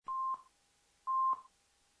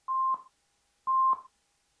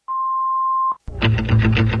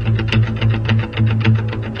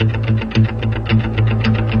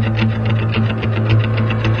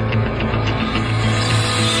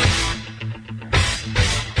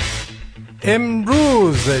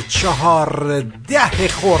امروز 14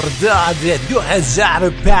 خرداد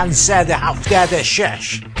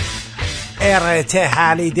 2576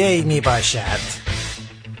 ارتحالیدی می باشد.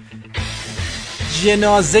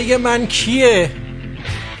 جنازه من کیه؟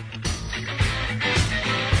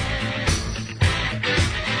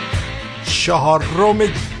 چهارم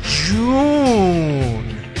جون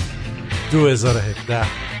 2017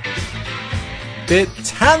 به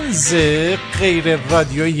طنز غیر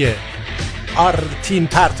رادیویی آرتین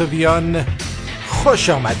پرتویان خوش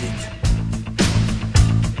آمدید.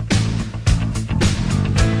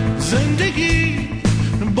 زندگی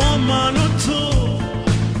با من و تو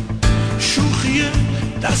شوخی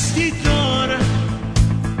دستی داره،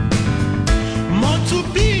 ما تو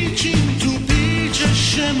پیچیم تو پیچ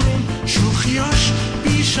شمرون، شوخیاش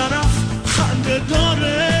بیشرف خنده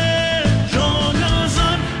داره. جا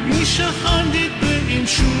نزن میشه خندید به این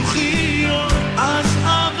شوخی ها، از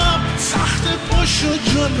عقب سخت پشت و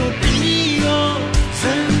جلو بیا.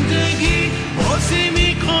 زندگی بازی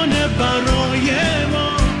میکنه برای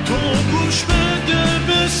ما، تو گوش بده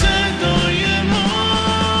به صدای ما.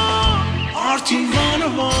 آرتین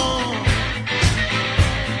وانوان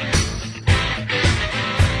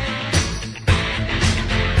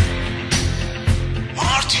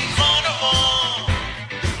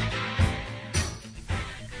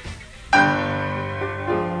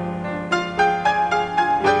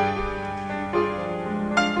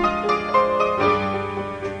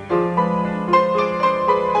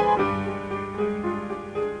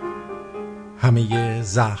همه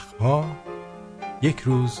زخم‌ها یک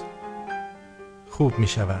روز خوب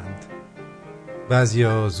می‌شوند،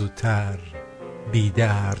 بعضیا زودتر،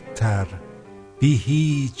 بی‌دردتر، بی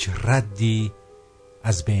هیچ ردی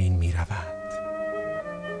از بین می‌روند.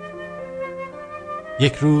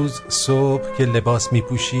 یک روز صبح که لباس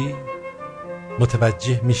می‌پوشی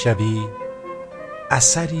متوجه می‌شوی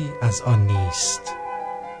اثری از آن نیست.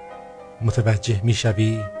 متوجه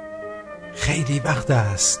می‌شوی خیلی وقت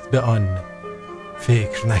است به آن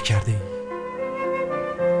فکر نکرده ای.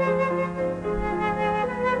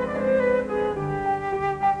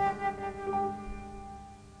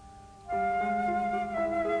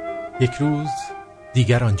 یک روز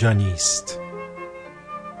دیگر آنجا نیست.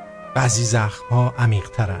 بعضی زخم‌ها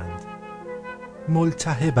عمیق‌ترند،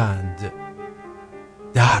 ملتهبند،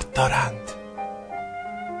 درد دارند.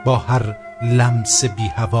 با هر لمس بی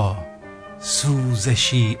هوا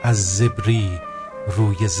سوزشی از زبری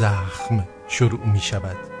روی زخم شروع می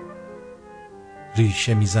شود.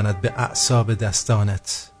 ریشه می زند به اعصاب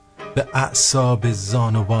دستانت، به اعصاب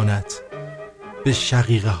زانوانت، به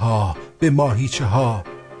شقیقه ها، به ماهیچه ها،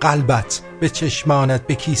 قلبت، به چشمانت،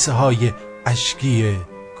 به کیسه های اشکی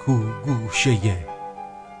گوشه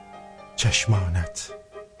چشمانت.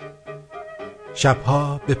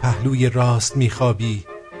 شبها به پهلوی راست می خوابی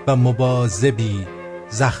و مواظبی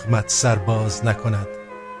زخمت سرباز نکند.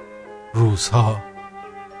 روزها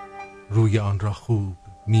روی آن را خوب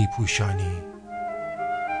می پوشانی.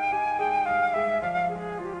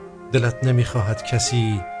 دلت نمی خواهد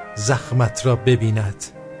کسی زخمت را ببیند.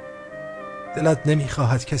 دلت نمی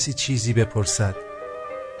خواهد کسی چیزی بپرسد.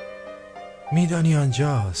 میدانی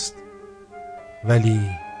آنجاست، ولی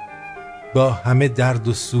با همه درد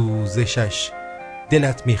و سوزشش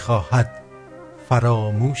دلت می خواهد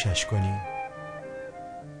فراموشش کنی.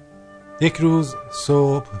 یک روز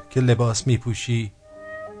صبح که لباس می پوشی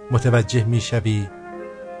متوجه می شوی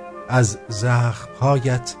از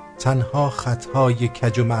زخمهایت تنها خطهای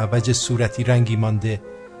کج و معوج صورتی رنگی مانده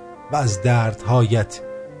و از دردهایت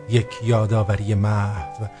یک یادآوری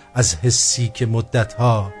محو از حسی که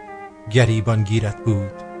مدتها گریبان گیرت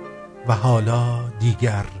بود و حالا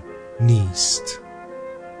دیگر نیست.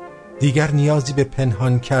 دیگر نیازی به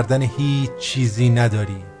پنهان کردن هیچ چیزی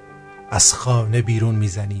نداری. از خانه بیرون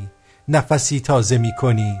میزنی، نفسی تازه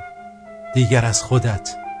میکنی. دیگر از خودت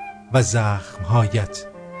و زخمهایت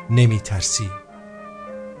نمی ترسی.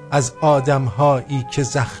 از آدمهایی که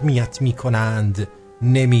زخمیت می کنند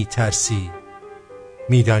نمی ترسی.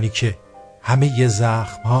 میدانی که همه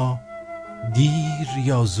زخمها دیر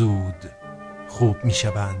یا زود خوب می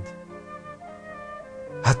شوند.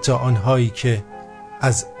 حتی آنهایی که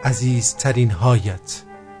از عزیزترین هایت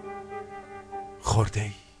خورده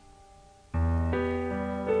ای.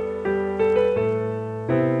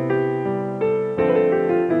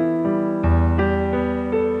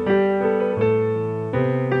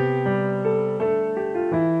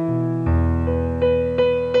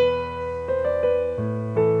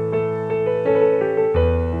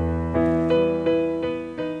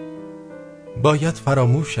 باید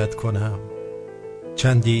فراموشت کنم.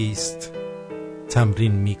 چندیست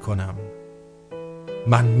تمرین می کنم.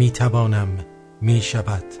 من میتوانم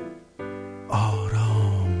میشود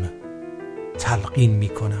آرام تلقین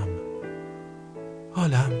میکنم.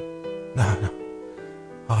 حالم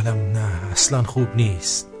نه اصلا خوب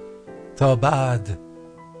نیست. تا بعد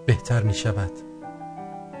بهتر میشود.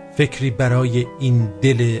 فکری برای این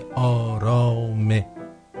دل آرام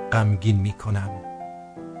غمگین میکنم.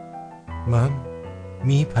 من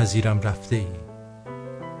میپذیرم رفته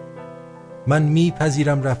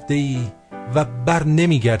ای و بر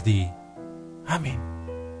نمیگردی. همین.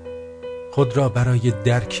 خود را برای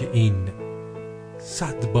درک این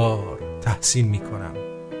 100 بار تحسین میکنم.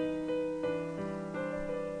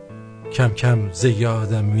 کم کم ز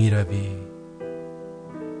یادم میروی،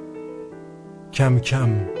 کم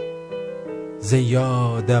کم ز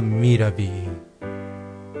یادم میروی.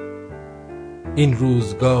 این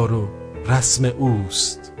روزگار و رسم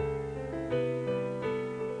اوست،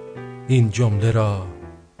 این جمله را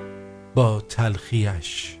با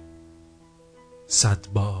تلخیش 100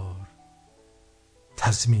 بار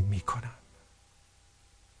تضمین میکنم.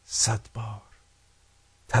 100 بار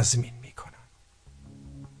تضمین میکنم.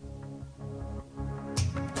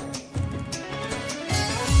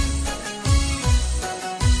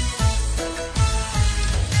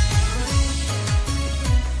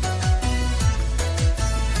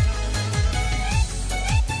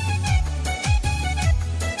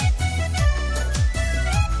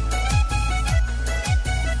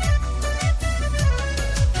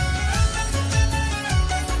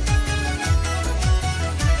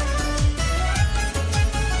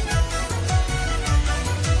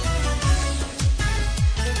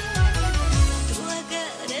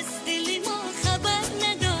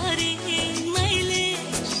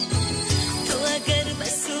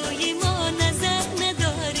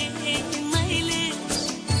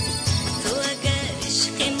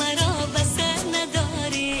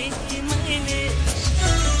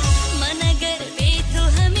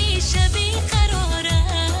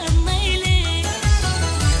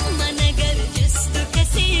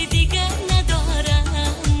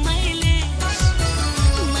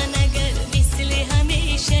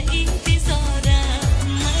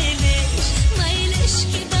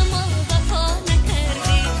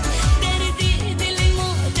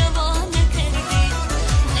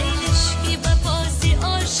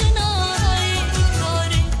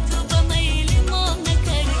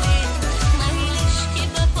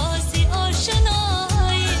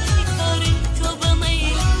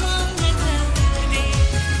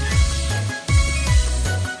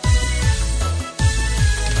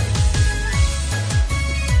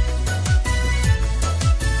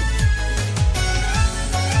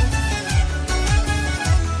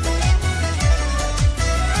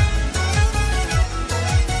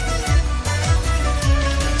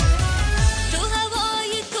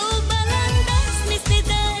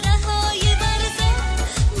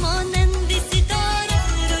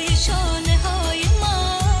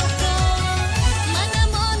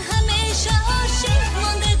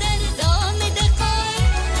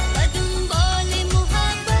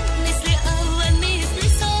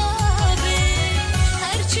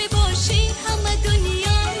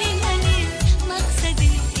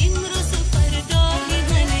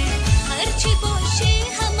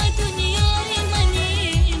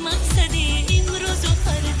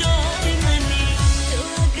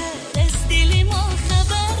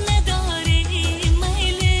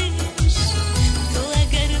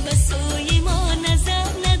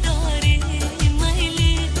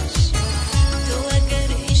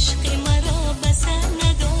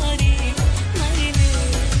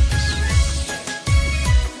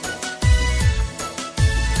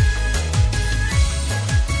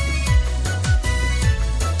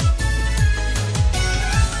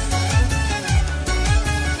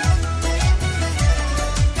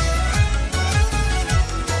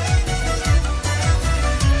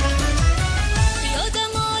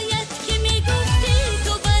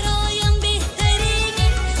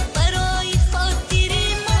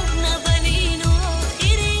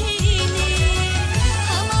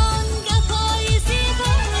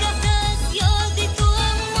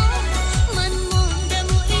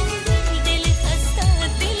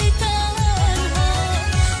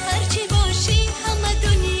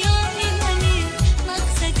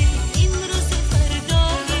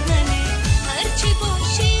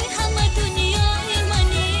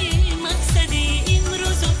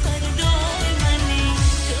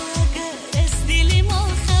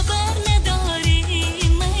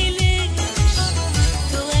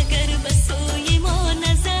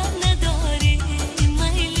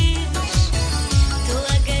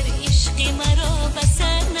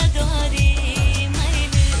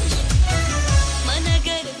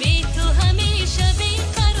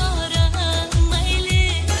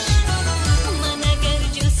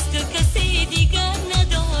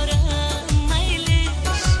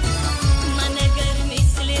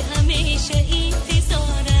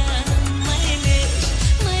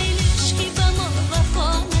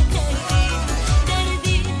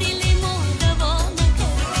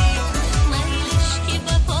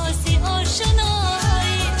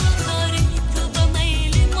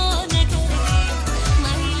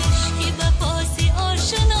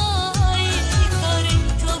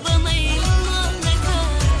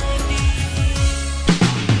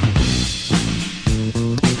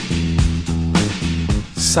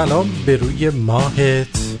 سلام به روی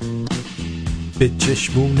ماهت، به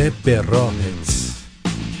چشمون به راهت.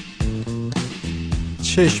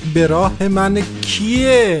 چشم به راه من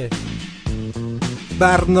کیه؟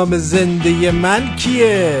 برنامه زنده من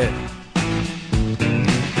کیه؟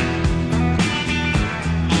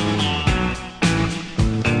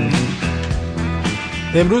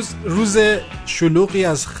 امروز روز شلوغی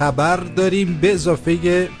از خبر داریم به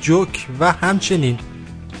اضافه جوک و همچنین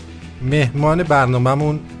مهمان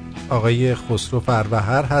برنامه‌مون آقای خسرو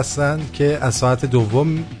فروهر هستن که از ساعت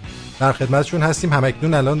دوم در خدمتشون هستیم.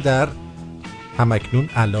 همکنون الان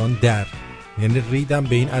در یعنی ریدم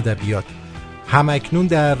به این ادبیات. همکنون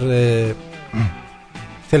در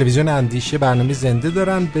تلویزیون اندیشه برنامه زنده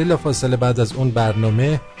دارن. بلافاصله بعد از اون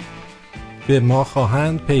برنامه به ما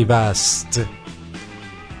خواهند پیوست.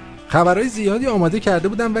 خبرهای زیادی آماده کرده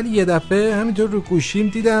بودم ولی یه دفعه همینطور رو گوشیم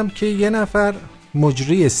دیدم که یه نفر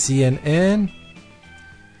مجری CNN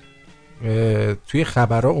توی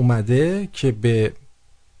خبرها اومده که به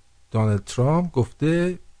دونالد ترامپ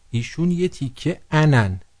گفته ایشون یه تیکه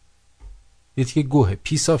یه تیکه گوه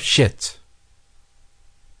پیس آف شت.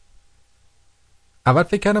 اول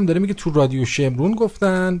فکر کردم داره میگه تو رادیو شمرون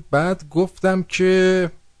گفتن، بعد گفتم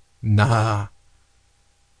که نه،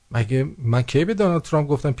 مگه من کی به دونالد ترامپ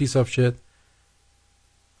گفتم پیس آف شت؟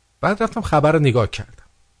 بعد رفتم خبر رو نگاه کردم.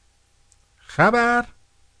 خبر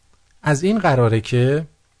از این قراره که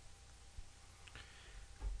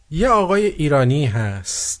یه آقای ایرانی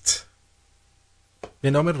هست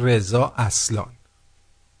به نام رضا اصلان.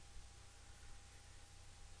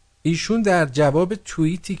 ایشون در جواب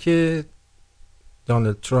توییتی که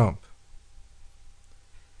دونالد ترامپ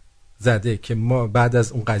زده که ما بعد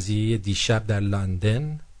از اون قضیه دیشب در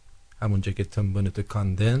لندن، همونجا که تنبونه تو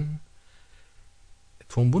کاندن،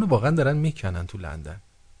 تنبونه واقعا دارن میکنن تو لندن،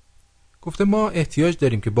 گفته ما احتیاج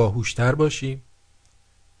داریم که باهوشتر باشیم،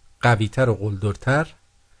 قویتر و قلدرتر،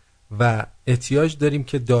 و احتیاج داریم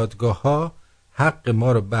که دادگاه ها حق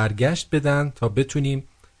ما رو برگشت بدن تا بتونیم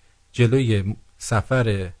جلوی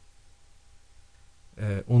سفر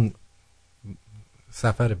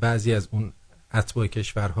بعضی از اون اتباع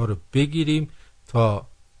کشورها رو بگیریم تا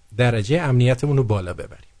درجه امنیتمون رو بالا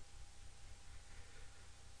ببریم.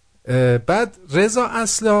 بعد رضا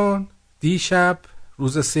اصلان دیشب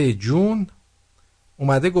روز 3 جون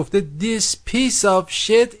اومده گفته This piece of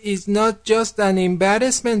shit is not just an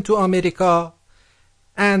embarrassment to America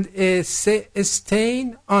and a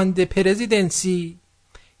stain on the presidency.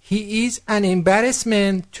 He is an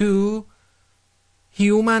embarrassment to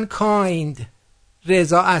humankind.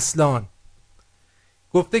 رضا اصلان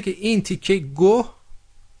گفته که این تیکه گوه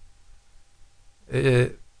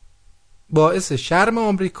باعث شرم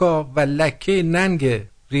آمریکا و لکه ننگ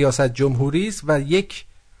ریاست جمهوری است و یک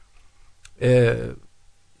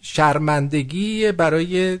شرمندگی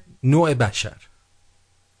برای نوع بشر.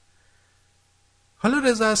 حالا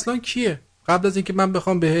رضا اصلان کیه؟ قبل از اینکه من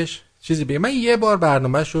بخوام بهش چیزی بگم، من یه بار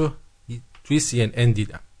برنامه‌شو توی CNN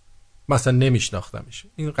دیدم، مثلا نمیشناختمش.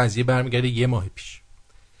 این قضیه برمیگرده 1 ماه پیش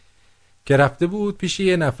که رفته بود پیش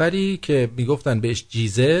یه نفری که میگفتن بهش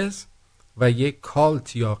جیزس و یک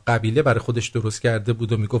کالت یا قبیله برای خودش درست کرده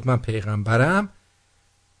بود و میگفت من پیغمبرم.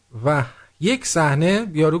 و یک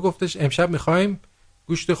صحنه یارو گفتش امشب میخوایم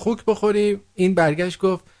گوشت خوک بخوریم، این برگشت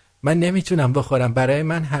گفت من نمیتونم بخورم، برای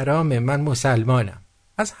من حرامه، من مسلمانم.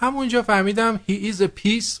 از همونجا فهمیدم he is a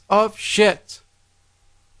piece of shit.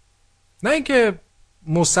 نه اینکه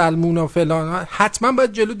مسلمون و فلان، حتما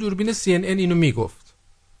باید جلو دوربین CNN اینو میگفت.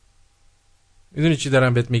 میدونی چی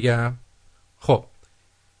دارم بهت میگم؟ خب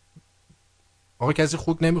آقا کسی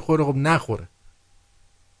خوک نمیخوره، خب نخوره،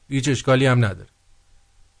 هیچ اشکالی هم نداره.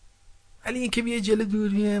 ولی این که بیه جلو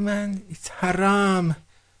دوربین من حرام.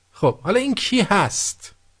 خب حالا این کی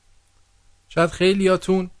هست؟ شاید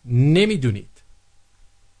خیلیاتون نمیدونید.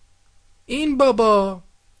 این بابا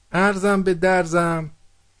ارزم به درزم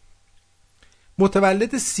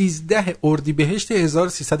متولد 13 اردیبهشت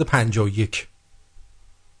 1351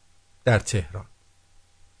 در تهران.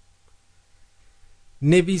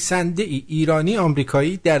 نویسنده ایرانی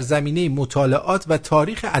آمریکایی در زمینه مطالعات و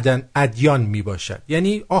تاریخ ادیان می باشد.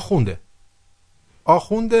 یعنی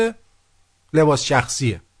آخونده لباس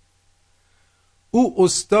شخصیه. او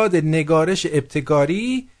استاد نگارش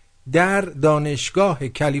ابتکاری در دانشگاه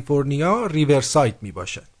کالیفرنیا ریورساید می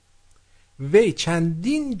باشد. وی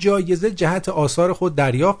چندین جایزه جهت آثار خود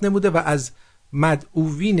دریافت نموده و از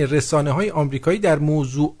مدعوین رسانه‌های آمریکایی در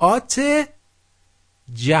موضوعات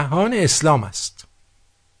جهان اسلام است.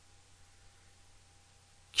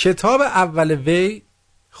 کتاب اول وی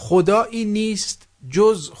خدایی نیست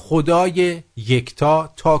جز خدای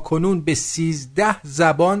یکتا تا کنون به 13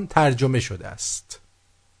 زبان ترجمه شده است.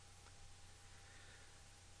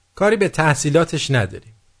 کاری به تحصیلاتش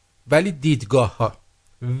نداریم، ولی دیدگاه ها.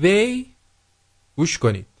 وی گوش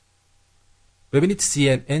کنید ببینید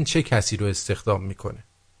CNN چه کسی رو استخدام میکنه.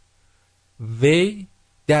 وی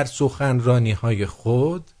در سخنرانی های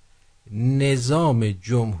خود نظام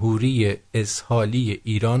جمهوری اسحالی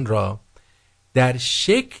ایران را در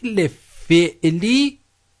شکل فعلی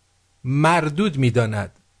مردود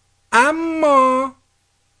می‌داند، اما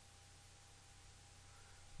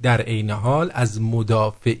در عین حال از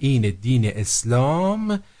مدافعین دین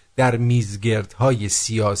اسلام در میزگردهای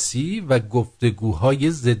سیاسی و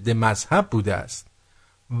گفتگوهای ضد مذهب بوده است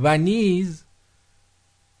و نیز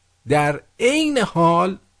در عین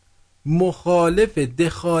حال مخالف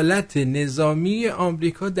دخالت نظامی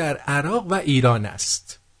آمریکا در عراق و ایران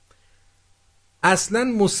است. اصلا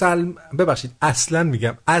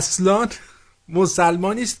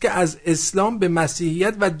مسلمانی است که از اسلام به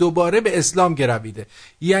مسیحیت و دوباره به اسلام گرویده.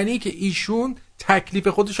 یعنی که ایشون تکلیف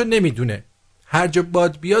خودشو نمیدونه، هر جا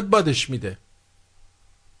باد بیاد بادش میده.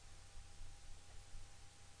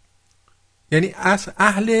 یعنی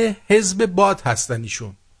اهل حزب باد هستن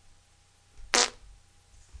ایشون.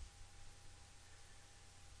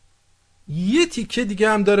 یه تیکه دیگه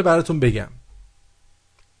هم داره براتون بگم.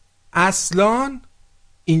 اصلا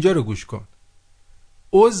اینجا رو گوش کن.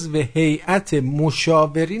 عضو هیئت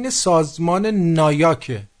مشاورین سازمان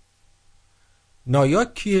نایاکه.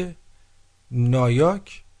 نایاک کیه؟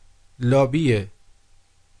 نایاک لابی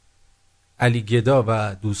علی گدا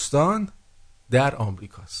و دوستان در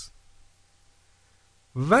آمریکاست.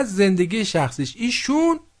 و زندگی شخصیش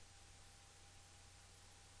ایشون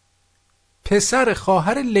پسر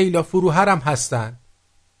خواهر لیلا فروهر هم هستن.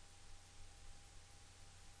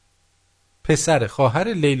 پسر خواهر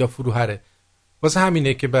لیلا فروهره. واسه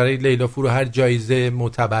همینه که برای لیلا فروهر جایزه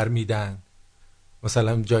معتبر میدن.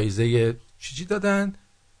 مثلا جایزه چی دادن؟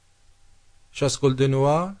 شاسکول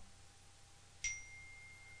دنوار،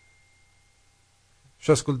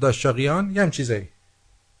 شاسکول داشاقیان، یه هم چیزایی.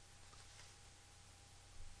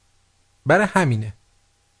 برای همینه،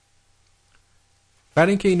 برای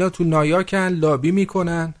اینکه اینا تو نایاکن، لابی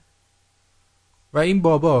میکنن و این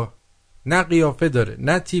بابا نه قیافه داره،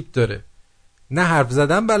 نه تیپ داره، نه حرف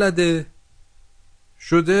زدن بلده،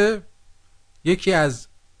 شده یکی از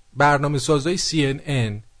برنامه سازای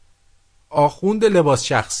CNN، آخوند لباس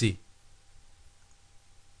شخصی.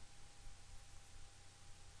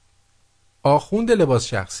 آخوند لباس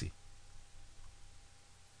شخصی.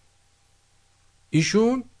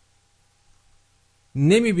 ایشون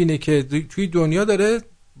نمیبینه که توی دنیا داره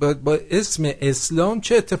با اسم اسلام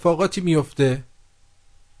چه اتفاقاتی میفته.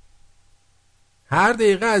 هر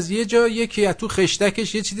دقیقه از یه جا یکی از تو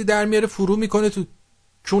خشتکش یه چیزی در میاره فرو میکنه تو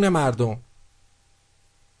کون مردم.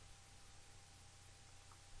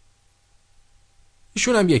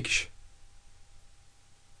 ایشون هم یکیش.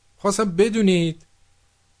 خواستم بدونید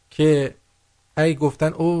که اگه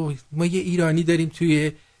گفتن اوه ما یه ایرانی داریم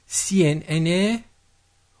توی CNN،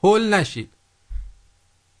 هول نشید.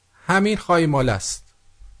 همین خواهی مال است.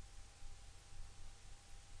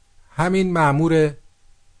 همین مأمور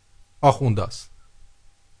آخونداست.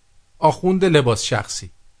 آخوند لباس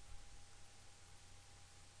شخصی.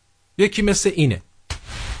 یکی مثل اینه.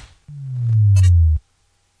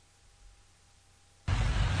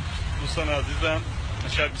 دوستان عزیزم،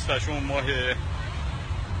 شب 28 ماه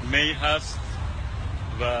می هست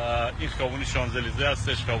و این خیابون شانزلیزه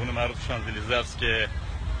هستش، خیابون معروف شانزلیزه است که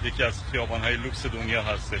یکی از خیابان‌های لوکس دنیا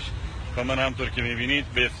هستش و من همطور که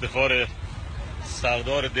می‌بینید به افتخار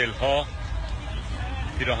سردار دلها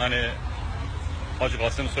پیراهن حاج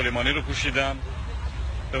قاسم سلیمانی رو پوشیدم.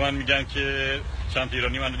 به من میگن که چند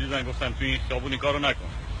ایرانی منو دیدن گفتن تو این خیابون این کارو نکن،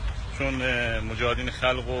 چون مجاهدین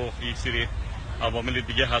خلق و یک سری عوامل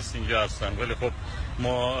دیگه هست اینجا هستن. ولی خب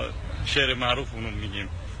ما شعر معروف اونو میگیم،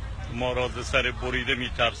 ما را ز سر بریده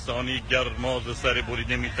میترسانی، گر ما ز سر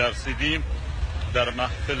بریده میترسیدیم، در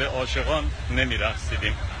محفل عاشقان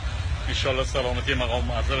نمیرقصیدیم. انشالله سلامتی مقام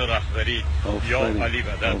معظم رهبری یا علی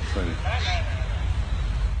بدر.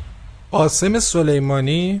 قاسم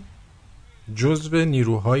سلیمانی جزو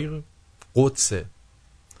نیروهای قدسه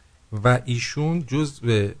و ایشون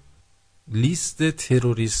جزو لیست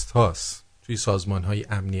تروریست هاست توی سازمان های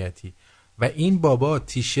امنیتی و این بابا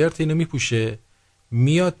تیشرت اینو میپوشه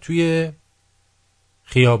میاد توی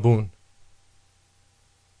خیابون،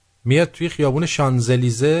 میاد توی خیابون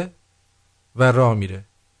شانزلیزه و راه میره.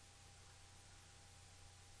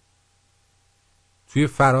 توی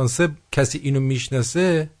فرانسه کسی اینو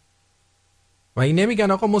میشناسه و این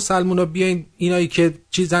نمیگن آقا مسلمونا بیاین اینایی که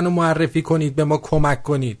چیزن رو معرفی کنید به ما کمک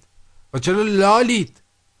کنید و چرا لالید؟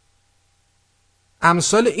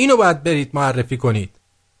 امثال اینو باید برید معرفی کنید.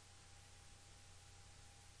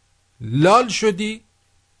 لال شدی؟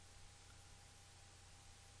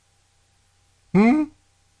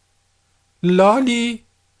 لالی؟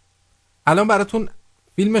 الان براتون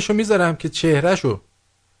فیلمشو میذارم که چهرهشو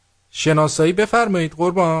شناسایی بفرمایید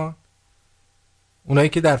قربان. اونایی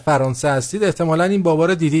که در فرانسه هستید احتمالاً این بابا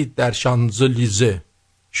رو دیدید در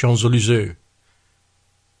شانزلیزه.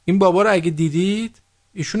 این بابا رو اگه دیدید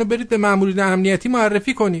ایشونو برید به مامورین امنیتی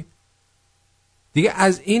معرفی کنید. دیگه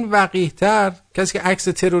از این وقیح‌تر کسی که عکس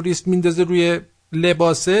تروریست میندازه روی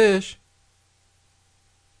لباسش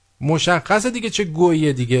مشخصه دیگه چه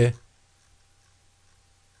گوییه دیگه.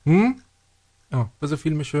 بذار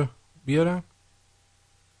فیلمشو بیارم.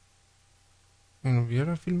 اینو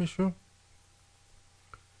بیارم فیلمشو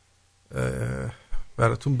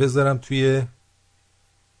براتون بذارم توی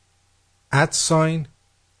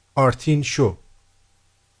 @آرتین شو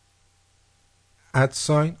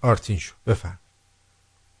بفرم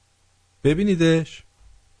ببینیدش.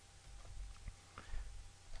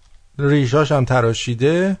 ریشاش هم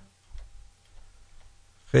تراشیده،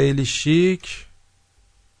 خیلی شیک،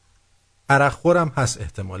 عرق خورم هست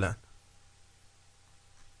احتمالاً.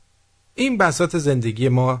 این بساط زندگی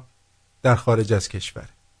ما در خارج از کشور.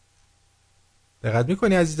 دقت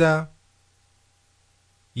میکنی عزیزم؟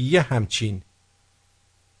 یه همچین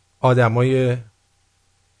آدمای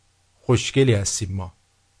خوشگلی هستیم ما،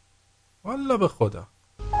 والله به خدا.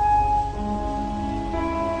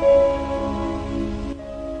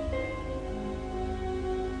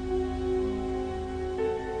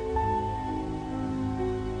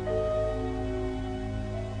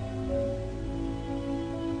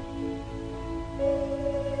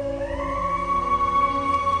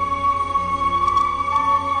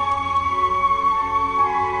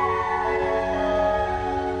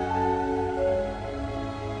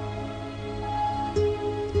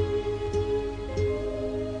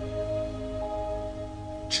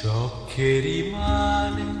 Che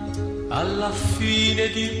rimane alla fine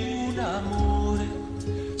di un amore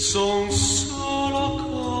son solo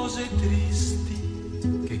cose tristi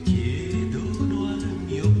che chiedono al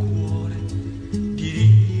mio cuore di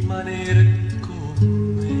rimanere con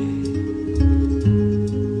me.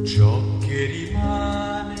 Ciò che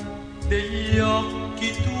rimane degli occhi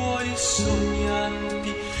tuoi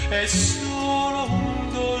sognanti è solo un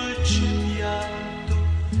dolce pianto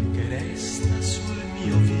che resta sul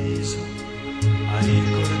mio viso a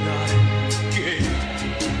ricordare che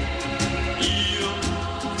io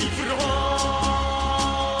vivrò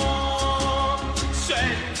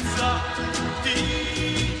senza di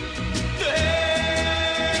te.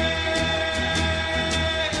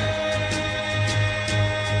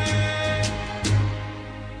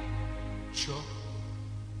 Ciò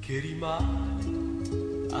che rimane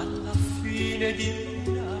alla fine di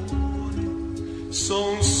un amore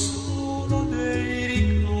son solo dei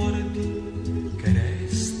ricordi che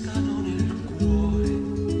restano nel cuore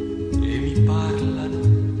e mi parlano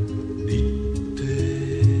di te.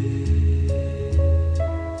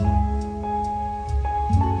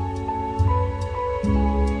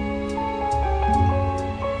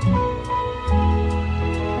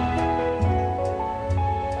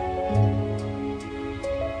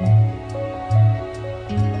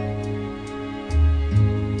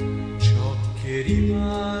 Ciò che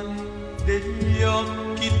rimane degli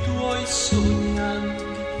occhi tuoi sognanti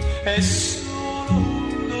è solo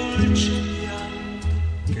un dolce pianto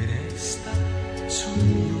che resta sul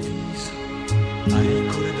mio viso a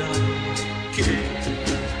ricordare che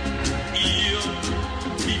io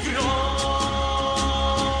vivrò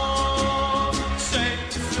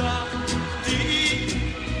senza di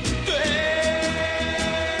te.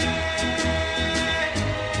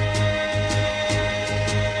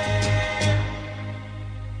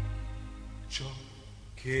 Ciò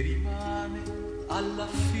che rimane alla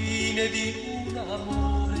fine di un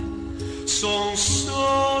amore son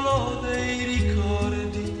solo dei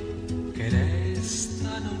ricordi che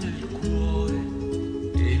restano nel cuore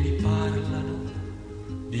e mi parlano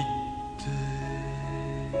di te.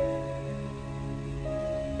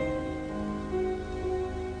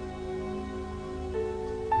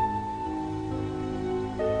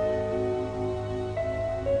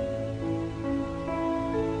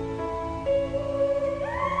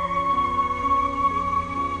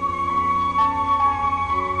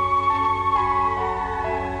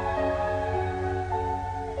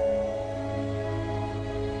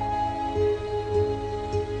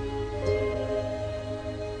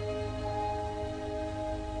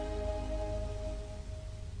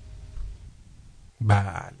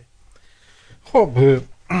 بله خب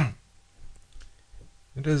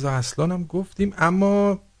رضا اصلان هم گفتیم،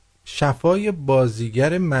 اما شفای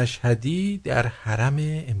بازیگر مشهدی در حرم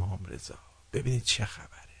امام رضا. ببینید چه خبره.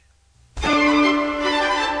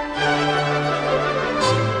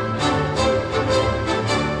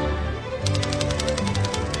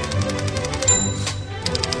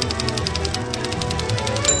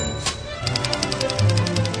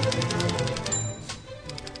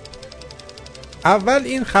 اول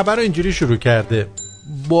این خبر رو اینجوری شروع کرده: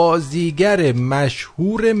 بازیگر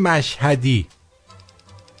مشهور مشهدی.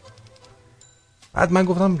 بعد من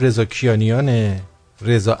گفتم رضا کیانیانه،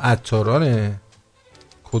 رضا عطارانه،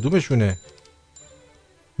 کدومشونه؟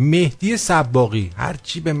 مهدی صباغی.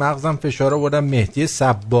 هرچی به مغزم فشار آوردم مهدی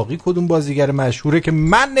صباغی کدوم بازیگر مشهوره که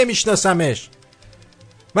من نمیشناسمش؟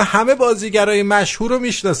 من همه بازیگرای مشهور رو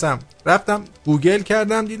میشناسم. رفتم گوگل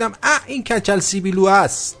کردم دیدم این کچل سیبیلو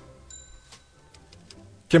است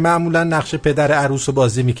که معمولا نقش پدر عروس رو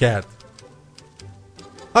بازی میکرد.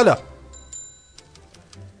 حالا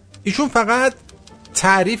ایشون فقط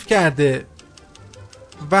تعریف کرده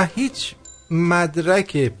و هیچ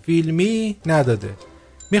مدرک فیلمی نداده.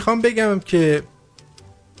 میخوام بگم که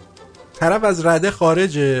طرف از رده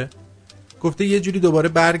خارجه، گفته یه جوری دوباره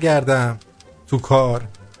برگردم تو کار.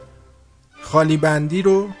 خالی بندی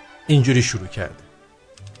رو اینجوری شروع کرده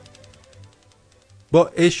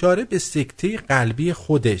با اشاره به سکته قلبی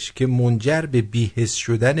خودش که منجر به بی‌حس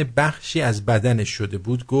شدن بخشی از بدنش شده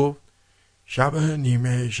بود. گفت شب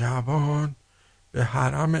نیمه شعبان به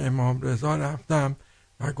حرم امام رضا رفتم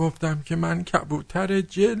و گفتم که من کبوتر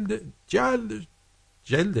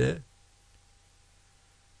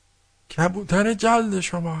کبوتر جلد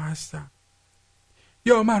شما هستم،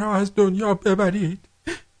 یا مرا از دنیا ببرید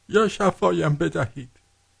یا شفایم بدهید.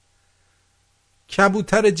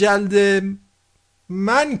 کبوتر جلد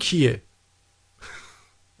من کیه؟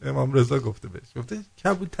 امام رضا گفته بهش، گفته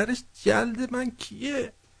کبوترش جلد من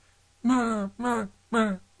کیه؟ من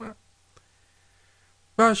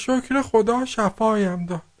و شکر خدا شفایم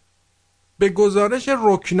داد. به گزارش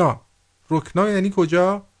رکنا یعنی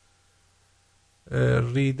کجا؟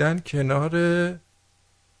 ریدن کنار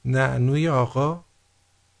نعنوی آقا.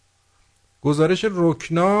 گزارش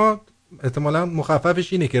رکنا احتمالاً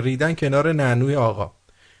مخففش اینه که ریدن کنار نعنوی آقا.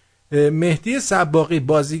 مهدی صباغی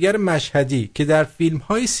بازیگر مشهدی که در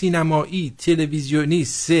فیلم‌های سینمایی، تلویزیونی،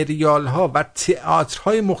 سریال‌ها و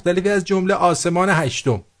تئاترهای مختلفی از جمله آسمان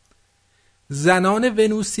هشتم، زنان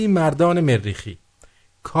ونوسی، مردان مریخی،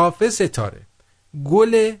 کافه ستاره،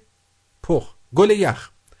 گل یخ،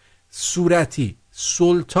 صورتی،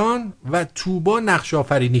 سلطان و توبا نقش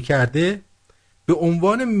آفرینی کرده، به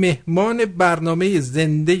عنوان مهمان برنامه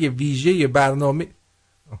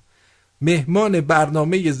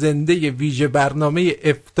زنده ویژه برنامه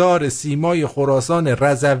افطار سیمای خراسان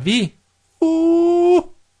رضوی.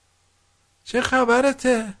 چه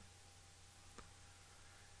خبرته؟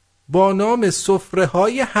 با نام سفره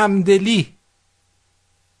های همدلیه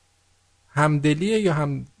یا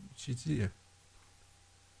هم چیزیه،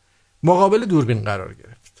 مقابل دوربین قرار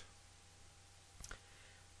گرفت.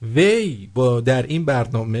 وی در این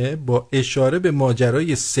برنامه با اشاره به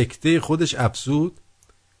ماجرای سکته خودش افزود.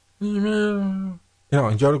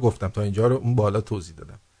 اینجا رو گفتم، تا اینجا رو اون بالا توضیح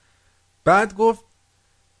دادم. بعد گفت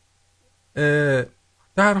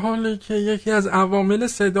در حالی که یکی از عوامل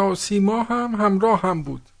صدا و سیما هم همراه هم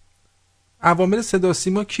بود. عوامل صدا و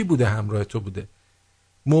سیما کی بوده همراه تو بوده؟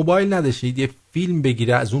 موبایل نداشتید یه فیلم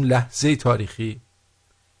بگیره از اون لحظه تاریخی؟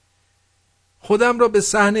 خودم را به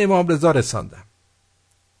صحن امام رضا رساندم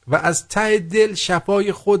و از ته دل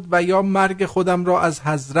شفای خود و یا مرگ خودم را از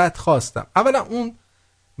حضرت خواستم. اولا اون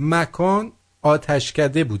مکان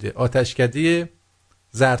آتشکده بوده، آتشکده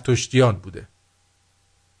زرتشتیان بوده،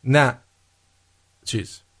 نه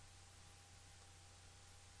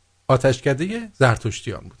آتشکده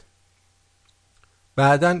زرتشتیان بوده.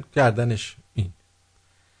 بعدن کردنش این.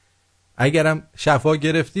 اگرم شفا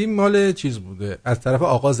گرفتیم مال بوده، از طرف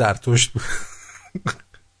آقا زرتشت بود.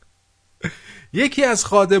 یکی از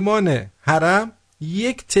خادمان حرم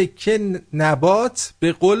یک تکه نبات،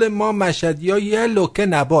 به قول ما مشهدی‌ها یه لوکه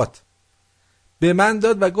نبات به من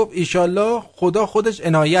داد و گفت ایشالله خدا خودش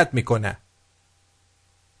عنایت میکنه.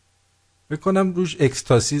 بکنم روش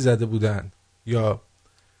اکستاسی زده بودن یا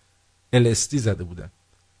LSD زده بودن.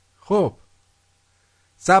 خب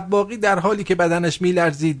صباغی در حالی که بدنش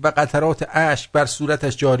میلرزید و قطرات اشک بر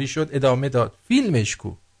صورتش جاری شد ادامه داد: فیلمش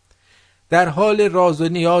کو. در حال راز و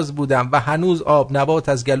نیاز بودم و هنوز آب نبات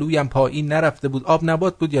از گلویم پایین نرفته بود. آب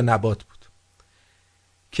نبات بود یا نبات بود؟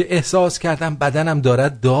 که احساس کردم بدنم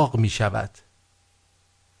دارد داغ می شود.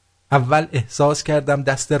 اول احساس کردم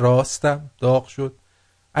دست راستم داغ شد.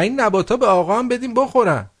 این نباتا به آقا هم بدیم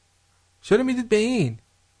بخورن. چرا میدید به این؟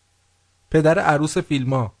 پدر عروس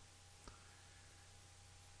فیلما.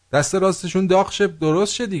 دست راستشون داغ شه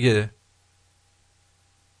درست شه دیگه.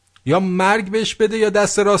 یا مرگ بهش بده یا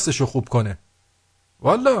دست راستشو خوب کنه.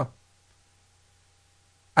 والا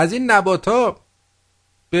از این نباتا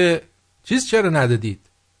به چیز چرا ندادید؟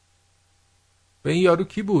 به این یارو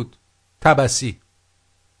کی بود؟ تبسی.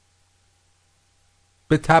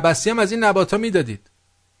 به تبسی هم از این نباتا میدادید.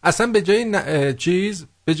 اصلا به جای چیز،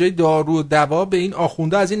 به جای دارو و دوا به این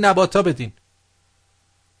آخونده از این نباتا بدین.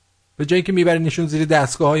 به جایی که میبرینشون زیر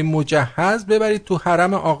دستگاه‌های مجهز، ببرید تو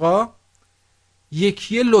حرم آقا،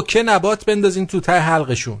 یکی لوکه نبات بندازین تو ته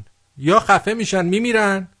حلقشون، یا خفه میشن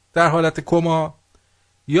میمیرن در حالت کما،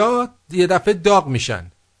 یا یه دفعه داغ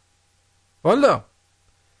میشن. والا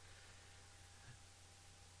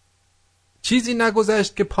چیزی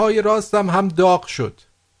نگذشت که پای راستم هم داغ شد.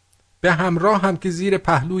 به همراه هم که زیر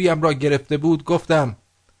پهلویم را گرفته بود گفتم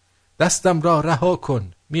دستم را رها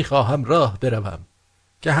کن، میخواهم راه بروم.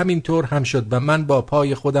 که همینطور هم شد و من با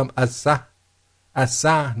پای خودم از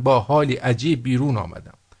صحن با حالی عجیب بیرون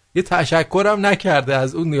آمدم. یه تشکرم نکرده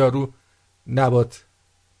از اون یارو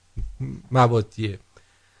نباتیه.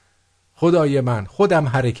 خدای من، خودم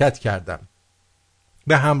حرکت کردم.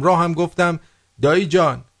 به همراه هم گفتم دایی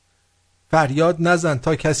جان فریاد نزن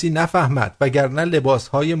تا کسی نفهمد، وگرنه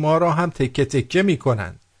لباسهای ما را هم تکه تکه می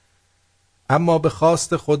کنند. اما به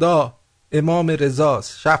خواست خدا امام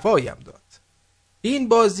رضاست شفایم داد. این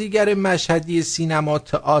بازیگر مشهدی سینما،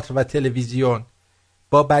 تئاتر و تلویزیون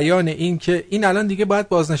با بیان این که این الان دیگه باید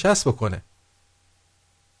بازنشست بکنه.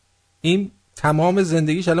 این تمام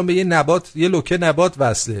زندگیش الان به یه نبات، یه لوکه نبات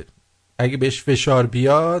وصله. اگه بهش فشار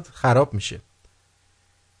بیاد خراب میشه.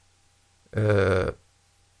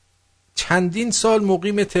 چندین سال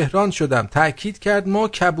مقیم تهران شدم. تأکید کرد ما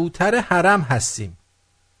کبوتر حرم هستیم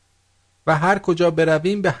و هر کجا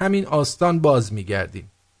برویم به همین آستان باز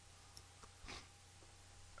میگردیم.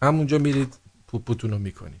 همونجا میرید پوپوتونو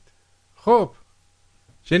میکنید. خب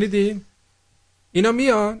شنیدین؟ اینا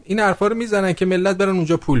میان این حرفا رو میزنن که ملت برن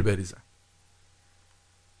اونجا پول بریزن.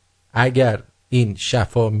 اگر این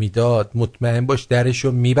شفا میداد مطمئن باش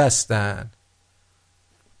درشو میبستن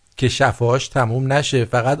که شفاش تموم نشه،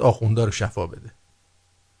 فقط آخوندا رو شفا بده.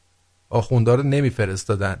 آخوندا رو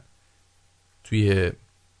نمیفرستادن توی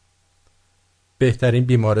بهترین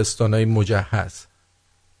بیمارستانای مجهز.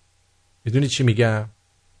 میدونی چی میگم؟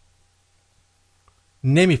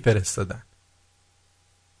 نمیفرستادن.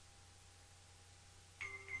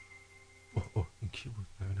 اوه این کی بود؟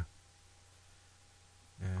 ببینم.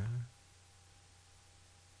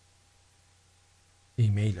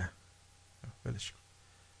 ایمیلم. ولش کن.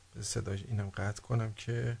 به صداش اینم قطع کنم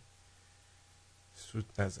که سود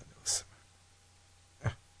نزنه واسه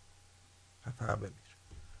من. خفه بمیر.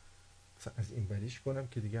 مثلا از این بریش کنم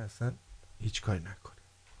که دیگه اصلا هیچ کاری نکنه.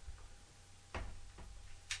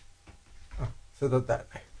 صدا در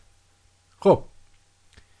نیاد. خب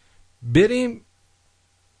بریم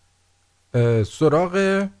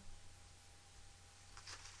سراغ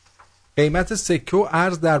قیمت سکه و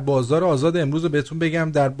ارز در بازار آزاد. امروز رو بهتون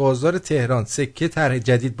بگم در بازار تهران سکه طرح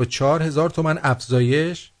جدید با 4000 تومان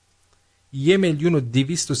افزایش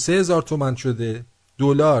 1,203,000 تومان شده.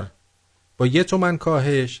 دلار با 1 تومان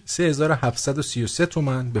کاهش 3733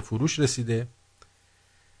 تومان به فروش رسیده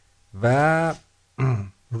و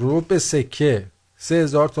ربع سکه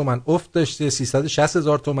 3000 تومان افت داشته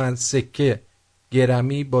 360,000 تومان. سکه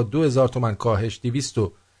گرمی با 2000 تومان کاهش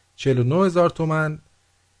 249,000 تومان.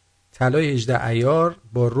 طلای 18 عیار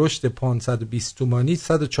با رشد 520 تومانی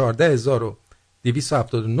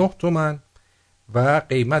 114,279 تومان و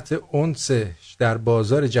قیمت اونس در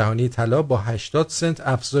بازار جهانی طلا با 80 سنت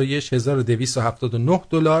افزایش 1279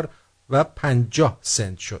 دلار و 50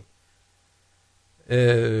 سنت شد.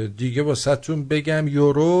 دیگه واسهتون بگم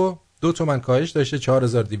یورو 2 تومن کاهش داشته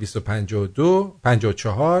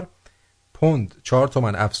 4252.54. پوند 4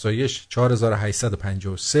 تومن افزایش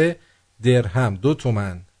 4853. درهم 2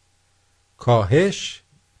 تومن کاهش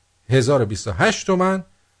 1028 تومن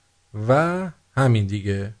و همین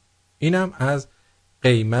دیگه. اینم از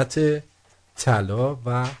قیمت طلا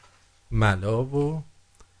و ملا و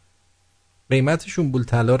قیمتشون بول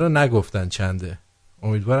طلا رو نگفتن چنده.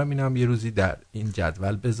 امیدوارم اینم یه روزی در این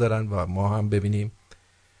جدول بذارن و ما هم ببینیم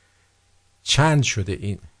چند شده.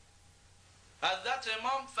 این حضرت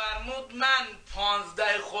امام فرمود من 15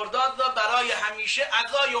 خرداد را برای همیشه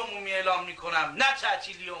عزای عمومی اعلام میکنم، نه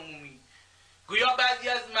تعطیلی عمومی. گویا بعضی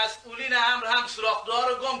از مسئولین امر هم سوراخ‌دار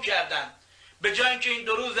رو گم کردن. به جای اینکه این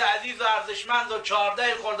 2 روز عزیز و ارزشمند و 14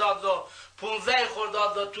 خرداد و 15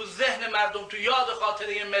 خرداد و تو ذهن مردم تو یاد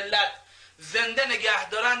خاطره ملت زنده نگه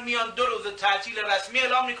دارن، میان 2 روز تعطیل رسمی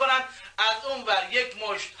اعلام میکنن. از اون ور یک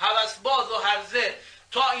مشت هوسباز و هرزه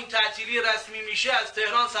تا این تعطیلی رسمی میشه از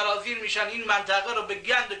تهران سرازیر میشن، این منطقه رو به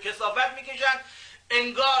گند و کثافت میکشن،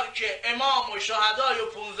 انگار که امام و شهدای و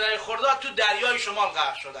 15 خرداد تو دریای شمال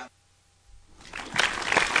غرق شدن.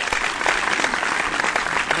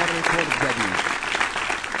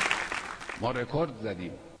 ما رکورد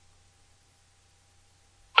زدیم.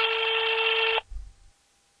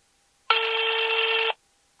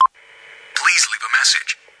 Please leave a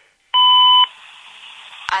message.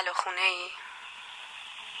 الو خونه ای؟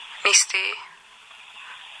 نیستی؟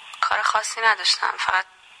 کار خاصی نداشتم،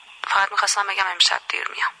 فقط میخواستم بگم امشب دیر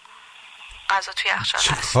میام. غذا توی یخچال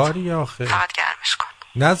هست. چه کاری آخه؟ فقط گرمش کن.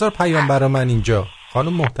 نذار پیام برا من اینجا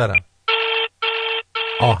خانم محترم.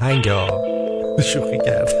 آهنگ شوخی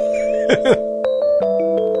کرد.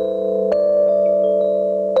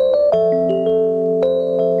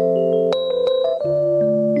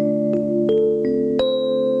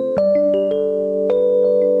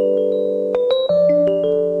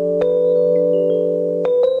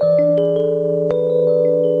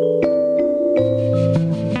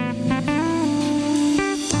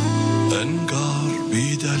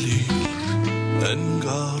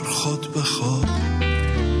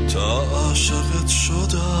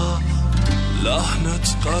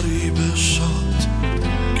 غریبه شد،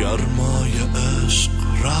 گرمای عشق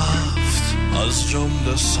رفت از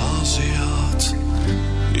جمله سازیات،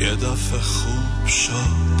 یه دفعه خوب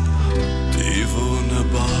شد دیوونه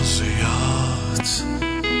بازیات.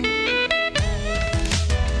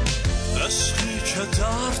 عشقی که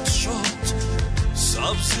درد شد،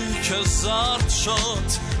 سبزی که زرد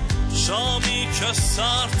شد، شامی که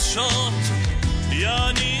سرد شد،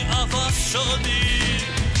 یعنی عوض شدی.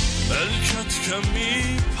 ملکت که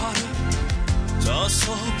میپره تا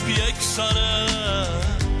صبح یک سره،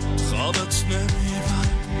 خوابت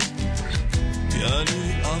نمیبره یعنی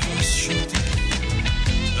عوض شدی.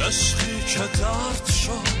 عشقی که درد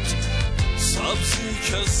شد، سبزی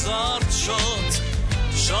که زرد شد،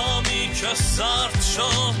 شامی که سرد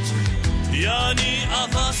شد، یعنی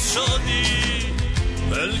عوض شدی.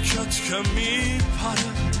 ملکت که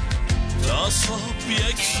میپره تا صبح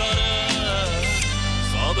یک سره،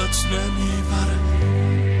 خوابت نمیبره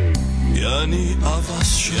یعنی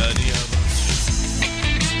عوض شد، یعنی عوض شد.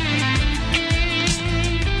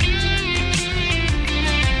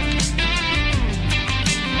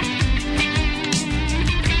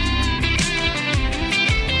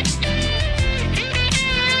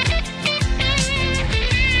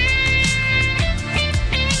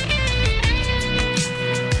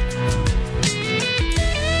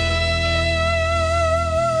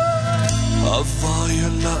 هوای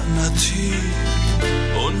لعنتی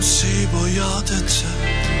اون سیب و یادته،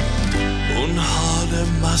 اون حال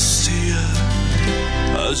مستیه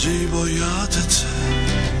عجیب و یادته.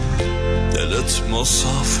 دلت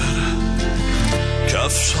مسافره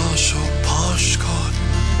کفشاشو پاش کن،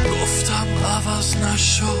 گفتم عوض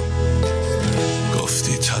نشو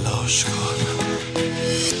گفتی تلاش کن.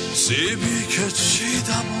 سیبی که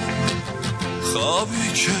چیدم و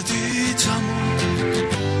خوابی که دیدم،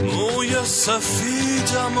 موی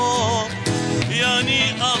سفیدم و یعنی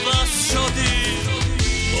عوض شدی.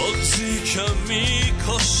 بغضی که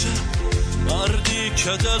میکشه، مردی که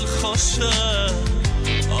دل خوشه،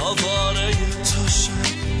 آواره توشه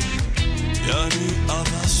یعنی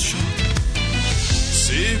عوض شد.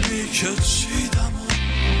 سیبی که چیدم و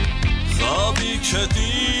خوابی که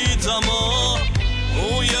دیدم و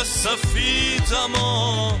موی سفیدم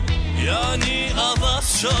و یعنی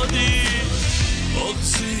عوض شدی.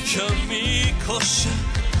 بغضی که میکشه،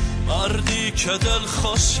 مردی که دل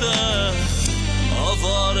خوشه،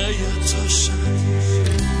 آواره توشه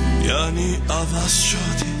یعنی عوض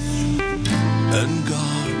شدی.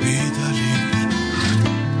 انگار بی دلیل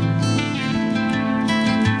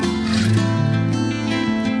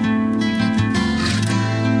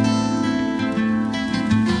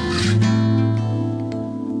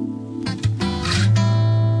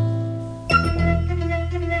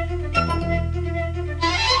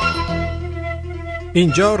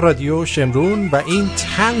اینجا رادیو شمرون و این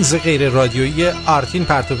طنز غیر رادیویی آرتین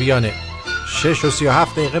پرتویانه.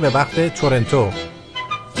 6:37 به وقت تورنتو.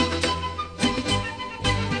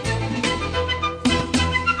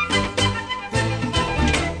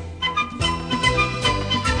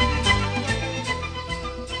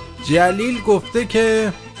 جلیل گفته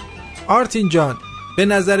که آرتین جان، به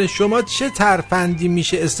نظر شما چه ترفندی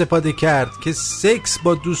میشه استفاده کرد که سکس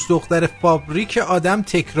با دوست دختر فابریک آدم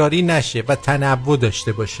تکراری نشه و تنوع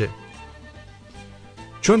داشته باشه؟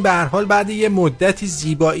 چون به هر حال بعد یه مدتی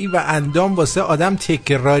زیبایی و اندام واسه آدم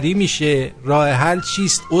تکراری میشه. راه حل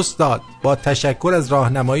چیست استاد؟ با تشکر از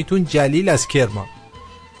راهنماییتون، جلیل از کرمان.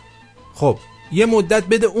 خب یه مدت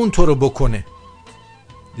بده اون تو رو بکنه.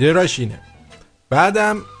 یه راش اینه.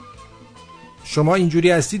 بعدم شما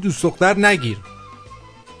اینجوری هستی دوست دختر نگیر.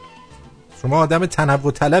 شما آدم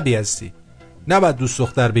تنوع طلبی هستی، نباید دوست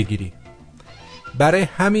دختر بگیری. برای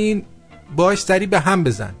همین باش سری به هم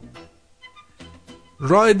بزن.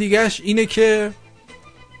 راه دیگهش اینه که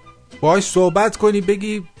باش صحبت کنی،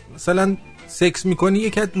 بگی مثلا سکس میکنی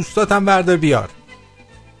یکی از دوستاتم بردار بیار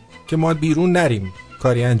که ما بیرون نریم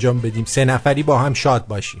کاری انجام بدیم، 3 نفری با هم شاد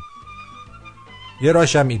باشیم. یه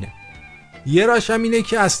راشم اینه. یه راشم اینه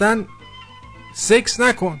که اصلا سکس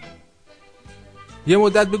نکن. یه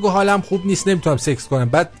مدت بگو حالم خوب نیست نمیتونم سکس کنم،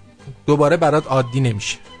 بعد دوباره برات عادی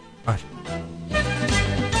نمیشه. آره.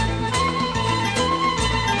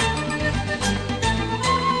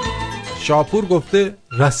 شاپور گفته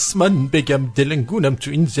رسما بگم دلنگونم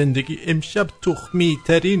تو این زندگی امشب تخمی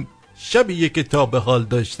ترین شبیه که تا به حال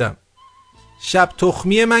داشتم. شب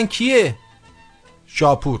تخمی من کیه؟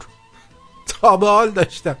 شاپور. تا به حال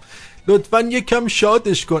داشتم. لطفاً یکم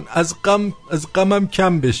شادش کن، از غمم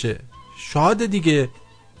کم بشه. شاد دیگه.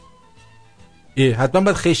 حتما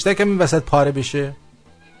باید خشتکم این وسط پاره بشه.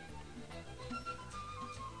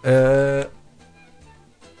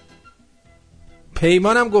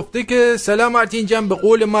 پیمانم گفته که سلام مارتین جان، به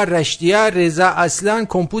قول ما رشتیه رضا اصلا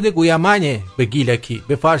کمپوت گویمانه به گیلکی،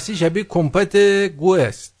 به فارسی شبیه کمپوت گو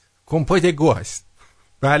است. کمپوت گو است.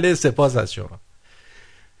 بله سپاس از شما.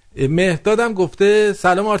 مهدادم گفته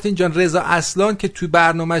سلام مارتین جان، رضا اصلان که توی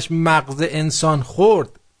برنامهش مغز انسان خورد.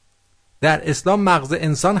 در اسلام مغز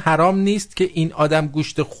انسان حرام نیست که این آدم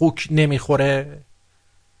گوشت خوک نمیخوره.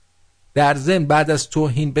 در ضمن بعد از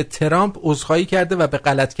توهین به ترامپ عذرخواهی کرده و به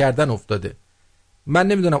غلط کردن افتاده. من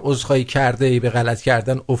نمیدونم عذرخواهی کرده به غلط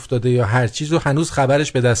کردن افتاده یا هر چیز، و هنوز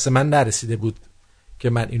خبرش به دست من نرسیده بود که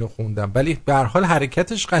من اینو خوندم، ولی به هر حال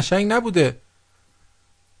حرکتش قشنگ نبوده.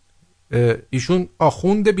 ایشون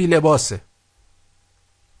آخوند بی لباسه.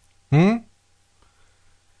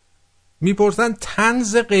 میپرسن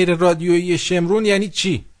طنز غیر رادیویی شمرون یعنی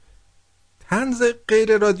چی؟ طنز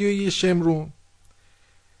غیر رادیویی شمرون،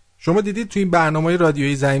 شما دیدید تو این برنامه‌های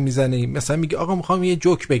رادیویی زنگ میزنه مثلا میگه آقا میخوام یه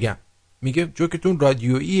جوک بگم، میگه جوکتون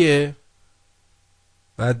رادیوییه؟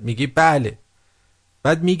 بعد میگه بله،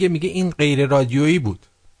 بعد میگه این غیر رادیویی بود.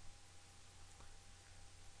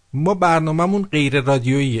 ما برنامه‌مون غیر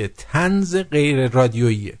رادیوییه، طنز غیر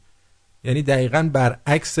رادیوییه، یعنی دقیقاً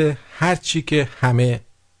برعکس هر چی که همه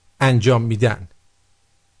انجام میدن.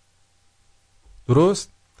 درست؟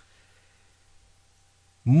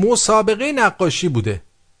 مسابقه نقاشی بوده.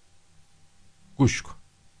 گوش کن.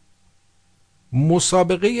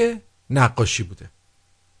 مسابقه نقاشی بوده.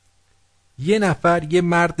 یه نفر یه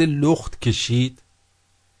مرد لخت کشید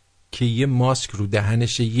که یه ماسک رو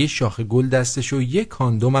دهنش، یه شاخه گل دستش و یه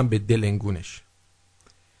کاندوم هم به دلنگونش.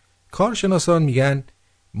 کارشناسان میگن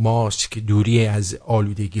ماسک دوری از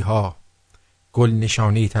آلودگی ها، گل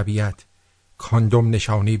نشانه طبیعت، کاندوم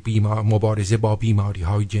نشانه مبارزه با بیماری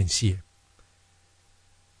های جنسیه.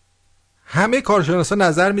 همه کارشناسا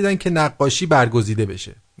نظر میدن که نقاشی برگزیده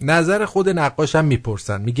بشه. نظر خود نقاش هم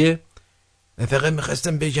میپرسن، میگه من فقط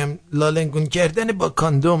میخواستم بگم لالنگون کردن با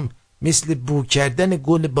کاندوم مثل بو کردن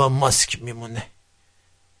گل با ماسک میمونه،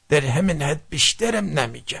 در همین حد بیشترم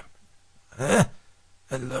نمیگم.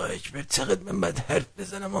 الله اکبر، چقدر من باید حرف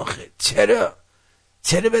بزنم آخه؟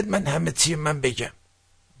 چرا باید من همه چی من بگم؟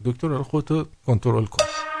 دکتر خودتو کنترل کن.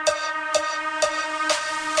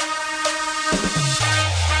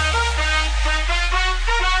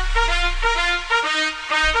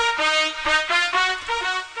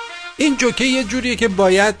 این جوکه یه جوریه که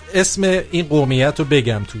باید اسم این قومیت رو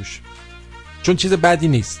بگم توش، چون چیز بدی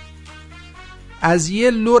نیست. از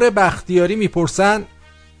یه لور بختیاری میپرسن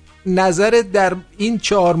نظرت در این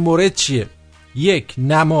 4 مورد چیه؟ 1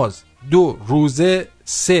 نماز، 2 روزه،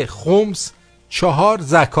 3 خمس، 4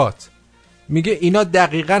 زکات. میگه اینا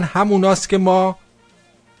دقیقاً هموناست که ما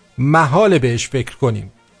محال بهش فکر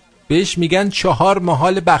کنیم. بهش میگن 4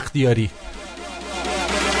 محال بختیاری.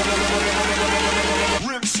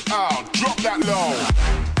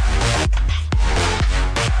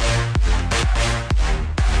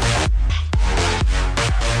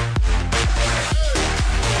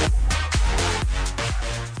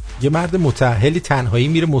 یه مرد متأهلی تنهایی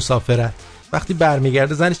میره مسافرت. وقتی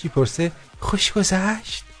برمیگرده زنش میپرسه خوش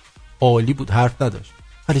گذشت؟ عالی بود، حرف نداشت.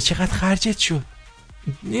 حالا چقدر خرجت شد؟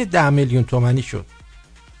 یه 10 میلیون تومانی شد.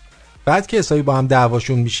 بعد که حسابی با هم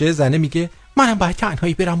دعواشون میشه، زنه میگه منم باید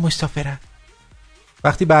تنهایی برم مسافرت.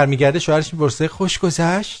 وقتی برمیگرده شوهرش میپرسه خوش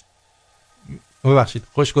گذشت؟ ببخشید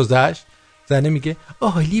خوش گذشت؟ زنه میگه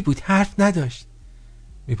عالی بود، حرف نداشت.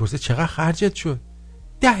 میپرسه چقدر خرجت شد؟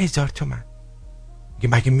 10,000 تومان.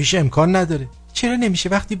 مگه میشه؟ امکان نداره. چرا نمیشه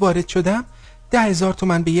وقتی وارد شدم 10,000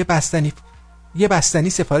 تومان به یه بستنی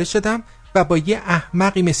سفارش دادم و با یه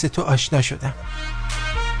احمقی مثل تو آشنا شدم؟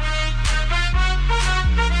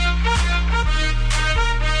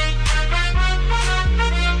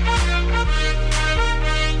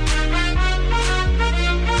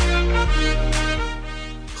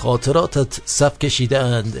 خاطراتت صف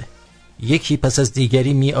کشیدند، یکی پس از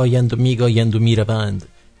دیگری می آیند و می گایند و می روند.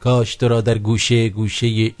 کاش تو را در گوشه گوشه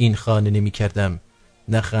این خانه نمی کردم.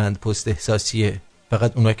 نخند، پست احساسیه،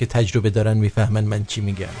 فقط اونا که تجربه دارن می فهمن من چی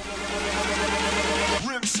میگم.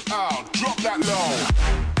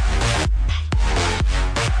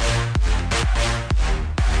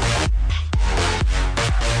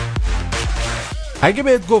 اگه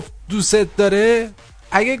بهت گفت دوست داره،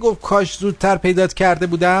 اگه گفت کاش زودتر پیدات کرده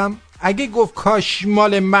بودم، اگه گفت کاش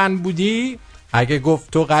مال من بودی، اگه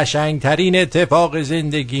گفت تو قشنگترین اتفاق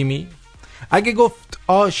زندگیمی، اگه گفت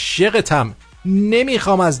عاشقتم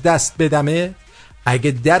نمیخوام از دست بدمه،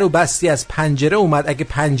 اگه در و بستی از پنجره اومد، اگه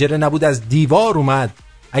پنجره نبود از دیوار اومد،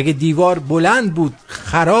 اگه دیوار بلند بود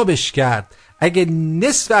خرابش کرد، اگه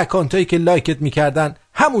نصف اکانتایی که لایکت میکردن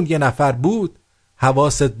همون یه نفر بود،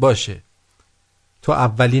 حواست باشه تو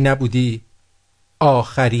اولی نبودی،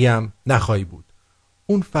 آخریم نخواهی بود.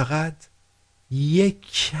 اون فقط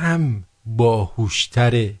یک کم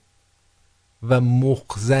باهوشتره و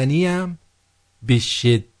مخزنیم به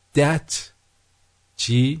شدت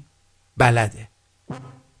چی؟ بلده.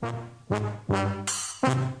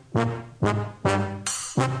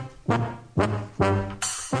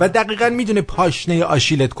 و دقیقاً میدونه پاشنه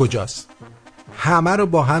آشیلت کجاست. همه رو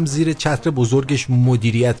با هم زیر چتر بزرگش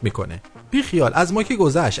مدیریت میکنه. بی خیال، از ما که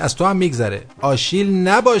گذشت، از تو هم میگذره. آشیل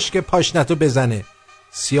نباش که پاشنتو بزنه،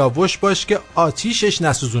 سیاوش باش که آتیشش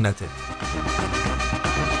نسوزونته.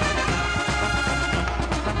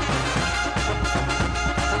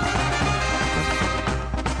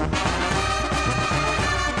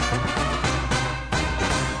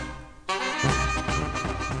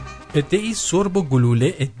 ادعی سرب و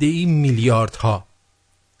گلوله، ادعی میلیاردها.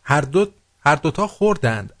 هر دوتا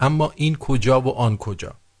خوردند، اما این کجا و آن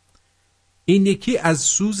کجا. این یکی از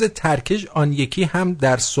سوز ترکش، آن یکی هم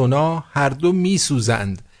در سونا، هر دو می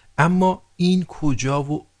سوزند، اما این کجا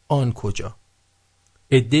و آن کجا.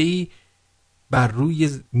 ادعی بر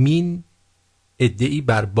روی مین، ادعی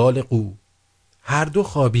بر بال قو، هر دو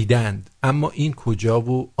خوابیدند، اما این کجا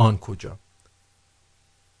و آن کجا.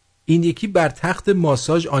 این یکی بر تخت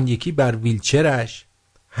ماساژ، آن یکی بر ویلچرش،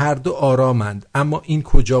 هر دو آرامند، اما این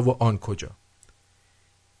کجا و آن کجا.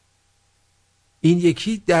 این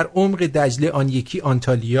یکی در عمق دجله، آن یکی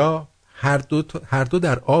آنتالیا، هر دو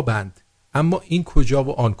در آبند، اما این کجا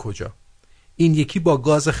و آن کجا. این یکی با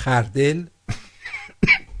گاز خردل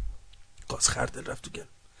گاز خردل رفت تو گلم،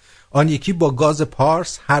 آن یکی با گاز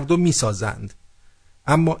پارس، هر دو میسازند،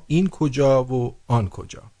 اما این کجا و آن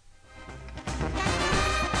کجا.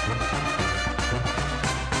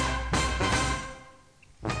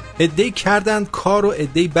 ادعی کردند کار و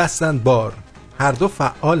ادعی بستند بار، هر دو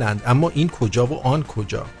فعالند، اما این کجا و آن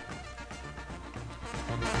کجا.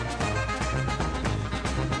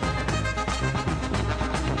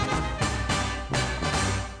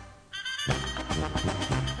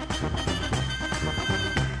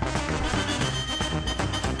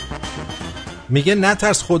 میگه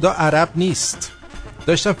نترس، خدا عرب نیست.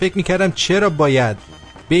 داشتم فکر میکردم چرا باید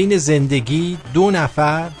بین زندگی دو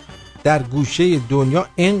نفر در گوشه دنیا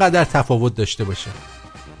اینقدر تفاوت داشته باشه.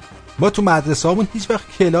 ما تو مدرسه همون هیچ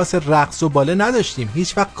وقت کلاس رقص و باله نداشتیم،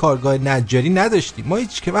 هیچ وقت کارگاه نجاری نداشتیم، ما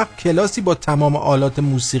هیچ وقت کلاسی با تمام آلات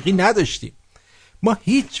موسیقی نداشتیم، ما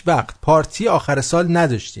هیچ وقت پارتی آخر سال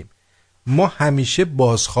نداشتیم. ما همیشه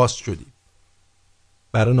بازخواست شدیم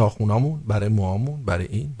برای ناخونامون، برای موامون، برای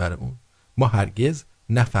این، برای اون. ما هرگز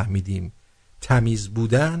نفهمیدیم تمیز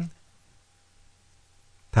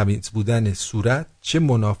بودن صورت چه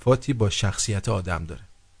منافاتی با شخصیت آدم داره.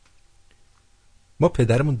 ما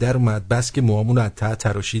پدرمون در اومد بس که موامون رو از ته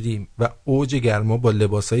تراشیدیم و اوج گرما با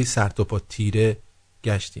لباسای سر تا پا تیره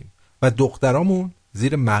گشتیم و دخترامون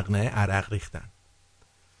زیر مقنعه عرق ریختن.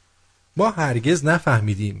 ما هرگز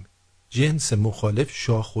نفهمیدیم جنس مخالف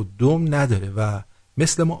شاخ و دم نداره و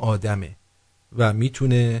مثل ما آدمه و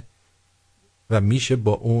میتونه و میشه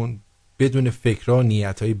با اون بدون فکرها و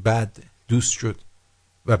نیتهای بد دوست شد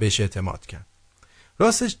و بهش اعتماد کرد.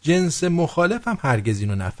 راستش جنس مخالف هم هرگز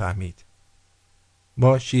اینو نفهمید.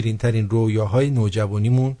 ما شیرین ترین رویاهای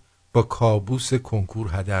نوجوانیمون با کابوس کنکور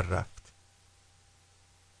هدر رفت.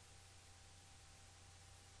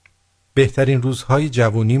 بهترین روزهای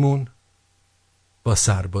جوانیمون با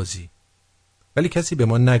سربازی. ولی کسی به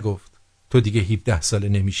ما نگفت تو دیگه 17 ساله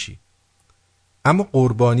نمیشی. اما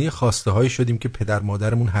قربانی خواسته هایی شدیم که پدر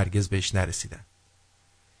مادرمون هرگز بهش نرسیدن.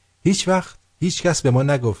 هیچ وقت هیچ کس به ما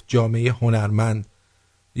نگفت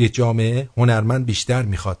یه جامعه هنرمند بیشتر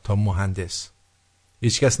میخواد تا مهندس.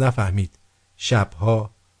 هیچ کس نفهمید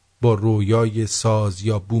شبها با رویای ساز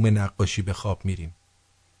یا بوم نقاشی به خواب میریم.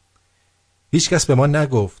 هیچ کس به ما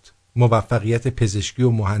نگفت موفقیت پزشکی و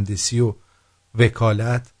مهندسی و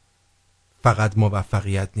وکالت فقط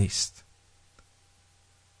موفقیت نیست.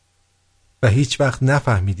 و هیچ وقت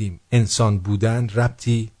نفهمیدیم انسان بودن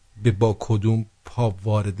ربطی به با کدوم پا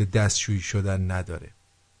وارد دستشویی شدن نداره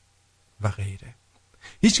و غیره.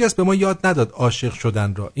 هیچ کس به ما یاد نداد عاشق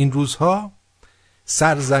شدن را. این روزها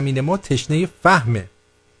سرزمین ما تشنه فهمه.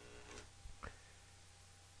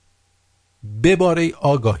 بباره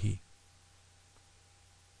آگاهی.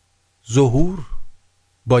 ظهور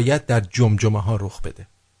باید در جمجمه ها رخ بده،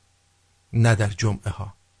 نه در جمعه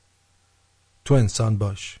ها. تو انسان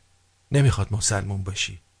باش، نمیخواد مسلمون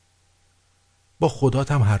باشی. با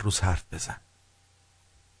خدات هم هر روز حرف بزن.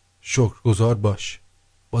 شکرگزار باش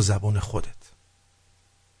با زبان خودت.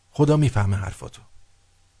 خدا میفهمه حرفاتو.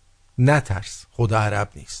 نترس، خدا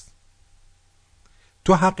عرب نیست.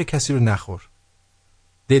 تو حق کسی رو نخور،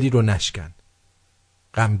 دلی رو نشکن،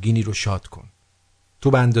 غمگینی رو شاد کن.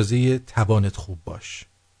 تو به اندازه توانت خوب باش،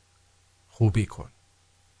 خوبی کن.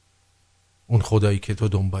 اون خدایی که تو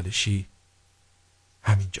دنبالشی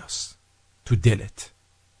همینجاست، تو دلت،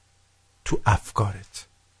 تو افکارت،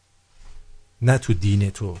 نه تو دین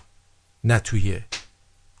تو، نه توی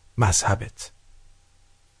مذهبت.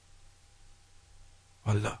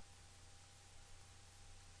 والله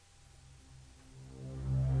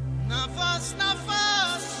نفس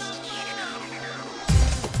نفس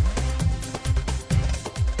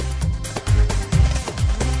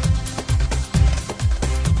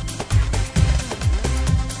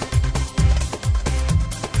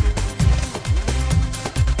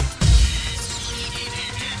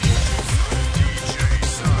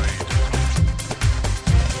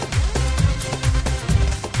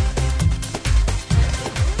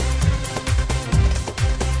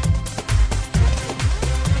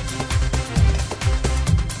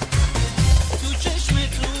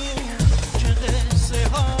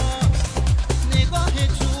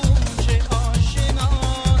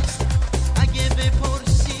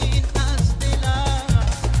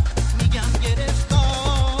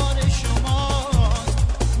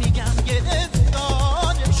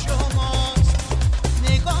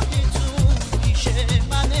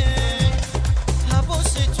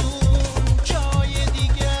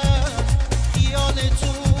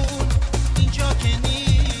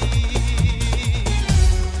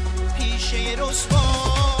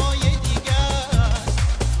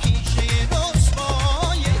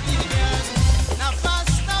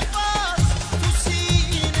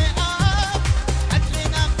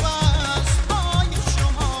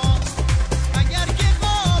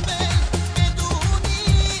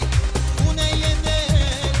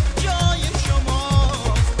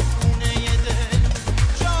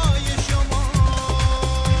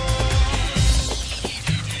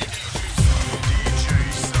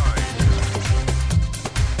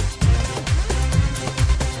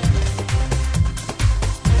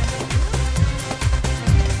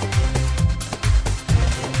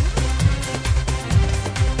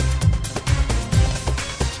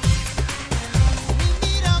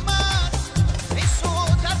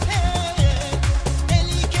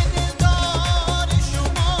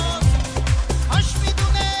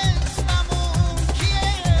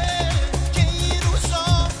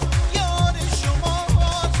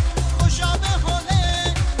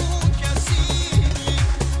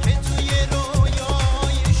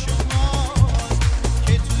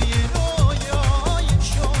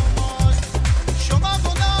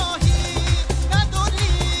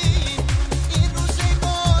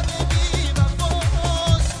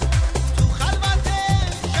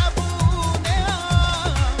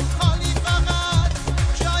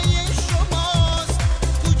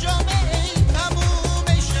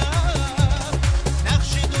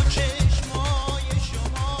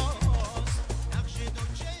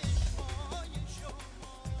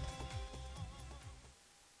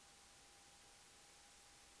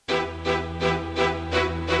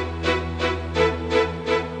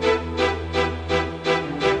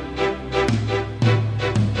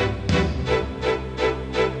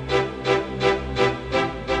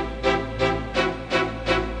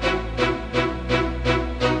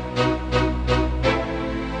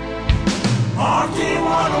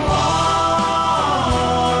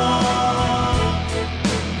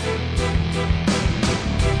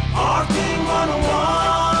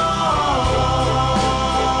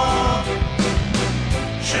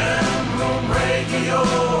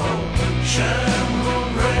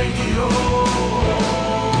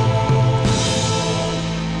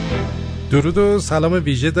درود و سلام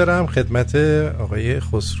ویژه دارم خدمت آقای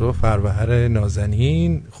خسرو فروهر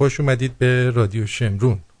نازنین. خوش اومدید به رادیو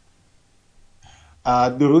شمرون.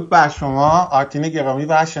 درود بر شما آرتین گرامی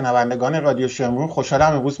و شنوندگان رادیو شمرون.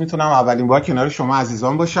 خوشحالم امروز میتونم اولین بار کنار شما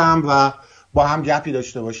عزیزان باشم و با هم گپی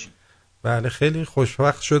داشته باشیم. بله خیلی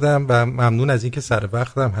خوشوقت شدم و ممنون از اینکه سر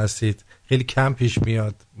وقتم هستید. خیلی کم پیش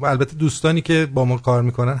میاد و البته دوستانی که با ما کار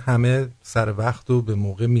میکنن همه سر وقت و به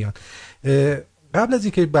موقع میان. قبل از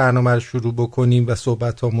اینکه برنامه رو شروع بکنیم و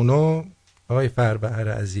صحبتامونو آقای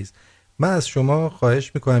فروهر عزیز، من از شما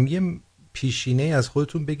خواهش میکنم یه پیشینه از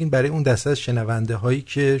خودتون بگین برای اون دسته از شنونده هایی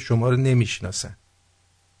که شما رو نمیشناسن.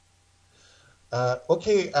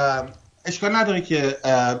 اوکی، اشکال نداره که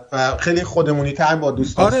خیلی خودمونی تر با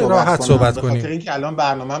دوستان صحبت کنیم. به خاطر اینکه الان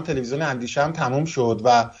برنامه‌ام تلویزیون اندیشه‌ام تموم شد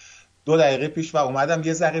و 2 دقیقه پیش و اومدم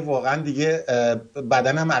یه ذره واقعا دیگه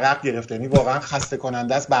بدنم عرق گرفته، یعنی واقعا خسته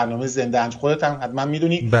کننده است برنامه زنده انج. خودت هم حتما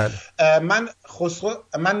میدونی. بله.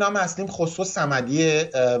 من نام اصلیم خسرو صمدیه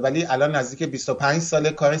ولی الان نزدیک 25 سال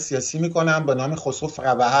کار سیاسی میکنم به نام خسرو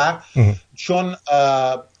فروهر، چون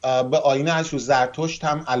به آیین اشور زرتشت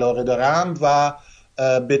هم علاقه دارم و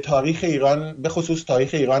به تاریخ ایران، به خصوص تاریخ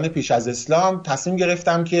ایران پیش از اسلام تصمیم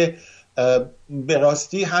گرفتم که به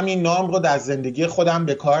راستی همین نام رو در زندگی خودم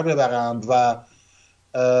به کار ببرم و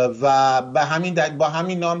با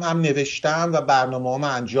همین نام هم نوشتم و برنامه‌ام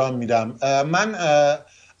انجام میدم. من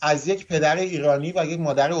از یک پدر ایرانی و یک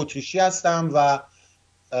مادر اتریشی هستم و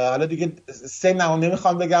حالا دیگه سنم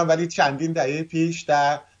نمیخوام بگم ولی چندین دهه پیش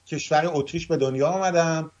در کشور اتریش به دنیا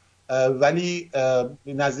آمدم، ولی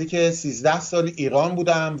نزدیک 13 سال ایران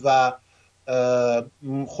بودم و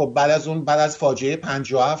خب بعد از فاجعه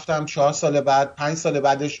 57 هم 5 سال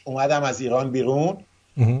بعدش اومدم از ایران بیرون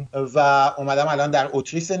و اومدم الان در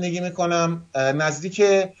اتریش زندگی میکنم. نزدیک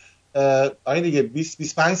دیگه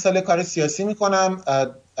 20-25 سال کار سیاسی میکنم.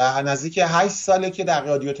 نزدیک 8 ساله که در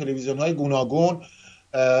رادیو تلویزیون های گوناگون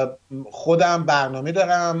خودم برنامه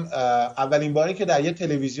دارم. اولین باری که در یه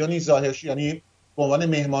تلویزیونی ظاهر شدم، یعنی به عنوان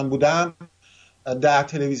مهمان بودم، در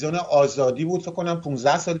تلویزیون آزادی بود، فکر کنم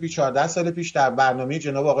 15 سال پیش 14 سال پیش، در برنامه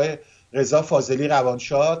جناب آقای رضا فاضلی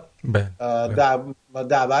روانشاد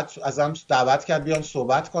ازم دعوت کرد بیام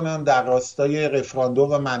صحبت کنم در راستای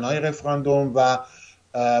رفراندوم و معنای رفراندوم و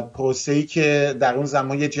پروسه‌ای که در اون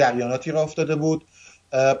زمان یه جریاناتی راه افتاده بود.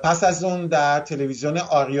 پس از اون در تلویزیون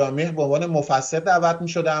آریامهر به عنوان مفسر دعوت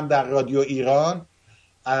می‌شدم در رادیو ایران.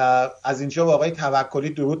 از اینجا با آقای توکلی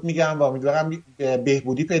درود میگم و امیدوارم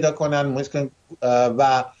بهبودی پیدا کنن.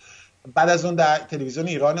 و بعد از اون در تلویزیون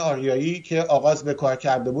ایران آریایی که آغاز به کار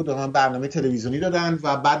کرده بود به من برنامه تلویزیونی دادن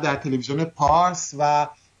و بعد در تلویزیون پارس و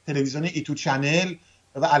تلویزیون ایتو چنل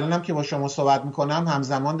و الانم که با شما صحبت میکنم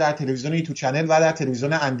همزمان در تلویزیون ایتو چنل و در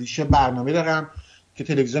تلویزیون اندیشه برنامه دارم که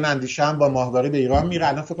تلویزیون اندیشه هم با ماهواره به ایران میره.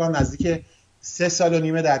 الان فکر کنم نزدیک 3 سال و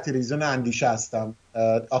نیمه در تلویزیون اندیشه هستم.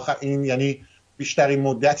 آخر این یعنی بیشترین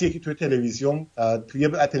مدتی که توی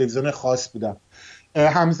تلویزیون خاص بودم.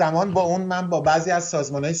 همزمان با اون من با بعضی از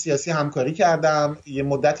سازمان‌های سیاسی همکاری کردم. یه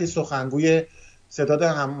مدتی سخنگوی ستاد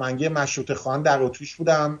هماهنگی مشروطه خان در اتریش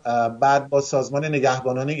بودم. بعد با سازمان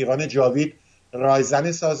نگهبانان ایران جاوید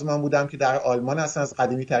رایزن سازمان بودم که در آلمان هستن، از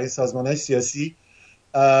قدیمی ترین سازمان‌های سیاسی.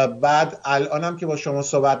 بعد الانم که با شما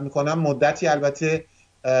صحبت میکنم مدتی البته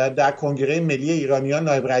در کنگره ملی ایرانیان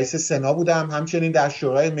نایب رئیس سنا بودم، همچنین در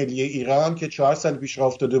شورای ملی ایران که 4 سال پیش راه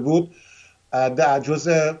افتاده بود در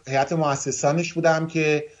جزء هیئت مؤسسانش بودم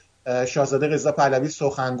که شاهزاده رضا پهلوی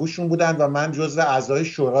سخنگوشون بودن و من جزء اعضای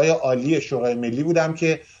شورای عالی شورای ملی بودم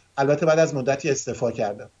که البته بعد از مدتی استعفا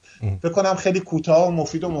کردم. فکر کنم خیلی کوتاه و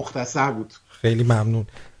مفید و مختصر بود. خیلی ممنون.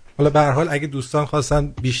 حالا به هر حال اگه دوستان خواستن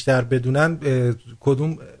بیشتر بدونن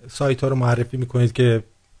کدوم سایت ها رو معرفی میکنید که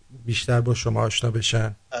بیشتر با شما آشنا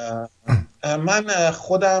بشن؟ من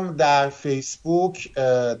خودم در فیسبوک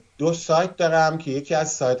 2 سایت دارم که یکی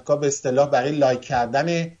از سایت‌ها به اصطلاح برای لایک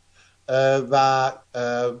کردن و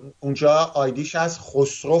اونجا آیدیش از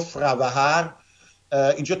خسرو فروهر.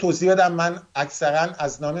 اینجا توضیح بدم من اکثرا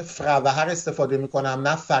از نام فروهر استفاده میکنم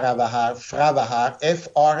نه فروهر. فروهر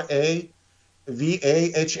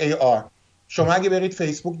FRAVAHAR. شما اگه برید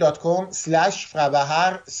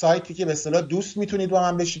facebook.com/فروهر سایتی که به اصطلاح دوست میتونید با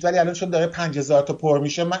من بشید، ولی الان چون داره 5000 تا پر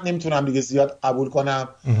میشه من نمیتونم دیگه زیاد قبول کنم.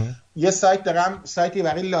 یه سایت دارم، سایتی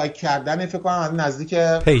برای لایک کردن، فکر کنم نزدیک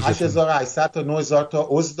 8800 تا 9000 تا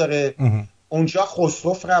عضو داره. اونجا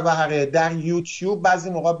خسرو فروهره. در یوتیوب بعضی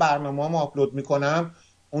موقع برنامه‌ام آپلود میکنم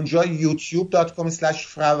اونجا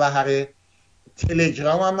youtube.com/فروهره.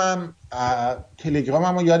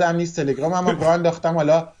 تلگرامم یادم نیست، تلگرامم رو راه انداختم،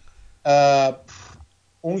 حالا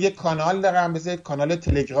اون یک کانال دارم، بذارید کانال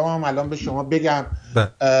تلگرامم الان به شما بگم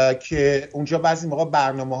که اونجا بعضی موقع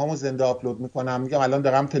برنامه‌هامو زنده آپلود میکنم. میگم الان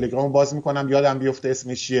دارم تلگرامو باز میکنم یادم بیفته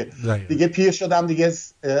اسمش چیه. دیگه پیر شدم دیگه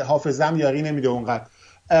حافظه‌ام یاری نمیده اونقدر.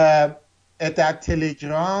 در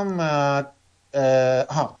تلگرام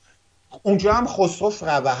اونجا هم خسرو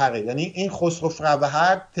فروهره، یعنی این خسرو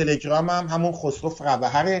فروهر، تلگرامم همون خسرو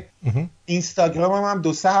فروهره. اینستاگرامم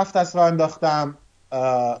هم 2-3 هفته است راه انداختم،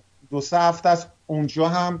 2-3 هفته است اونجا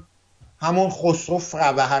هم همون خسرو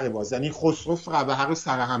فروهره باز، یعنی خسرو فروهر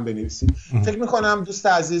سر هم بنویسید. فکر میکنم دوست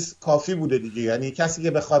عزیز کافی بوده دیگه، یعنی کسی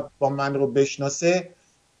که بخواد با من رو بشناسه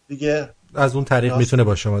دیگه از اون طریق میتونه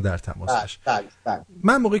با شما در تماس باشه. بله.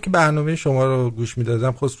 من موقعی که برنامه شما رو گوش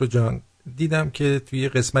میدادم خسرو جان، دیدم که توی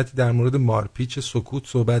قسمتی در مورد مارپیچ سکوت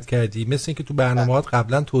صحبت کردی، مثل اینکه تو برنامه‌هات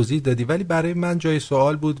قبلا توضیح دادی، ولی برای من جای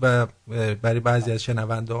سوال بود و برای بعضی از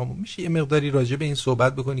شنونده‌هامون میشه یه مقداری راجع به این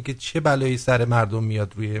صحبت بکنی که چه بلایی سر مردم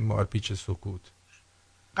میاد روی مارپیچ سکوت؟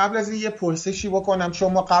 قبل از این یه پرسشی بکنم،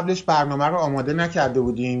 چون ما قبلش برنامه رو آماده نکرده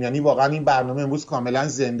بودیم، یعنی واقعا این برنامه امروز کاملا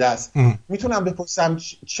زنده است. میتونم بپرسم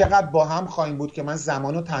چقدر با هم خواهیم بود که من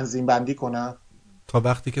زمانو تنظیم بندی کنم؟ تا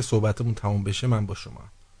وقتی که صحبتمون تموم بشه من با شما.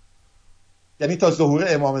 یعنی تا ظهور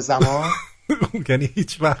امام زمان؟ یعنی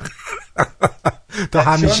هیچ وقت تا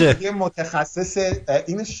همیشه. یه متخصص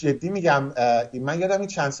اینش جدی میگم، من یادم این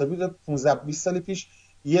چند سال بود، 15-20 سال پیش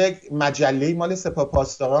یک مجله مال سپاه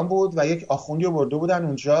پاسداران بود و یک آخوندی رو برده بودن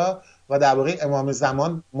اونجا و در واقع امام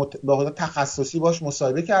زمان به خاطر تخصصی باش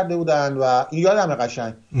مصاحبه کرده بودن و این یادمه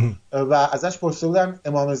قشنگ و ازش پرسیده بودن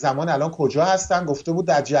امام زمان الان کجا هستن، گفته بود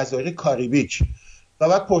در جزایر کاریبیک و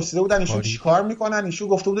بعد پرسیده بودن ایشون چیکار میکنن، ایشون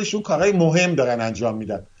گفته بود ایشون کارهای مهم دارن انجام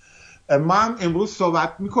میدن. ما هم امروز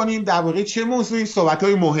صحبت میکنیم در واقع چه موضوعی؟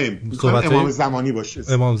 صحبت‌های مهم، امام زمانی باشه.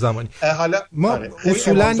 امام زمانی. حالا ما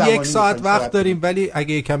اصولا 1 ساعت وقت داریم، ولی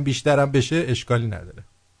اگه یکم بیشترم بشه اشکالی نداره.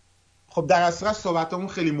 خب در اصل صحبتمون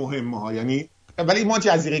خیلی مهمه ها، یعنی ولی ما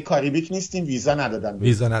جزیره کاریبیک نیستیم، ویزا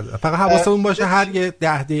ندادن. فقط حواسمون باشه هر یه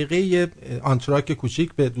 10 دقیقه یه آنتراک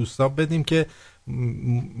کوچیک به دوستان بدیم که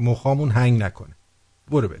مخامون هنگ نکنه.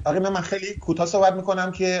 برو بریم. آره من خیلی کوتاه صحبت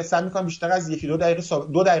میکنم که سعی میکنم بیشتر از 1-2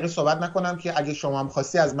 دقیقه صحبت نکنم که اگه شما هم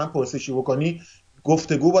خواستی از من پرسشی بکنی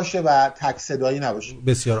گفتگو باشه و تک صدایی نباشه.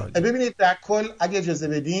 بسیار عالی. ببینید در کل اگه اجازه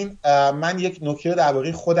بدین من یک نکته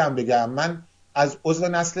درباره خودم بگم. من از عضو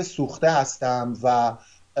نسل سوخته هستم و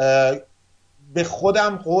به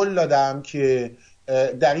خودم قول دادم که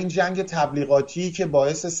در این جنگ تبلیغاتی که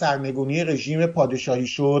باعث سرنگونی رژیم پادشاهی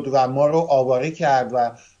شد و ما رو آواره کرد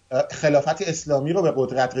و خلافت اسلامی رو به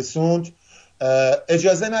قدرت رسوند،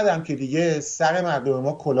 اجازه ندم که دیگه سر مردم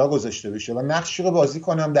ما کلاه گذاشته بشه و نقشی رو بازی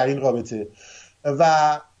کنم در این رابطه.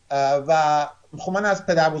 و خب من از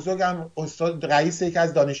پدر بزرگم استاد رئیس یکی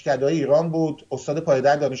از دانشکده‌های ایران بود، استاد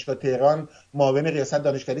پایه‌در دانشگاه تهران، معاون ریاست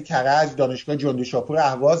دانشکده کرج، دانشگاه جندی شاپور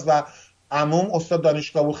اهواز و عموم استاد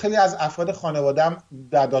دانشگاه بود. خیلی از افراد خانواده‌ام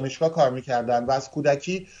در دانشگاه کار می‌کردن و از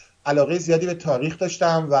کودکی علاقه زیادی به تاریخ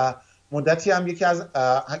داشتم و مدتی هم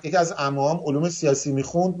یکی از عموام علوم سیاسی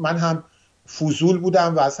میخوند. من هم فضول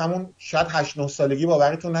بودم و از همون شاید 8-9 سالگی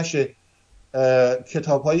باورتون نشه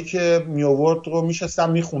کتاب‌هایی که می آورد رو میشستم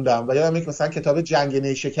میخوندم و یادم مثلا کتاب جنگ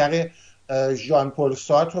نیشکر ژان پل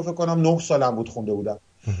سارتر رو فکر کنم 9 سالم بود خونده بودم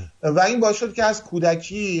و این باعث شد که از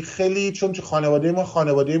کودکی خیلی، چون خانواده ما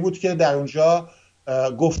خانواده‌ای بود که در اونجا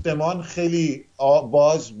گفتمان خیلی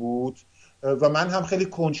باز بود و من هم خیلی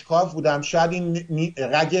کنجکاو بودم. شاید این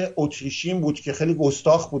رگ اتریشیم بود که خیلی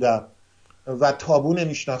گستاخ بودم و تابو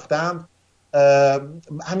نمیشناختم.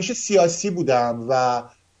 همیشه سیاسی بودم و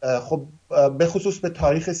خب به خصوص به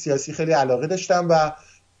تاریخ سیاسی خیلی علاقه داشتم و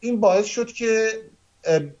این باعث شد که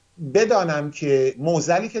بدانم که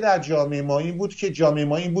معضلی که در جامعه ما این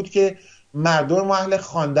بود که مردم ما اهل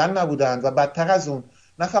خواندن نبودن و بدتر از اون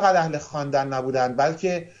نه فقط اهل خواندن نبودن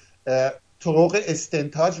بلکه طرق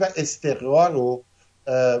استنتاج و استقرار رو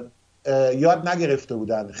یاد نگرفته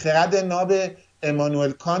بودن. خرد ناب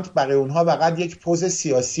امانوئل کانت برای اونها فقط یک پوز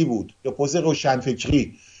سیاسی بود یا پوز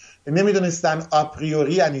روشنفکری. نمیدونستن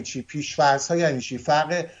آپریوری یعنی چی، پیش‌فرض‌ها یعنی چی،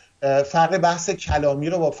 فرق بحث کلامی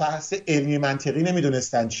رو با بحث علمی منطقی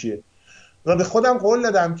نمیدونستن چیه. و به خودم قول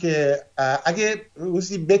دادم که اگه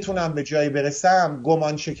روزی بتونم به جایی برسم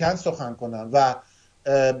گمان شکن سخن کنم و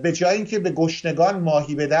به جای اینکه به گشنگان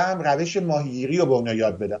ماهی بدم روش ماهیگیری رو به اونها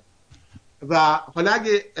یاد بدم. و حالا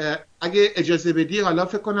اگه اجازه بدی حالا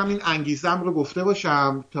فکر کنم این انگیزم رو گفته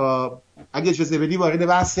باشم تا اگه اجازه بدی وارد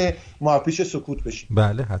بحث مارپیچ سکوت بشیم.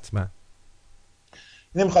 بله حتما.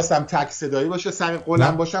 نمیخواستم تک صدایی باشه، سر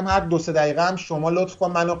قولم باشم. هر 2-3 دقیقه هم شما لطف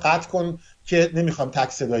کن منو قطع کن که نمیخوام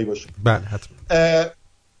تک صدایی باشه. بله حتما.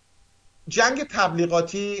 جنگ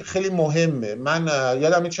تبلیغاتی خیلی مهمه. من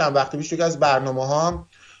یادم چند وقت پیش یکی از برنامه‌هام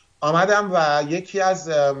آمدم و یکی از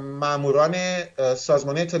ماموران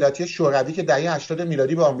سازمان اطلاعاتی شوروی که دهه 80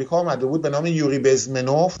 میلادی به آمریکا آمده بود به نام یوری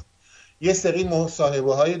بزمنوف یه سری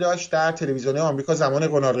مصاحبه‌هایی داشت در تلویزیون آمریکا زمان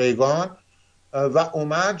رونالد ریگان و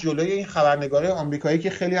اومد جلوی این خبرنگارای آمریکایی که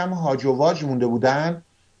خیلی هم هاج و واج مونده بودن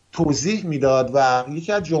توضیح میداد و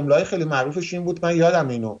یکی از جمله‌های خیلی معروفش این بود، من یادم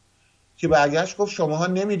اینو، که برگشت گفت شماها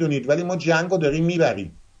نمیدونید ولی ما جنگو داریم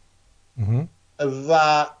میبریم.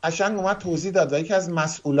 و قشنگ اومد توضیح داد و یکی از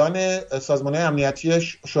مسئولان سازمان امنیتی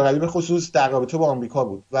شوروی به خصوص در رابطه با آمریکا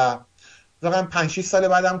بود و واقعا 5-6 سال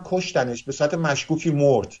بعدم کشتنش، به صورت مشکوکی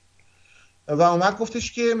مرد. و اومد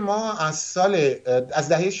گفتش که ما از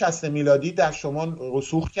دهه 60 میلادی در شما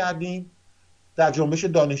رسوخ کردیم، در جنبش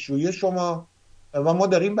دانشجویی شما، و ما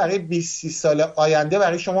داریم برای 20-30 سال آینده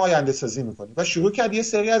برای شما آینده سازی میکنیم. و شروع کرد یه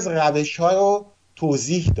سری از روش‌ها رو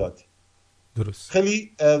توضیح داد. درست.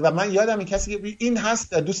 خیلی و من یادم این کسی که این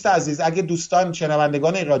هست، دوست عزیز، اگه دوستان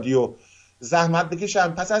شنوندگان رادیو زحمت بکشن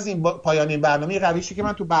پس از این پایان این برنامه، روشی که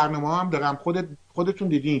من تو برنامه هم دارم، خودتون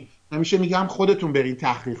دیدین، همیشه میگم خودتون برین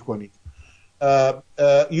تحقیق کنید.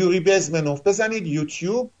 یوری بزمنوف بزنید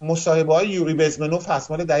یوتیوب، مصاحبه های یوری بزمنوف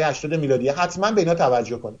هست مال دهه 80 میلادی، حتما به اینا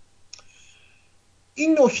توجه کنید.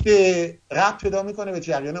 این نکته ربط پیدا میکنه به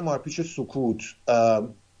جریان مارپیچ و سکوت،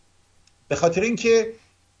 به خاطر اینکه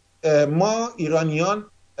ما ایرانیان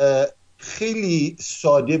خیلی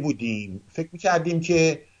ساده بودیم، فکر میکردیم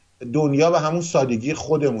که دنیا به همون سادگی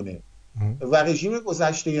خودمونه و رژیم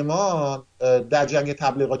گذشته ما در جنگ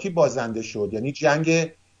تبلیغاتی بازنده شد، یعنی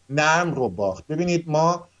جنگ نرم رو باخت. ببینید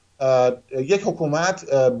ما یک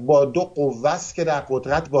حکومت با 2 قوه است که در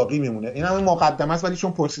قدرت باقی میمونه. این هم مقدمه است، ولی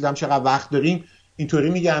چون پرسیدم چقدر وقت داریم اینطوری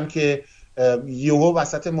میگم که یهو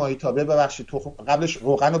وسط ماهیتابه، ببخشید قبلش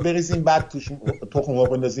روغن رو بریزیم بعد توش تخم مرغ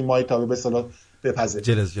بندازیم ماهیتابه به اصطلاح بپزه.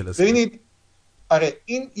 جلس. ببینید آره،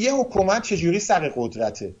 این یه حکومت چجوری سر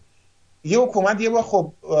قدرته. یه حکومت یه بار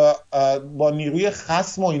خب با نیروی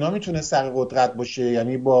خصم و اینا میتونه سر قدرت باشه،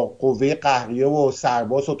 یعنی با قوه قهریه و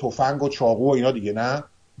سرباز و تفنگ و چاقو و اینا دیگه، نه؟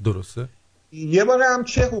 درسته. یه بار هم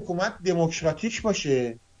چه حکومت دموکراتیک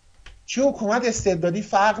باشه چه حکومت استبدادی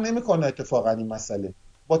فرق نمیکنه. اتفاقا این مسئله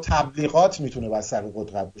با تبلیغات میتونه بر سر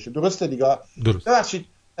قدرت باشه. درسته دیگه؟ درست. ببخشید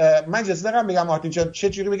من اجازه دارم بگم آرتین جان چه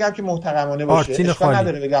جوری بگم که محترمانه باشه؟ اشکال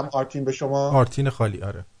نداره بگم آرتین به شما؟ آرتین خالی.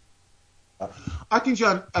 آره آرتین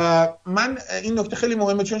جان، من این نکته خیلی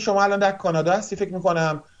مهمه چون شما الان در کانادا هستی فکر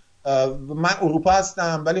میکنم، من اروپا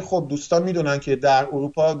هستم، ولی خب دوستان میدونن که در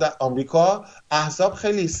اروپا در آمریکا احزاب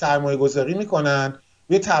خیلی سرمایه گذاری میکنن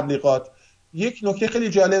روی تبلیغات. یک نکته خیلی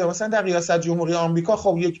جالبه، مثلا در ریاست جمهوری آمریکا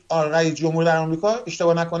خب یک رئیس جمهور در آمریکا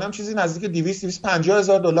اشتباه نکنم چیزی نزدیک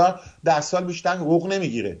 $250,000 در سال بیشتر حقوق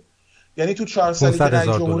نمیگیره. یعنی تو 4 سالی که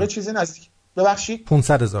رئیس جمهور چیزی نزدیک ببخشید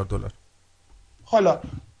 $500,000.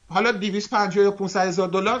 حالا 250 یا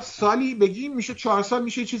 $500,000 سالی بگیم میشه 4 سال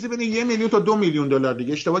میشه چیزی بین 1 میلیون تا 2 میلیون دلار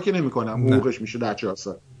دیگه، اشتباه که نمی‌کنم حقوقش میشه در 4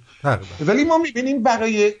 سال. ولی ما می‌بینیم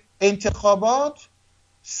برای انتخابات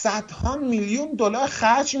صدها میلیون دلار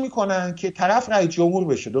خرج میکنن که طرف رئیس جمهور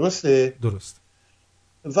بشه. درسته؟ درست.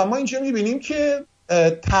 و ما اینجا میبینیم که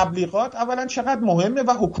تبلیغات اولا چقدر مهمه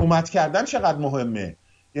و حکومت کردن چقدر مهمه.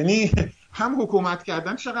 یعنی هم حکومت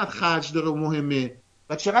کردن چقدر خرج داره و مهمه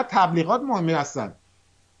و چقدر تبلیغات مهمه هستن.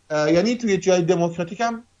 یعنی توی جای دموکراتیک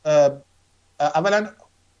هم اولا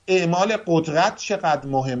اعمال قدرت چقدر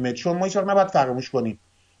مهمه، چون ما هیچ وقت نباید فراموش کنیم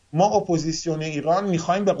ما اپوزیسیون ایران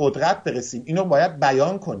میخوایم به قدرت برسیم، اینو باید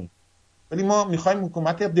بیان کنیم، ولی ما میخوایم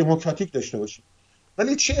حکومت دموکراتیک داشته باشیم.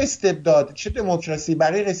 ولی چه استبداد چه دموکراسی،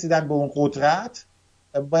 برای رسیدن به اون قدرت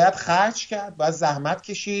باید خرج کرد، باید زحمت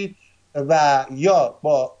کشید و یا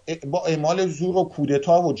با اعمال زور و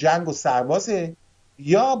کودتا و جنگ و سربازه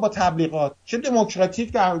یا با تبلیغات، چه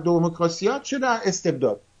دموکراتیک در دموکراسیات چه در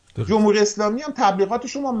استبداد. جمهوری اسلامی هم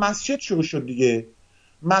تبلیغاتشون با مسجد شروع شد دیگه.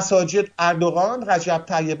 مساجد اردوغان، رجب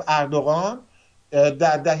طیب اردوغان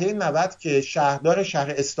در دهه 90 که شهردار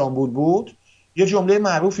شهر استانبول بود یه جمله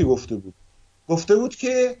معروفی گفته بود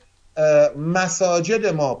که مساجد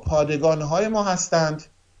ما پادگانهای ما هستند،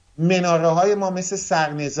 مناره های ما مثل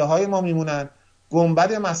سرنیزه های ما میمونن،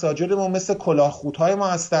 گنبد مساجد ما مثل کلاهخودهای ما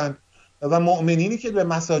هستند و مؤمنینی که به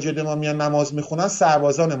مساجد ما میان نماز میخونن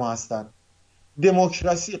سربازان ما هستند.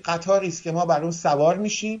 دموکراسی قطاری است که ما بر اون سوار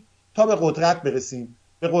میشیم تا به قدرت برسیم،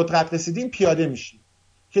 به قدرت رسیدیم پیاده میشیم،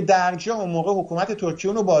 که در جا اون موقع حکومت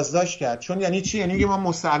ترکیه اونو بازداشت کرد. چون یعنی چی؟ یعنی ما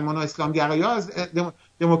مسلمان ها اسلام گرایان از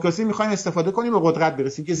دموکراسی میخوایم استفاده کنیم به قدرت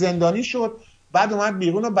برسیم، که زندانی شد بعد اومد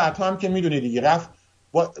بیرون و بعدها هم که میدونی دیگه رفت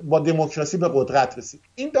با دموکراسی به قدرت رسید.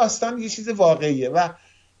 این داستان یه چیز واقعیه و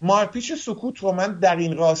مارپیچ سکوت رو من در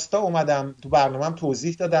این راستا اومدم تو برنامه‌ام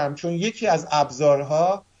توضیح دادم، چون یکی از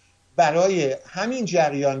ابزارها برای همین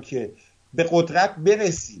جریان که به قدرت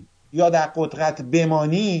برسی یا در قدرت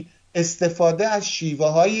بمانی استفاده از شیوه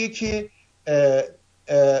هایی که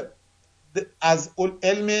از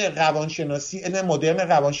علم روانشناسی، علم مدرن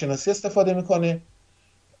روانشناسی استفاده میکنه،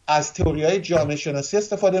 از تئوری‌های جامعه شناسی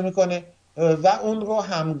استفاده میکنه و اون رو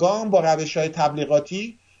همگام با روش‌های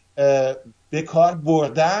تبلیغاتی به کار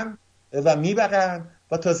بردن و میبرن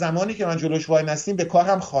و تا زمانی که من جلوش وای نستیم به کار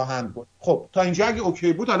هم خواهند بود. خب تا اینجا اگه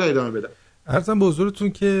اوکی بود حالا ادامه بدم. عرضم به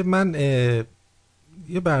حضورتون که من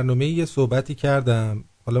یه برنامه یه صحبتی کردم،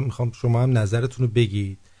 حالا میخوام شما هم نظرتون رو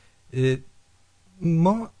بگید.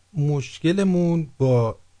 ما مشکلمون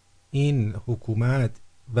با این حکومت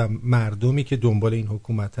و مردمی که دنبال این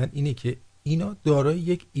حکومتن اینه که اینا دارای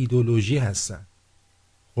یک ایدئولوژی هستن.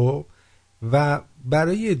 خب و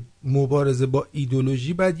برای مبارزه با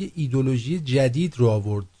ایدئولوژی باید یه ایدئولوژی جدید رو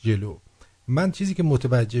آورد جلو. من چیزی که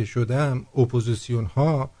متوجه شدم اپوزیسیون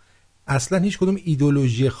ها اصلا هیچ کدوم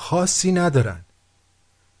ایدئولوژی خاصی ندارن،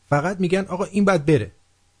 فقط میگن آقا این باید بره.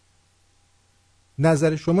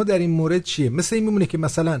 نظر شما در این مورد چیه؟ مثل این میمونه که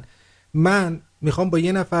مثلا من میخوام با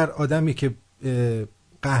یه نفر آدمی که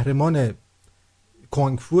قهرمان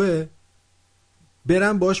کونگفوه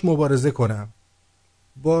برم باش مبارزه کنم،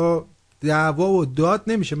 با دعوا و داد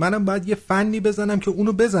نمیشه. منم باید یه فنی بزنم که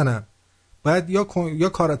اونو بزنم، باید یا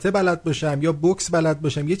کاراته بلد باشم یا بوکس بلد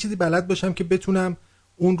باشم، یه چیزی بلد باشم که بتونم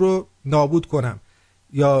اون رو نابود کنم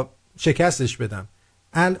یا شکستش بدم.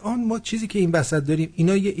 الان ما چیزی که این وسط داریم،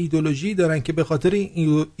 اینا یه ایدئولوژی دارن که به خاطر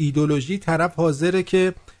این ایدئولوژی طرف حاضره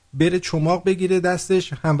که بره چماق بگیره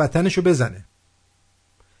دستش هموطنشو بزنه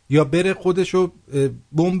یا بره خودشو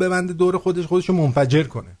بمب ببنده دور خودشو منفجر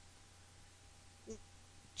کنه.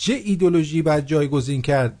 چه ایدئولوژی باید جایگزین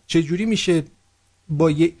کرد؟ چه جوری میشه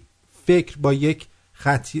با یک فکر، با یک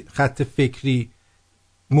خط فکری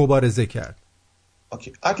مبارزه کرد؟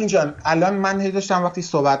 اوکی آرتین جان، الان من داشتم وقتی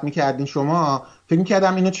صحبت میکردین شما فکر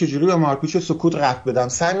میکردم اینو چجوری به مارپیچ سکوت ربط بدم.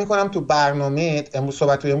 سعی میکنم تو برنامه امروز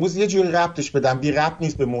صحبت‌های امروز یه جوری ربطش بدم بی ربط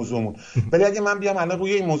نیست به موضوعمون، ولی اگه من بیام الان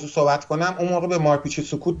روی این موضوع صحبت کنم اون موقع به مارپیچ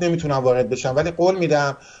سکوت نمیتونم وارد بشم، ولی قول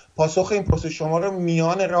میدم پاسخ این پرسش شما رو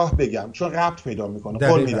میان راه بگم چون ربط پیدا میکنه.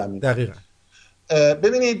 قول میدم. دقیقاً.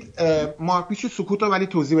 ببینید مارپیچ سکوت رو ولی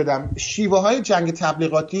توضیح بدم. شیوه های جنگ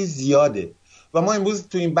تبلیغاتی زیاده و ما امروز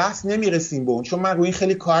تو این بحث نمیرسیم به اون، چون من روی این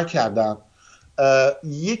خیلی کار کردم.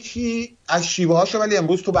 یکی از شیوه هاشو ولی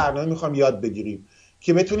امروز تو برنامه میخوام یاد بگیریم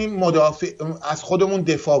که بتونیم از خودمون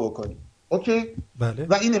دفاع بکنیم. اوکی؟ بله.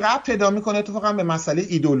 و این ربط پیدا میکنه اتفاقا به مسئله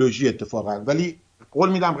ایدئولوژی اتفاقا، ولی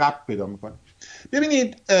قول میدم ربط پیدا میکنه.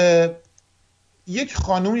 ببینید یک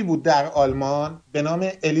خانومی بود در آلمان به نام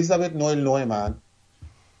الیزابت نویمن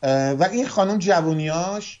و این خانم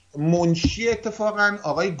جوونیاش منشی اتفاقا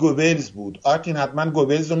آقای گوبلز بود. آرتین حتما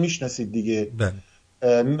گوبلز رو میشناسید دیگه.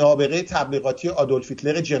 نابغه تبلیغاتی آدولف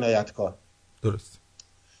هیتلر جنایتکار. درست.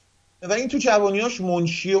 و این تو جوونیاش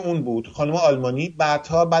منشی اون بود، خانم آلمانی.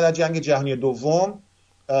 بعد از جنگ جهانی دوم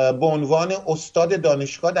به عنوان استاد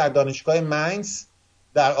دانشگاه در دانشگاه ماینز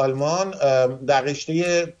در آلمان در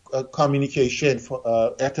رشته کامیونیکیشن،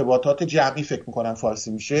 ارتباطات جمعی فکر میکنم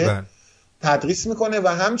فارسی میشه، تدریس میکنه و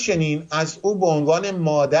همچنین از او به عنوان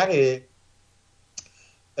مادر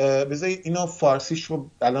بذارید اینو فارسیش رو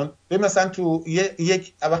الان مثلا تو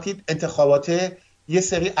یک وقتی انتخابات یه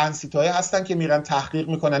سری انسیتای هستن که میرن تحقیق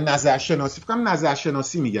میکنن، نظرشناسی، فکر کنم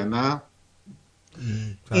نظرشناسی میگن، نه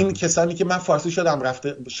این کسانی که من فارسی شدم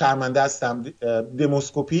رفته شرمنده هستم،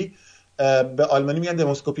 دموسکوپی به آلمانی میگن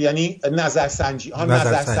دموسکوپی یعنی نظرسنجی.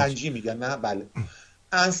 نظرسنجی میگن، نه بله.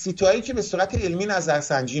 انسیتوهایی که به صورت علمی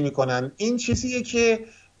نظرسنجی میکنن، این چیزیه که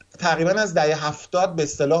تقریبا از دهه 70 به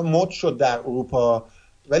اصطلاح مد شد در اروپا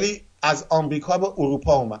ولی از آمریکا به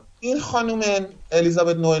اروپا اومد. این خانم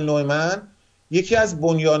الیزابت نویمن یکی از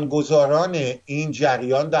بنیانگذاران این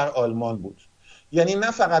جریان در آلمان بود. یعنی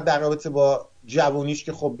نه فقط در رابطه با جوونیش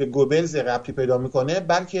که خب به گوبلز ربطی پیدا میکنه،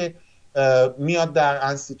 بلکه میاد در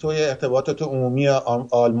انستیتوی ارتباطات عمومی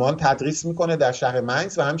آلمان تدریس میکنه در شهر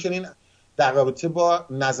ماینز و همچنین در رابطه با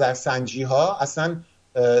نظرسنجی ها اصلا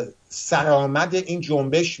سرآمد این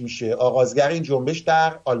جنبش میشه، آغازگر این جنبش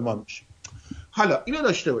در آلمان میشه. حالا اینو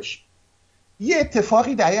داشته باشیم، یه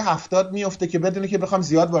اتفاقی دهه 70 میفته که بدونه که بخوام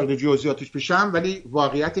زیاد وارد جزئیاتش بشم، ولی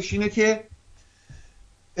واقعیتش اینه که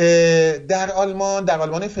در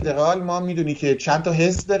آلمان فدرال ما میدونی که چند تا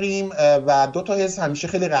حزب داریم و 2 تا حزب همیشه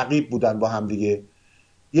خیلی رقیب بودن با هم دیگه.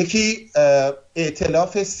 یکی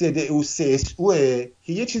ائتلاف CDU CSU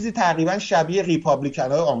که یه چیزی تقریبا شبیه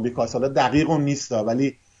ریپابلیکن های آمریکاست، حالا دقیق اون نیست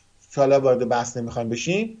ولی حالا وارد بحث نمیخوایم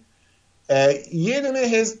بشیم. یه دونه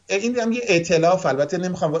حزب، این هم یه ائتلاف، البته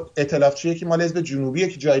نمیخوام ائتلاف چیه که مال حزب جنوبیه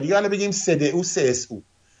که جای دیگه، حالا بگیم CDU CSU.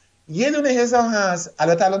 یه دونه حزب هست،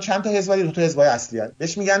 البته الان چند تا حزب، دو تا حزبای اصلی هست،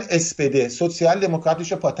 بهش میگن SPD، سوسیال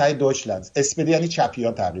دموکراتیسche Partei Deutschlands. SPD یعنی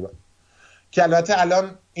چپیان تقریبا، که البته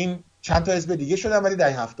الان این چند تا حزب دیگه شدن ولی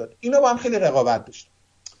دهه 70 اینا با هم خیلی رقابت داشتن.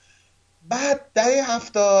 بعد دهه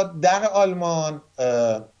 70 در آلمان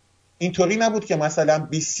اینطوری نبود که مثلا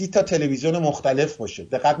 20 تا تلویزیون مختلف باشه،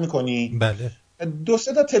 دقت میکنی؟ بله. 2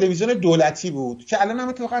 تا تلویزیون دولتی بود که الان هم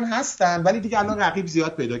اتفاقا هستن ولی دیگه الان رقیب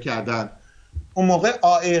زیاد پیدا کردن. اون موقع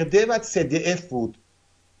ARD و CDF بود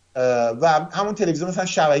و همون تلویزیون مثلا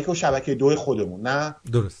شبکه و شبکه 2 خودمون، نه؟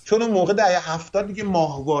 درست. چون اون موقع دهه 70 دیگه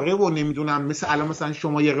ماهواره و نمیدونم مثل الان مثلا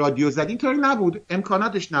شما یه رادیو زدین اینطوری نبود،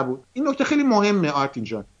 امکاناتش نبود. این نکته خیلی مهمه آرتین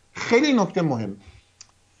جان، خیلی نکته مهمه.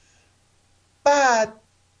 بعد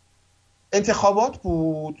انتخابات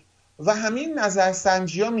بود و همین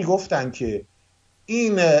نظرسنجی ها میگفتن که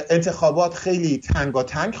این انتخابات خیلی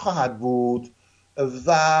تنگاتنگ خواهد بود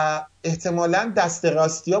و احتمالاً دست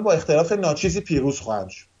راستی ها با اختلاف ناچیزی پیروز خواهند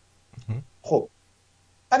شد. خب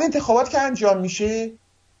بعد انتخابات که انجام میشه،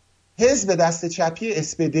 حزب دست چپی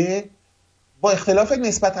SPD با اختلاف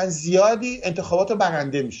نسبتاً زیادی انتخابات رو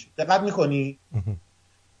برنده میشه. دقت میکنی؟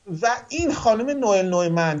 و این خانم نوئل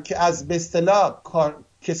نویمن که از به اصطلاح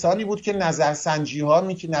کسانی بود که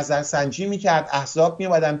نظرسنجی میکرد، احزاب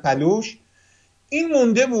میومدن پلوش، این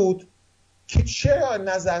مونده بود که چرا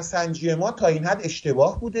نظرسنجی ما تا این حد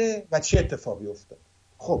اشتباه بوده و چه اتفاقی افتاد.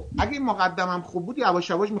 خب اگه مقدمم خوب بود یواش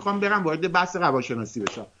یواش میخوام برم وارد بحث روانشناسی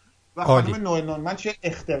بشم و خانم نوئل نویمن چه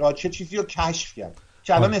اختراع، چه چیزی رو کشف کرد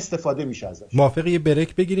که الان استفاده میشه ازش. موافقه یه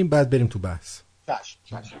بریک بگیریم بعد بریم تو بحث؟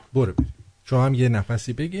 چشم. بریم. شما هم یه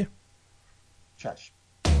نفسی بگی. چشم.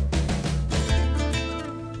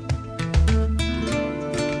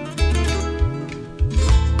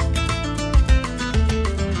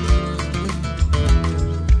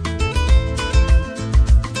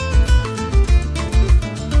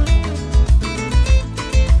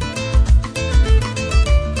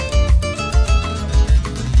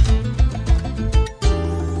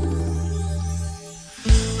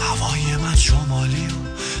 هوای من شمالی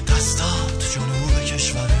و دستات جنوب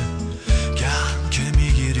کشوره، گرم که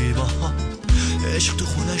میگیری با عشق تو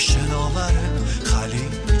خونه شناوره،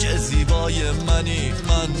 خلیج زیبای منی،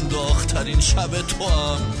 من داغ‌ترین شب تو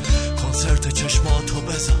هم، کنسرت چشماتو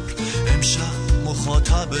بذار امشب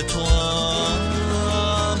مخاطب تو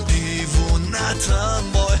هم، دیوونتم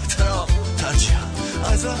با احترام، ترجیحاً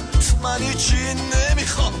ازت من هیچی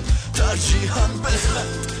نمیخوام، ترجیحاً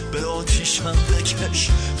بخند به آتیشم بکش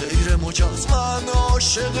غیر مجاز، من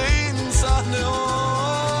عاشق این صحنه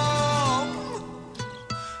ام،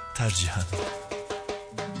 ترجیحاً.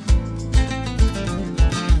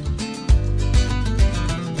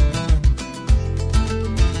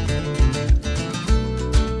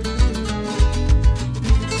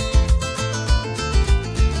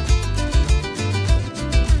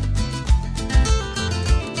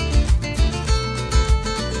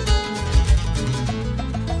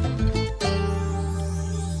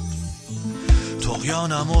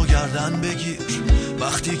 طغیانمو گردن بگیر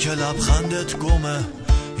وقتی که لبخندت گمه،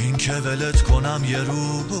 این که ولت کنم یه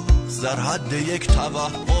روز در حد یک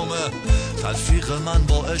توهمه، تلفیق من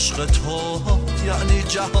با عشق تو یعنی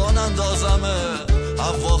جهان اندازمه،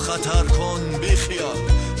 هوا خطر کن بی خیال،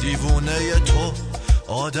 دیوونه تو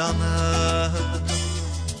آدمه،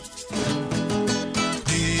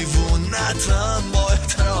 دیوونتم با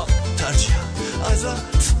احترام، ترجیحاً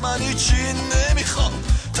ازت من هیچی نمیخوام،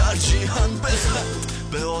 ترجیحاً بخند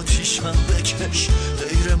به آتیشم بکش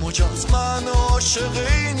غیر مجاز، من عاشق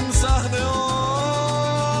این صحنه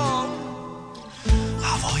ام،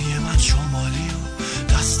 هوای من شمالی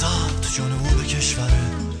و دستات جنوب کشوره،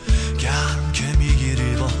 گرم که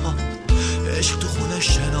میگیری با عشق تو خونه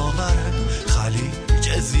شناوره،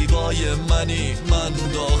 خلیج زیبای منی، من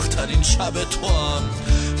داغ‌ترین شب تو هم،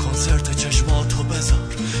 کنسرت چشماتو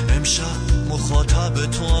بذار امشب مخاطب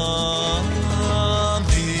تو هم،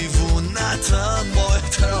 دیوونتم با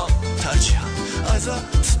احترام، ترجیحاً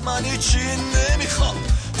ازت من هیچی نمیخوام،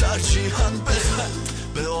 ترجیحاً بخند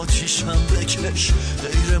به آتیشم بکش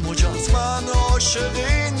غیر مجاز، من عاشق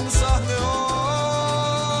این صحنه ام.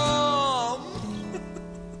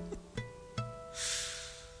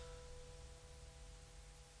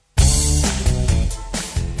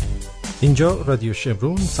 اینجا رادیو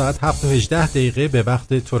شمرون، ساعت 7:18 به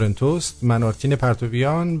وقت تورنتوست. من آرتین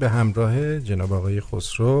پرتویان به همراه جناب آقای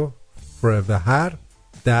خسرو فرهر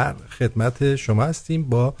در خدمت شما هستیم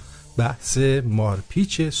با بحث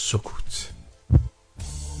مارپیچ سکوت.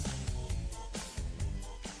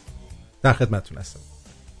 در خدمتتون هستم.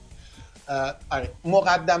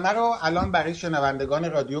 مقدمه رو الان برای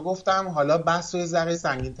شنوندگان رادیو گفتم، حالا بحث رو ذره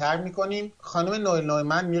سنگین‌تر می‌کنیم. خانم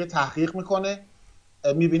نویمن میره تحقیق میکنه،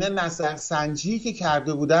 میبینه نظرسنجی که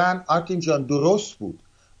کرده بودن آرتین جان درست بود.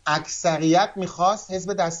 اکثریت میخواست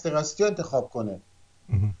حزب دست راستی رو انتخاب کنه،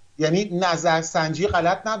 یعنی نظرسنجی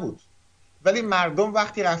غلط نبود، ولی مردم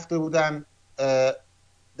وقتی رفته بودن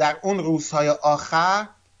در اون روزهای آخر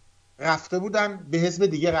رفته بودن به حزب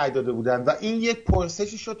دیگه رای داده بودن و این یک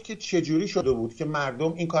پرسشی شد که چجوری شده بود که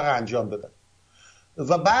مردم این کار رو انجام دادن.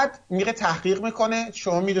 و بعد میره تحقیق میکنه.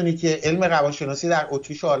 شما میدونی که علم روانشناسی در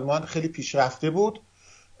اتریش و آلمان خیلی پیشرفته بود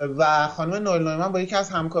و خانم نویمن با یکی از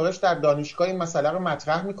همکاراش در دانشگاه این مسئله رو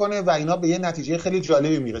مطرح میکنه و اینا به یه نتیجه خیلی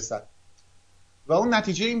جالبی میرسن و اون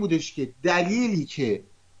نتیجه این بودش که دلیلی که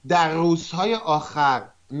در روزهای آخر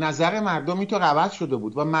نظر مردم اینطور عوض شده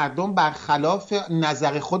بود و مردم برخلاف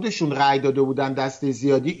نظر خودشون رأی داده بودن دسته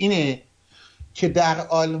زیادی اینه که در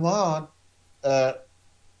آلمان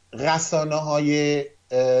رسانه‌های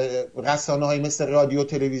مثل رادیو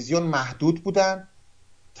تلویزیون محدود بودن،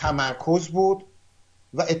 تمرکز بود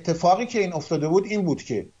و اتفاقی که این افتاده بود این بود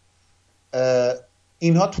که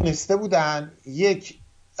اینها تونسته بودن یک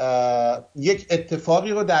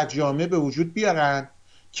اتفاقی رو در جامعه به وجود بیارن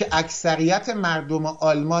که اکثریت مردم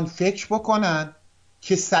آلمان فکر بکنن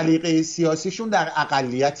که سلیقه سیاسیشون در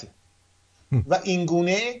اقلیته و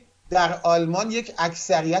اینگونه در آلمان یک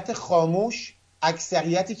اکثریت خاموش،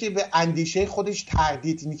 اکثریتی که به اندیشه خودش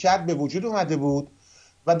تردید میکرد به وجود اومده بود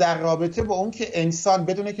و در رابطه با اون که انسان،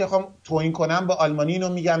 بدونه که خواهم توهین کنم به آلمانی اینو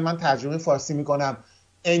میگن، من ترجمه فارسی میکنم،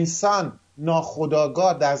 انسان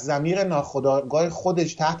ناخودآگاه در ضمیر ناخودآگاه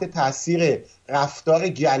خودش تحت تاثیر رفتار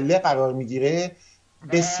گله قرار میگیره.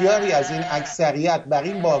 بسیاری از این اکثریت بر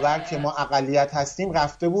این باور که ما اقلیت هستیم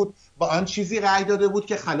رفته بود با آن چیزی رأی داده بود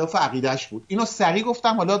که خلاف عقیده‌اش بود. اینو سریع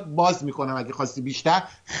گفتم، حالا باز میکنم اگه خواستی بیشتر،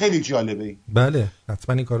 خیلی جالبه. بله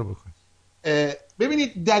حتما این کارو بکن.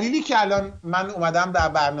 ببینید دلیلی که الان من اومدم در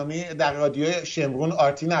برنامه در رادیو شمرون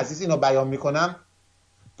آرتین عزیز اینو بیان میکنم،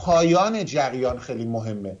 پایان جریان خیلی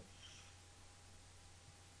مهمه.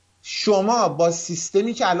 شما با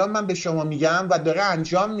سیستمی که الان من به شما میگم و داره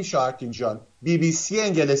انجام میشه آرتین جان، BBC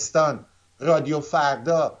انگلستان، رادیو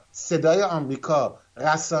فردا، صدای آمریکا،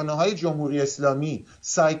 رسانه‌های جمهوری اسلامی،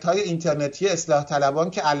 سایت‌های اینترنتی اصلاح طلبان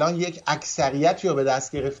که الان یک اکثریتی رو به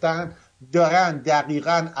دست گرفتن، دارن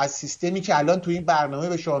دقیقاً از سیستمی که الان تو این برنامه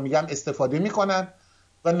به شما میگم استفاده میکنن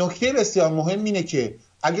و نکته بسیار مهم اینه که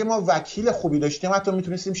اگه ما وکیل خوبی داشتیم حتی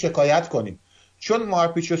میتونستیم شکایت کنیم، چون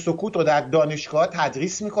مارپیچ و سکوت رو در دانشگاه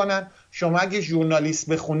تدریس میکنن. شما اگه ژورنالیست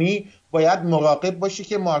بخونی باید مراقب باشی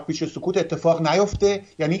که مارپیچ و سکوت اتفاق نیفته،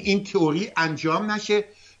 یعنی این تئوری انجام نشه،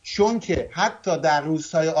 چون که حتی در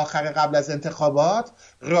روزهای آخر قبل از انتخابات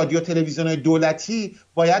رادیو تلویزیون دولتی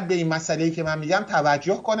باید به این مسئله‌ای که من میگم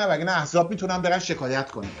توجه کنه وگرنه احزاب میتونن برن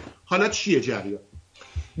شکایت کنن. حالا چیه جریان؟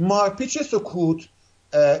 مارپیچ سکوت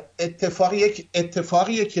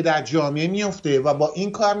اتفاقیه که در جامعه میفته و با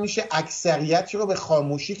این کار میشه اکثریتی رو به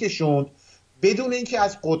خاموشی کشوند بدون اینکه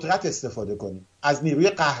از قدرت استفاده کنیم، از نیروی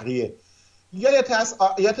قهریه. یادت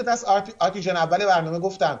هست آرتی جان اول برنامه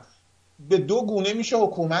گفتم به دو گونه میشه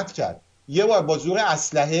حکومت کرد، یه بار با زور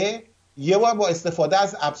اسلحه، یه بار با استفاده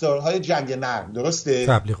از ابزارهای جنگ نرم، درسته؟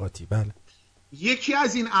 تبلیغاتی. بله. یکی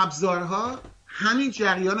از این ابزارها همین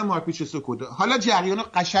جریان مارپیچ سکوت. حالا جریان رو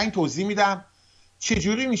قشنگ توضیح میدم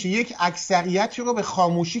چجوری میشه یک اکثریتی رو به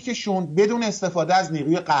خاموشی کشوند بدون استفاده از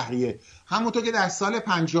نیروی قهریه. همونطور که در سال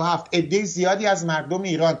 57 عده زیادی از مردم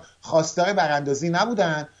ایران خواستار براندازی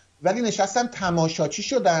نبودن ولی نشستن تماشاچی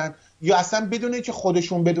شدن یا اصلا بدون که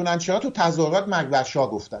خودشون بدونن چرا تو تظاهرات مرگ بر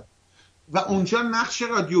شاه گفتن و اونجا نقش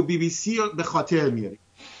رادیو BBC رو به خاطر میاریم.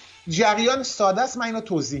 جریان ساده است، من اینو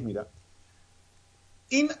توضیح میدم.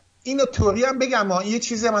 اینو توری هم بگم، یه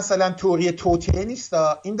چیز مثلا توری توطئه نیست،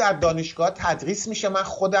 این در دانشگاه تدریس میشه. من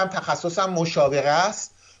خودم تخصصم مشاوره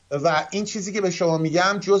است و این چیزی که به شما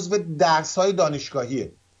میگم جزو درس‌های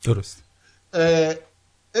دانشگاهیه. درست.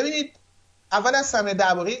 ببینید اول از همه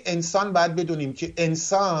درباره انسان باید بدونیم که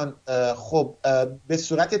انسان خب به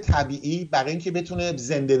صورت طبیعی برای اینکه بتونه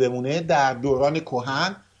زنده بمونه در دوران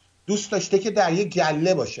کهن دوست داشته که در یک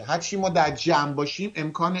گله باشه. هرچی ما در جمع باشیم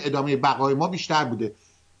امکان ادامه بقای ما بیشتر بوده.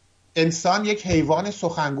 انسان یک حیوان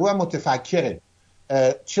سخنگو و متفکره.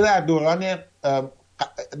 چه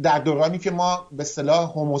در دورانی که ما به اصطلاح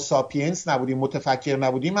هومو ساپینس نبودیم، متفکر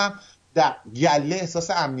نبودیم، هم در گله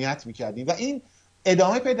احساس امنیت میکردیم و این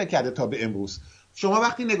ادامه پیدا کرده تا به امروز. شما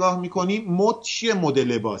وقتی نگاه میکنیم مد چیه؟ مد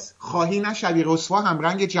لباس. خواهی نشوی رسوا هم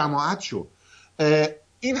رنگ جماعت شو.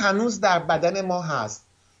 این هنوز در بدن ما هست.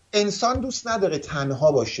 انسان دوست نداره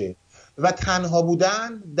تنها باشه و تنها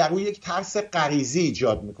بودن در روی یک ترس غریزی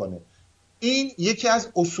ایجاد میکنه. این یکی از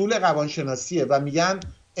اصول روانشناسیه و میگن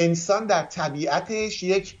انسان در طبیعتش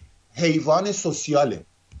یک حیوان سوسیاله.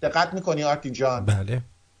 دقت میکنی آرتین جان؟ بله.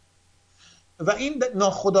 و این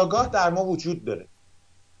ناخودآگاه در ما وجود داره.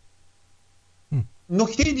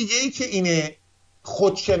 نکته دیگه ای که اینه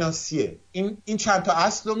خودشناسیه. این چند تا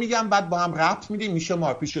اصل رو میگم بعد با هم ربط میدیم میشه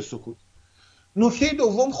مارپیچ سکوت. نکته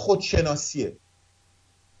دوم خودشناسیه.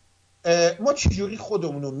 ما چجوری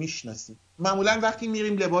خودمون رو میشناسیم؟ معمولا وقتی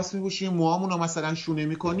میریم لباس میپوشیم، موهامون رو مثلا شونه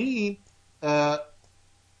میکنیم،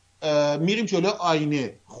 میریم جلو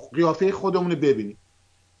آینه قیافه خودمون رو ببینیم.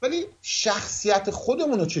 ولی شخصیت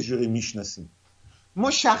خودمون رو چجوری میشناسیم؟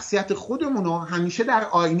 ما شخصیت خودمون رو همیشه در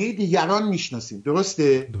آینه دیگران میشناسیم.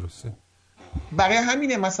 درسته؟ برای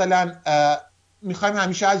همینه مثلا میخوایم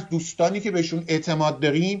همیشه از دوستانی که بهشون اعتماد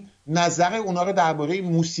داریم نظر اونا رو درباره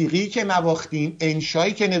موسیقی که نواختیم،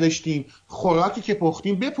 انشایی که نوشتیم، خوراکی که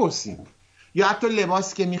پختیم بپرسیم. یا حتی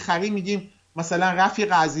لباس که میخریم میگیم مثلا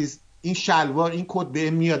رفیق عزیز این شلوار این کت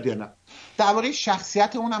بهم میاد یا نه. درباره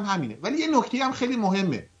شخصیت اونم همینه. ولی یه نکته هم خیلی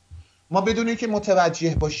مهمه، ما بدون اینکه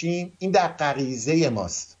متوجه باشیم این در غریزه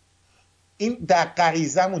ماست. این در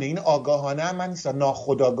غریزمونه، این آگاهانه من نیست،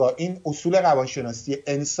 ناخودآگاه. این اصول روانشناسی.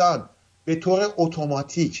 انسان به طور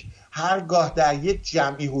اتوماتیک هرگاه در یک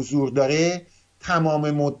جمعی حضور داره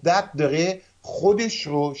تمام مدت داره خودش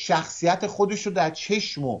رو، شخصیت خودش رو در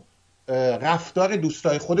چشم و رفتار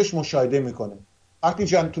دوستای خودش مشاهده میکنه. آرتین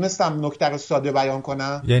جان تونستم نکته رو ساده بیان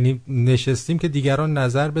کنم؟ یعنی نشستیم که دیگران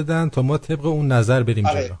نظر بدن تا ما طبق اون نظر بریم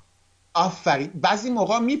جلو. آفرین. بعضی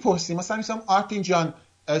موقع میپرسیم مثلا آرتین جان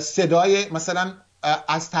صدای مثلا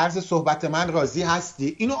از طرز صحبت من راضی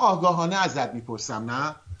هستی؟ اینو آگاهانه ازت میپرسم،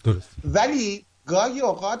 نه؟ درست. ولی گاهی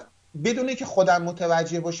اوقات بدون که خودم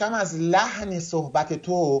متوجه باشم از لحن صحبت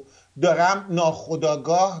تو دارم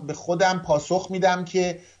ناخودآگاه به خودم پاسخ میدم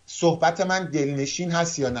که صحبت من دلنشین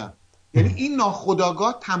هست یا نه. یعنی این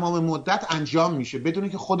ناخودآگاه تمام مدت انجام میشه بدون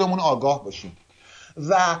که خودمون آگاه باشیم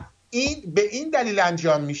و این به این دلیل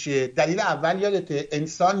انجام میشه. دلیل اول یادته،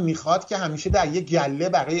 انسان میخواد که همیشه در یک گله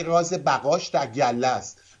برای راز بقاش در گله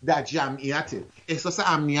است، در جمعیت احساس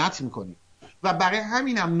امنیت میکنیم و برای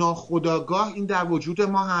همینم ناخودآگاه این در وجود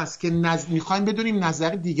ما هست که میخوایم بدونیم نظر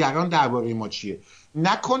دیگران درباره ما چیه.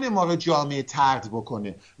 نکنه ما رو جامعه طرد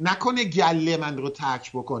بکنه، نکنه گله من رو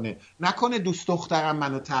ترک بکنه، نکنه دوست دخترم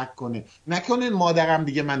منو ترک کنه، نکنه مادرم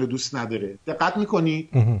دیگه منو دوست نداره. دقت میکنی؟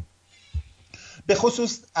 به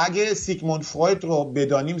خصوص اگه سیگموند فروید رو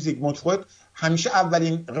بدانیم، سیگموند فروید همیشه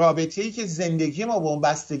اولین رابطه‌ای که زندگی ما با اون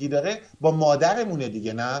بستگی داره با مادرمونه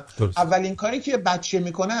دیگه، نه؟ درست. اولین کاری که بچه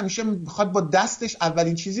میکنه همیشه میخواد با دستش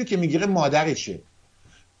اولین چیزی که میگیره مادرشه.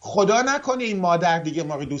 خدا نکنه این مادر دیگه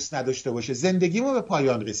ما رو دوست نداشته باشه، زندگی ما به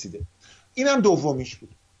پایان رسیده. اینم دومیش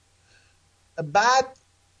بود. بعد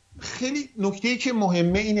خیلی نکته‌ای که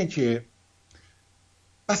مهمه اینه که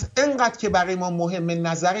پس انقدر که برای ما مهمه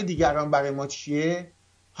نظر دیگران برای ما چیه.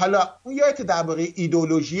 حالا اون یادت درباره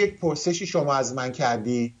ایدئولوژی یک پرسشی شما از من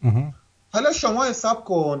کردی. حالا شما حساب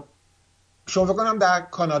کن، شما فکر کنم در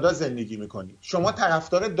کانادا زندگی میکنی، شما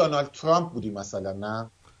طرفدار دونالد ترامپ بودی مثلا، نه؟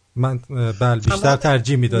 من بیشتر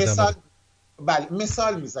ترجیح میدادم.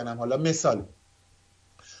 مثال میزنم. حالا مثال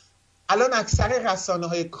الان اکثر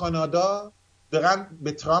رسانه‌های کانادا دارن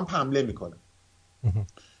به ترامپ حمله میکنن.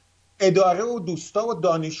 اداره و دوستا و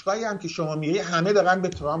دانشگاهی هم که شما میری همه دارن به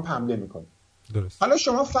ترامپ حمله میکنن. درست. حالا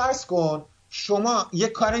شما فرض کن شما یه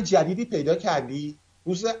کار جدیدی پیدا کردی،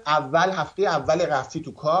 روز اول هفته اول رفتی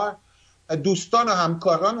تو کار، دوستان و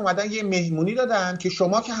همکاران اومدن یه مهمونی دادن که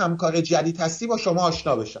شما که همکار جدید هستی با شما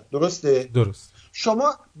آشنا بشن. درسته؟ درست.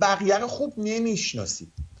 شما بقیه رو خوب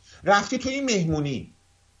نمیشناسی، رفتی تو این مهمونی،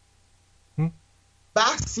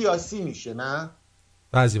 بحث سیاسی میشه، نه؟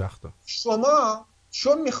 بعضی وقتا شما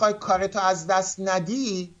چون میخوای کارتو از دست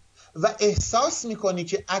ندی و احساس میکنی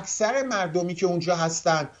که اکثر مردمی که اونجا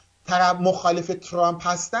هستن طرف مخالف ترامپ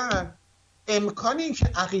هستن، امکان این که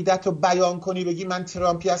عقیدت رو بیان کنی بگی من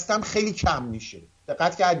ترامپی هستم خیلی کم میشه.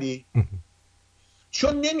 دقت کردی؟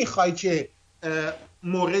 چون نمیخوای که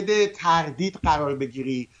مورد تردید قرار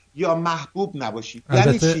بگیری یا محبوب نباشی.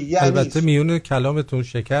 البته میونه کلامتون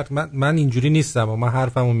شکر، من اینجوری نیستم و من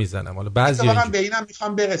حرفمو میزنم. حالا بعضی اتفاقا به اینم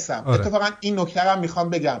میخوام برسم. اتفاقا این نکته رو میخوام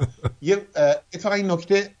بگم. اتفاقا این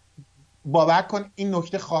نکته باور کن این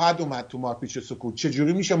نکته خواهد اومد تو مارپیچ سکوت،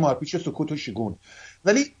 چجوری میشه مارپیچ سکوت و شگون.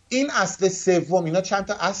 ولی این اصل سوم، اینا چند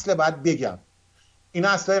تا اصل باید بگم، اینا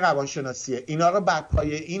اصلای روانشناسیه. اینا رو بر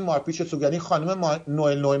پایه این مارپیچ سکوت، یعنی خانم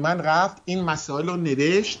نوئل نویمن رفت این مسائل رو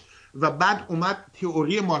نوشت و بعد اومد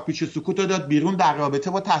تئوری مارپیچ سکوت رو داد بیرون در رابطه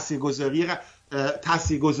با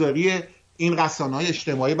تاثیرگذاری این رسانه‌های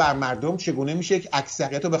اجتماعی بر مردم، چگونه میشه که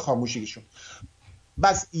اکثریت رو به خاموشی کشون.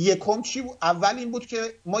 بس یکم چی بود؟ اول این بود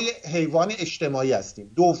که ما یه حیوان اجتماعی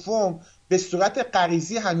هستیم. دوم به صورت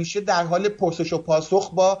غریزی همیشه در حال پرسش و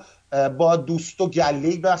پاسخ با دوست و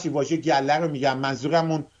گله، ببخشید واژه گله رو میگم،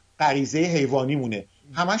 منظورمون غریزه حیوانی مونه،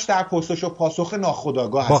 همش در پرسش و پاسخ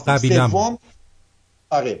ناخودآگاه هستیم. سوم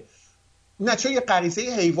آره نه، چون یه غریزه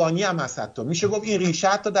حیوانی هم هست، حتی میشه گفت این ریشه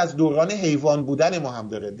حتی از دوران حیوان بودن ما هم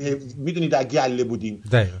داره، میدونید در گله بودیم.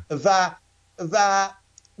 و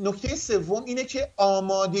نکته سوم اینه که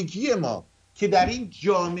آمادگی ما که در این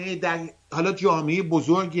جامعه، در حالا جامعه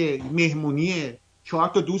بزرگ مهمونی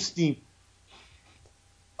 4 تا دوستیم،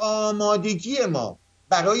 آمادگی ما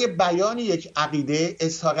برای بیان یک عقیده،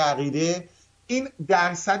 اظهار عقیده، این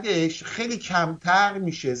درصدش خیلی کمتر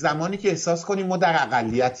میشه زمانی که احساس کنیم ما در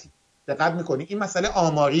اقلیتی. دقت میکنیم این مسئله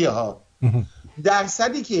آماریه ها.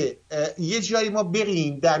 درصدی که یه جایی ما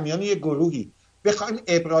بریم در میان یه گروهی بخوایم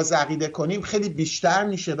ابراز عقیده کنیم خیلی بیشتر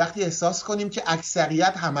میشه وقتی احساس کنیم که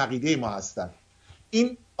اکثریت هم عقیده ما هستن.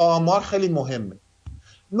 این آمار خیلی مهمه.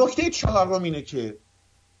 نکته 4 اینه که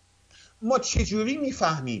ما چجوری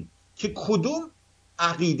میفهمیم که کدوم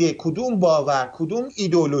عقیده، کدوم باور، کدوم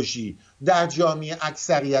ایدئولوژی در جامعه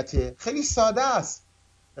اکثریته؟ خیلی ساده است.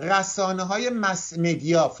 رسانه های مس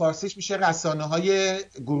مدیا، فارسیش میشه رسانه های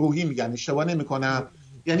گروهی میگن، اشتباه نمی کنم،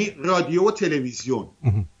 یعنی رادیو و تلویزیون.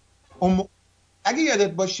 اگه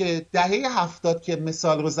یادت باشه دهه 70 که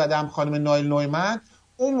مثال رو زدم خانم نایل نویمن،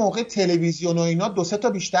 اون موقع تلویزیون و اینا 2-3 تا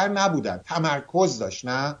بیشتر نبودن، تمرکز داشت.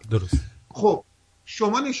 نه درست. خب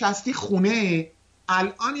شما نشستی خونه،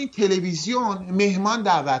 الان این تلویزیون مهمان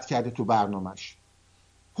دعوت کرده تو برنامهش،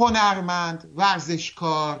 هنرمند،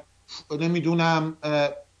 ورزشکار، نمیدونم،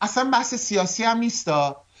 اصلا بحث سیاسی هم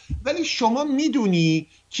نیستا، ولی شما میدونی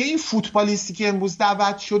که این فوتبالیستی که امروز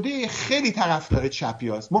دعوت شده خیلی طرفدار چپی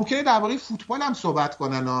هست، ممکنه درباره فوتبال هم صحبت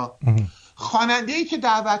کنن ها. خواننده‌ای که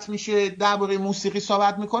دعوت میشه درباره موسیقی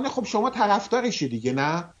صحبت میکنه، خب شما طرفدارشی دیگه،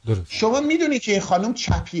 نه؟ شما میدونی که این خانم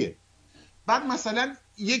چپیه. بعد مثلا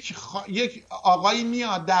یک آقایی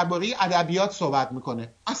میاد درباره ادبیات صحبت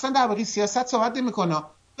میکنه، اصلا درباره سیاست صحبت نمیکنه،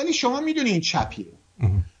 ولی شما میدونی این چپیه.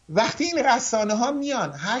 وقتی این رسانه ها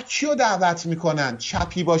میان هر کیو دعوت میکنن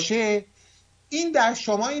چپی باشه، این در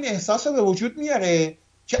شما این احساس رو به وجود میاره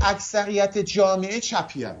که اکثریت جامعه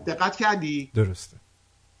چپی هست. دقت کردی؟ درسته.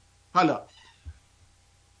 حالا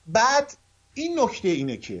بعد این نکته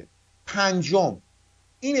اینه که 5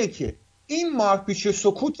 اینه که این مارپیچ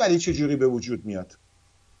سکوت ولی چجوری به وجود میاد.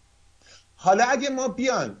 حالا اگه ما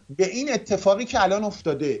بیان به این اتفاقی که الان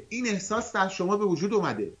افتاده، این احساس در شما به وجود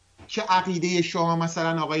اومده که عقیده شما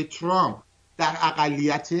مثلا آقای ترامپ در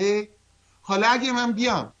اقلیته، حالا اگه من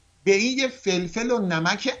بیام به این یه فلفل و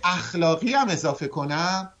نمک اخلاقی هم اضافه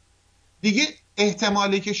کنم، دیگه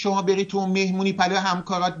احتمالی که شما بری تو مهمونی پلو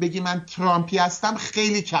همکارات بگی من ترامپی هستم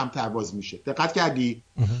خیلی کمتر باز میشه. دقت کردی؟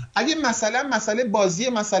 اگه مسئله بازی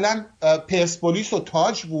مثلا پرسپولیس و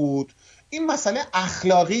تاج بود، این مسئله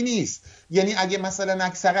اخلاقی نیست. یعنی اگه مثلا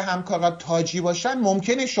اکثر همکارات تاجی باشن،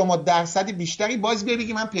 ممکنه شما درصد بیشتری باز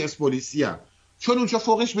بگی من پرسپولیسی ام، چون اونجا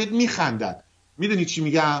فوقش بهت میخندن. میدونی چی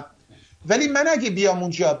میگم؟ ولی من اگه بیام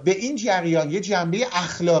اونجا به این جریان یه جنبه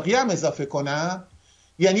اخلاقی هم اضافه کنم،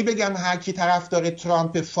 یعنی بگم هر کی طرفدار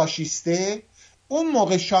ترامپ فاشیسته، اون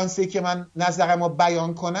موقع شانسی که من نظرمو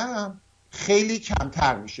بیان کنم خیلی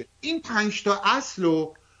کمتر میشه. این 5 تا اصل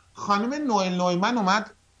رو خانم نوئل نویمن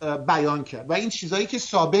اومد بیان کرد و این چیزایی که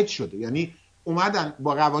ثابت شده، یعنی اومدن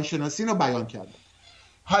با روانشناسی رو بیان کردن.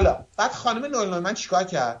 حالا بعد خانم نوئل نویمن چیکار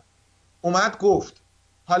کرد؟ اومد گفت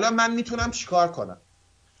حالا من میتونم چیکار کنم؟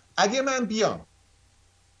 اگه من بیام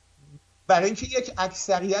برای اینکه یک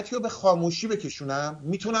اکثریتی رو به خاموشی بکشونم،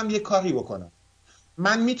 میتونم یه کاری بکنم.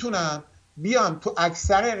 من میتونم بیام تو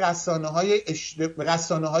اکثر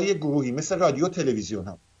رسانه‌های گروهی مثل رادیو تلویزیون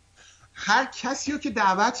هم، هر کسی رو که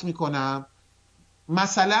دعوت میکنم،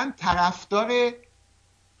 مثلا طرفدار،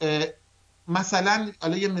 مثلا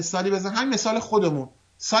حالا یه مثالی بزن، همین مثال خودمون،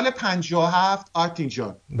 سال 57 آرتین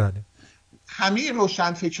جان، بله، همه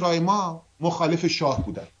روشنفکرای ما مخالف شاه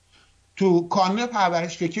بودن. تو کانون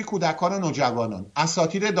پرورش فکری کودکان و نوجوانان،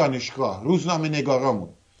 اساتید دانشگاه، روزنامه نگارامون،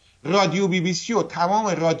 رادیو BBC و تمام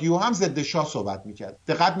رادیو هم ضد شاه صحبت میکرد.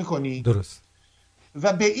 دقت میکنی؟ درست.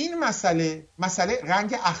 و به این مسئله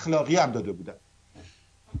رنگ اخلاقی هم داده بودن.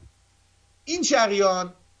 این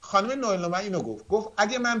جریان خانم نوئل نویمن اینو گفت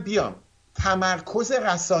اگه من بیام تمرکز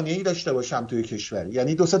رسانه‌ای داشته باشم توی کشور،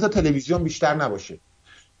 یعنی 2-3 تا تلویزیون بیشتر نباشه،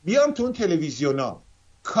 بیام تو اون تلویزیونا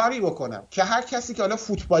کاری بکنم که هر کسی که حالا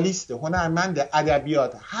فوتبالیسته، هنرمند،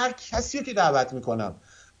 ادبیات، هر کسی که دعوت میکنم،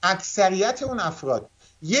 اکثریت اون افراد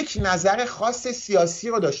یک نظر خاص سیاسی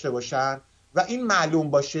رو داشته باشن و این معلوم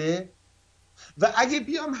باشه، و اگه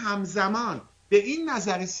بیام همزمان به این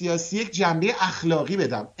نظر سیاسی یک جنبه اخلاقی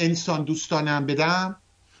بدم، انسان دوستانم بدم،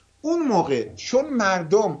 اون موقع چون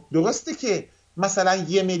مردم درسته که مثلا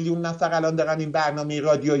 1 میلیون نفر الان دارن این برنامه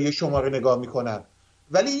رادیویی شما رو نگاه میکنن،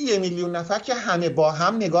 ولی 1 میلیون نفر که همه با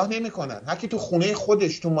هم نگاه نمیکنن، هر کی تو خونه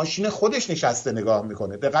خودش تو ماشین خودش نشسته نگاه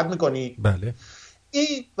میکنه. دقت میکنی؟ بله.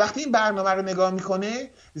 این وقتی این برنامه رو نگاه میکنه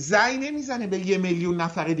زنگ نمیزنه به 1 میلیون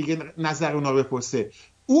نفر دیگه نظر اونا بپرسه.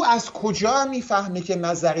 او از کجا میفهمه که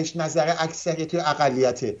نظرش نظر اکثریت یا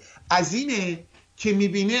اقلیته؟ از اینه که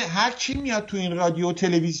میبینه هر کی میاد تو این رادیو و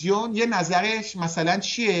تلویزیون یه نظرش مثلا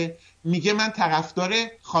چیه، میگه من طرفدار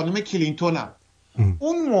خانم کلینتونم.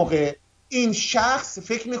 اون موقع این شخص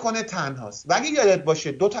فکر میکنه تنهاست. و اگه یادت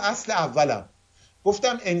باشه 2 تا اصل اولم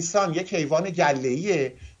گفتم انسان یک حیوان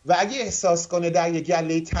گله‌ایه و اگه احساس کنه در یک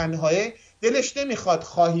گله تنهاه دلش نمیخواد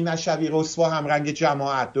خواهی نشوی رسوا هم رنگ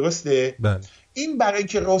جماعت، درسته؟ بله. این برای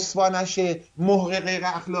اینکه رسوا نشه، مهر غیر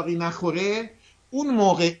اخلاقی نخوره، اون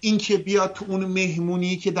موقع این که بیاد تو اون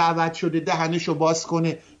مهمونی که دعوت شده دهنشو باز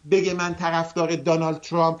کنه بگه من طرفدار دونالد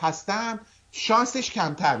ترامپ هستم، شانسش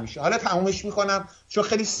کمتر میشه. حالا تمومش میکنم چون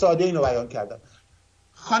خیلی ساده اینو بیان کردم.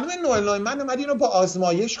 خانم نویلمن اومد اینو با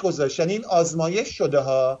آزمایش گذاشت، یعنی این آزمایش شده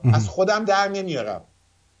ها، از خودم در نمیارم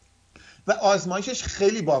و آزمایشش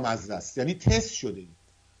خیلی بامزه است، یعنی تست شده.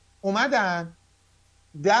 اومدن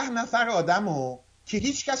 10 نفر آدمو که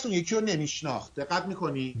هیچ کس اون یکی رو نمیشناخت، دقت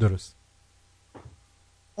میکنی؟ درست.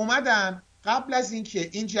 اومدن قبل از اینکه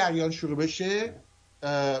این جریان شروع بشه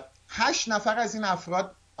 8 نفر از این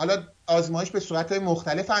افراد، حالا آزمایش به صورت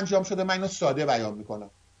مختلف انجام شده، من اینو ساده بیان میکنم.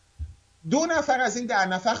 2 نفر از این 10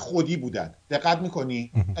 نفر خودی بودن، دقت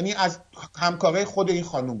میکنی؟ یعنی از همکارای خود این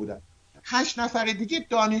خانم بودن. 8 نفر دیگه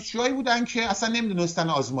دانشجوهایی بودن که اصلا نمیدونستن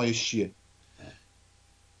آزمایش چیه.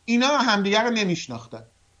 اینا همدیگه رو نمیشناختن.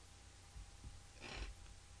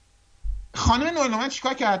 خانم نویلمن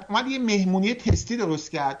چیکار کرد؟ اومد یه مهمونی تستی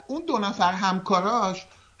درست کرد. اون 2 نفر همکاراش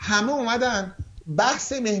همه اومدن،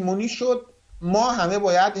 بحث مهمونی شد ما همه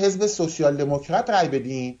باید حزب سوسیال دموکرات رای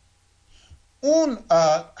بدیم. اون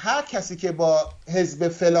هر کسی که با حزب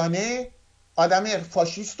فلانه آدم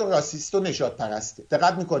فاشیست و راسیست و نژاد پرسته.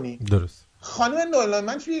 دقت میکنی؟ درست. خانم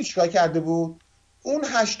نویلمن چیکار کرده بود؟ اون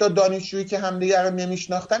 8 دانشجویی که همدیگه رو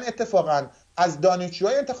نمیشناختن اتفاقا از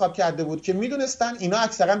دانشجوهای انتخاب کرده بود که میدونستن اینا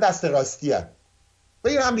اکثرا دست راستی هستن و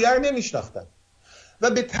این همدیگه رو نمیشناختن و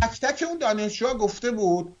به تک تک اون دانشجوها گفته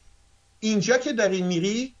بود اینجا که داری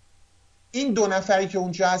میری این 2 نفری که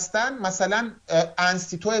اونجا هستن مثلا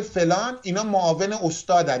انستیتو فلان اینا معاون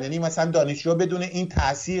استادن، یعنی مثلا دانشجو بدون این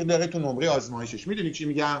تأثیر داره تو نمره آزمایشش. میدونی چی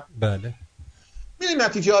میگم؟ بله. میدونی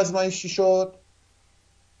نتیجه آزمایش چی شد؟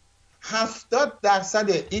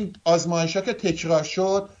 70% این آزمایش‌ها که تکرار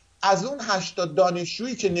شد از اون 80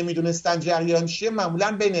 دانشجویی که نمیدونستن جریان چیه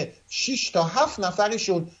معمولاً بین 6 تا 7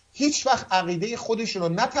 نفرشون هیچ وقت عقیده خودشون رو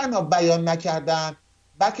نه تنها بیان نکردن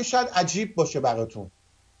بلکه شاید عجیب باشه براتون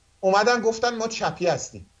اومدن گفتن ما چپی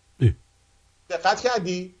هستیم. دقت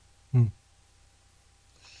کردی؟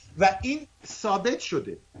 و این ثابت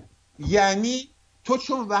شده. یعنی تو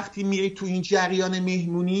چون وقتی میری تو این جریان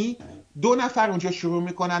مهمونی 2 نفر اونجا شروع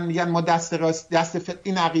میکنن میگن ما دست راست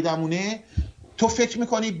این عقیدمونه، تو فکر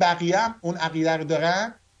میکنی بقیه هم اون عقیده رو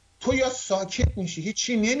دارن، تو یا ساکت میشی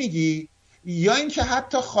هیچی نمیگی یا اینکه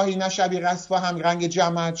حتی خواهی نشوی رسوا هم رنگ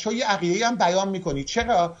جماعت چون یه عقیده هم بیان میکنی.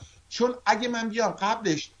 چرا؟ چون اگه من بیام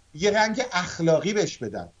قبلش یه رنگ اخلاقی بهش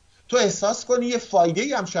بدم تو احساس کنی یه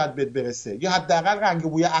فایده هم شاید بهت برسه یا حداقل رنگ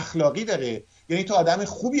بوی اخلاقی داره، یعنی تو آدم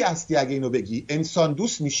خوبی هستی اگه اینو بگی، انسان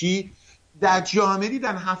دوست میشی. در جامعه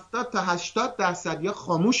دیدن 70 تا 80% یا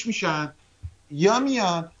خاموش میشن یا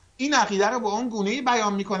میان این عقیده رو با اون گونه‌ای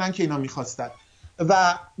بیان میکنن که اینا میخواستن.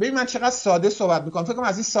 و ببین من چقدر ساده صحبت میکنم، فکر کنم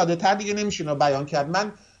از این ساده تر دیگه نمیشه اینو بیان کرد.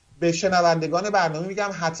 من به شنوندگان برنامه میگم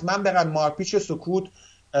حتما برن مارپیچ سکوت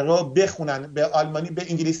رو بخونن. به آلمانی به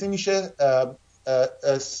انگلیسی میشه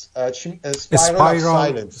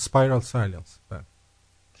Spiral Silence.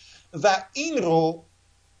 و این رو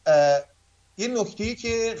یه نکته‌ای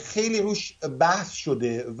که خیلی روش بحث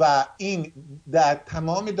شده و این در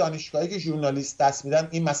تمام دانشگاهی که ژورنالیست دست میدن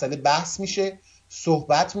این مسئله بحث میشه،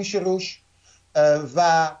 صحبت میشه روش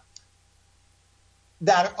و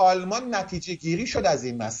در آلمان نتیجه گیری شد از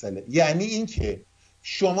این مسئله. یعنی این که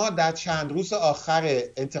شما در چند روز آخر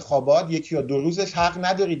انتخابات 1 یا 2 روزش حق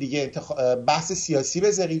نداری دیگه بحث سیاسی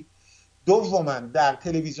بذاری. دوما در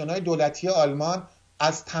تلویزیون‌های دولتی آلمان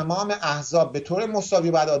از تمام احزاب به طور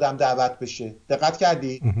مساوی باید آدم دعوت بشه. دقت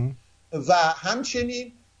کردی؟ و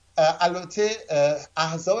همچنین البته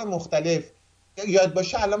احزاب مختلف یاد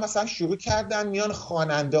باشه الان مثلا شروع کردن میان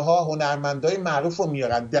خواننده ها هنرمندای معروف رو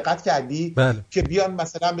میارن. دقت کردی؟ بله. که بیان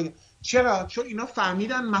مثلا چرا؟ چون اینا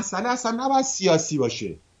فهمیدن مسئله اصلا نباید سیاسی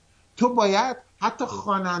باشه. تو باید حتی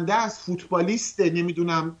خواننده از فوتبالیست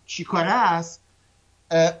نمیدونم چی کاره است،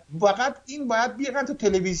 فقط این باید بیارن تو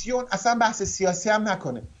تلویزیون، اصلا بحث سیاسی هم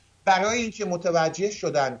نکنه. برای اینکه متوجه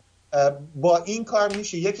شدن با این کار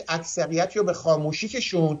میشه یک اکثریت رو به خاموشی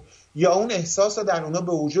کشون یا اون احساس رو در اونا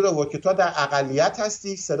به وجود آورد که تو در اقلیت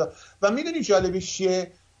هستی صدا. و میدونی جالبش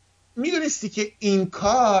چیه؟ میدونستی که این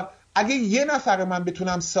کار اگه یه نفر من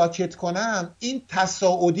بتونم ساکت کنم، این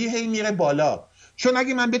تصاعدی هی میره بالا. چون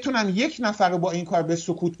اگه من بتونم یک نفر رو با این کار به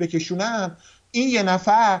سکوت بکشونم، این یه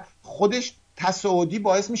نفر خودش تصاعدی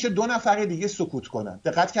باعث میشه 2 نفر دیگه سکوت کنن.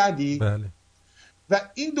 دقت کردی؟ بله. و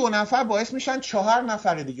این 2 نفر باعث میشن 4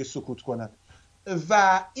 نفر دیگه سکوت کنن.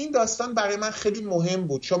 و این داستان برای من خیلی مهم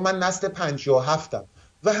بود، چون من نسل 57م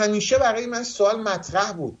و همیشه برای من سوال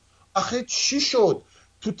مطرح بود، آخه چی شد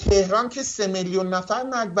تو تهران که 3 میلیون نفر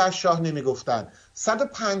مرگ بر شاه نمیگفتن،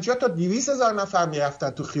 150 تا 200 هزار نفر میرفتن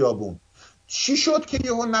تو خیابون، چی شد که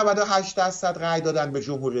یهو 98% رأی دادن به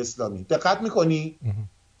جمهوری اسلامی؟ دقت میکنی؟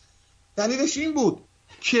 دلیلش این بود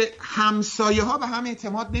که همسایه ها به هم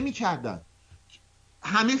اعتماد نمیکردن،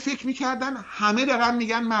 همه فکر میکردن همه دارن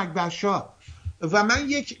میگن مرگ بر شاه. و من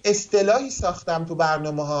یک اصطلاحی ساختم تو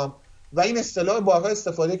برنامه هام و این اصطلاح بارها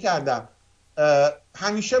استفاده کردم.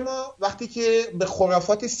 همیشه ما وقتی که به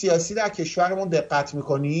خرافات سیاسی در کشورمون دقت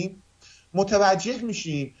میکنیم متوجه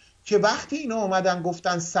میشیم که وقتی اینا اومدن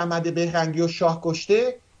گفتن صمد بهرنگی و شاه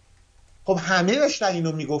کشته، خب همه داشتن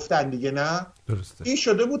اینو میگفتن دیگه، نه؟ درسته. این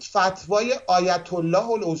شده بود فتوای آیت الله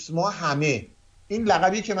العظما همه. این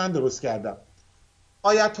لقبی که من درست کردم،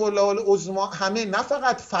 آیت الله العظما همه، نه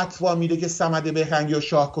فقط فتوا میده که صمد بهرنگی و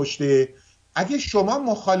شاه کشته، اگه شما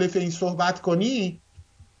مخالف این صحبت کنی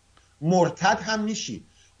مرتد هم میشی،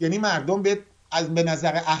 یعنی مردم به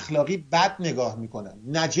نظر اخلاقی بد نگاه میکنن،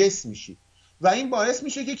 نجس میشی. و این باعث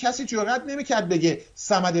میشه که کسی جرئت نمیکرد بگه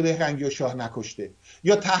صمد بهرنگی و شاه نکشته،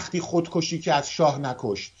 یا تختی خودکشی که از شاه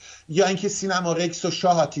نکشت، یا اینکه سینما رکس و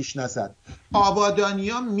شاه آتیش نزد.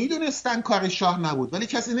 آبادانیان میدونستن کار شاه نبود ولی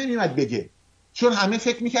کسی نمیومد بگه، چون همه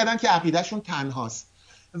فکر میکردن که عقیدهشون تنهاست.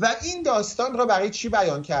 و این داستان رو برای چی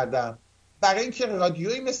بیان کردم؟ برای اینکه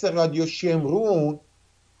رادیویی مثل رادیو شمرون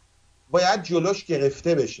باید جلوش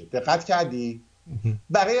گرفته بشه. دقت کردی؟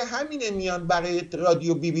 برای همین میان برای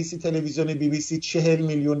رادیو بی بی سی، تلویزیون بی بی سی 40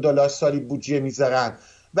 میلیون دلار سالی بودجه میذارن.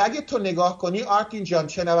 و اگه تو نگاه کنی آرتین جان،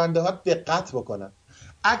 شنونده ها دقت بکنن،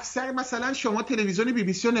 اکثر مثلا شما تلویزیون بی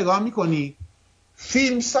بی سی رو نگاه میکنی،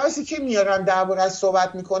 فیلمسازی که میارن درباره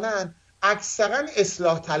صحبت میکنن اکثرا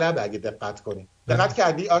اصلاح طلب. اگه دقت کنی، دقت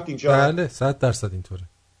کردی آرتین جان؟ بله 100% اینطوره،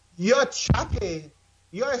 یا چپه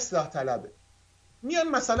یا اصلاح طلبه. میان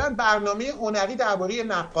مثلا برنامه هنری درباره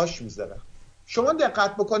نقاش میذارن، شما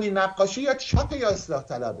دقت بکنی نقاشی یا چپه یا اصلاح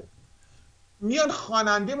طلبه. میان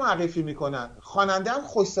خواننده معرفی میکنن، خواننده هم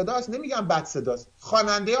خوش صداست، نمیگم بد صداست،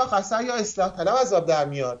 خواننده آخر سر یا اصلاح طلب از آب در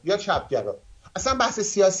میاد یا چپگرا. اصلا بحث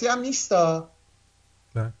سیاسی هم نیستا.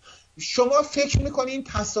 شما فکر میکنین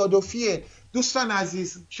تصادفیه؟ دوستان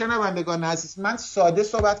عزیز، شنوندگان عزیز، من ساده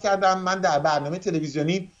صحبت کردم. من در برنامه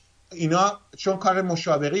تلویزیونی اینا چون کار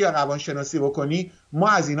مشاوره یا روانشناسی بکنی، ما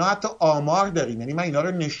از اینا حتی آمار داریم، یعنی من اینا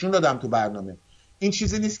رو نشون دادم تو برنامه. این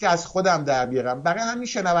چیزی نیست که از خودم در بیارم. برای همین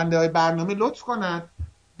شنونده های برنامه لطف کنن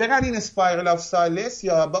برن این اسپایرال آف سایلنس،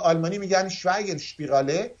 یا به آلمانی میگن شوایگن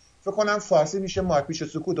شپیراله، فکر کنم فارسی میشه مارپیچ و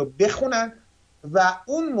سکوت، رو بخونن و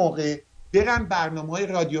اون موقع برن برنامه‌های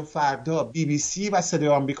رادیو فردا، بی بی سی و صدای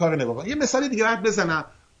آمریکا رو نگاه کنن. یه مثال دیگه برات بزنم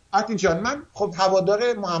آرتین جان. من خب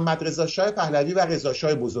هوادار محمد رضا شاه پهلوی و رضا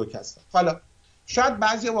شاه بزرگ هستم. حالا شاید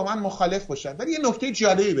بعضیا با من مخالف باشن ولی یه نکته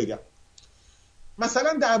جالبی بگم.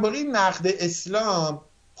 مثلا درباره نقد اسلام،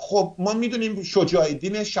 خب ما میدونیم شجاع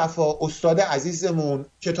الدین شفا استاد عزیزمون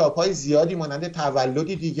کتاب‌های زیادی مانند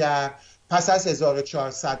تولدی دیگر، پس از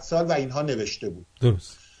 1400 سال و اینها نوشته بود.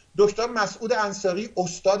 درست. دکتر مسعود انصاری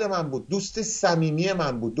استاد من بود، دوست صمیمی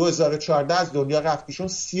من بود. 2014 از دنیا رفت. ایشون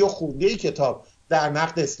 30 خورده کتاب در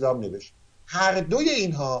نقد اسلام نوشت. هر دوی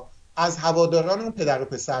اینها از هواداران اون پدر و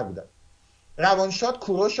پسر بودن. روانشاد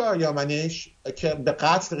کوروش آریامنش که به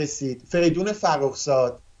قتل رسید، فریدون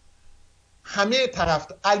فرخزاد، همه طرف،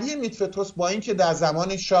 علی میتفتوس با اینکه در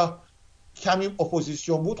زمان شاه کمی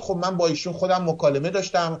اپوزیسیون بود، خب من با ایشون خودم مکالمه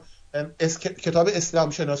داشتم، کتاب اسلام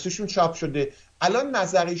شناسیشون چاپ شده، الان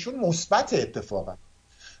نظر ایشون مثبت اتفاقا.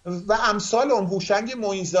 و امثال اون هوشنگ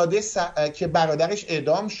معین‌زاده که برادرش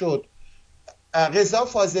اعدام شد، رضا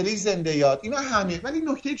فاضلی زنده یاد، اینا همه. ولی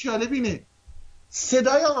نکته جالب اینه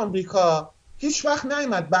صدای آمریکا هیچ وقت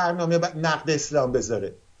نیامد برنامه نقد اسلام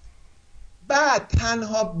بذاره. بعد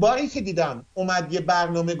تنها باری که دیدم اومد یه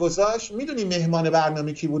برنامه گذاشت، میدونی مهمان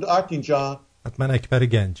برنامه کی بود آرتین جان؟ حتما اکبر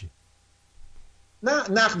گنجی. نه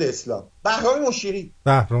نقد اسلام، بهرام مشیری.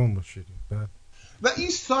 و این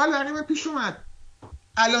سوال برای من پیش اومد،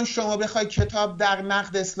 الان شما بخوای کتاب در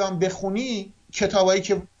نقد اسلام بخونی، کتابایی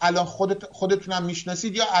که الان خودتونم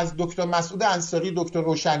میشناسید، یا از دکتر مسعود انصاری دکتر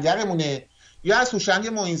روشنگرمونه، یا از هوشنگ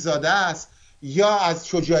معین‌زاده است، یا از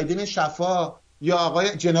شجاع‌الدین شفا، یا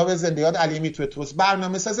آقای جناب زنده‌یاد علی میتوتروس.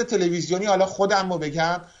 برنامه‌ساز تلویزیونی حالا خودم رو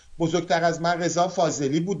بگم، بزرگتر از من رضا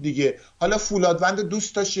فاضلی بود دیگه. حالا فولادوند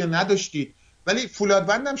دوست داشتی یا نداشتید، ولی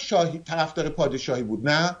فولادوندم شاهی طرفدار پادشاهی بود،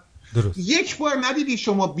 نه؟ درست. یک بار ندیدی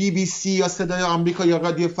شما BBC یا صدای آمریکا یا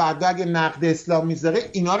رادیو فردا اگه نقد اسلام میذاره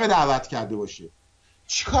اینا رو دعوت کرده باشه؟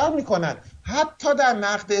 چیکار میکنن؟ حتی در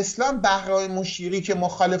نقد اسلام بهرام مشیری که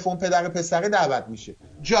مخالف اون پدر پسره دعوت میشه.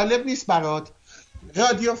 جالب نیست برات؟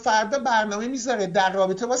 رادیو فردا برنامه میذاره در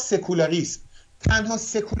رابطه با سکولاریسم، تنها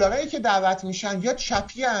سکولارایی که دعوت میشن یا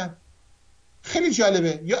چپی هن، خیلی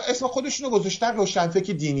جالبه، یا اسم خودشونو گذاشتن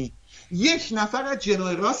روشنفکر دینی. یک نفر از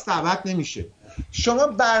جناح راست دعوت نمیشه. شما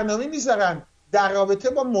برنامه میذارن در رابطه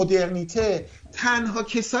با مدرنیته، تنها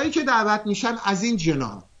کسایی که دعوت میشن از این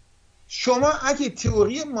جناح. شما اگه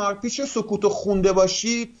تئوری مارپیچ و سکوت خونده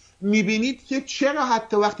باشید میبینید که چرا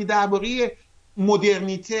حتی وقتی درباره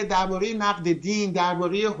مدرنیته، درباره نقد دین،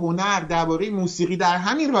 درباره هنر، درباره موسیقی در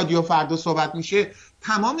همین رادیو فردا صحبت میشه،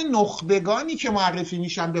 تمام نخبگانی که معرفی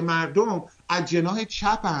میشن به مردم از جناح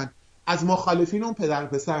چپن، از مخالفین اون پدر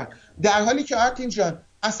پسرن، در حالی که آرتین جان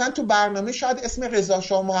اصلا تو برنامه شاید اسم رضا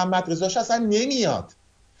شاه محمد رضا شاه اصلا نمیاد.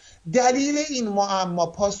 دلیل این معما،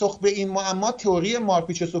 پاسخ به این معما تئوری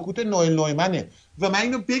مارپیچ سکوت نوئل نویمنه. و من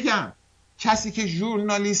اینو بگم، کسی که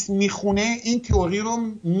ژورنالیست میخونه این تئوری رو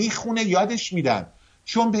میخونه یادش میدن،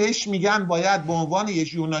 چون بهش میگن باید به عنوان یه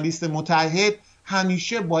ژورنالیست متعهد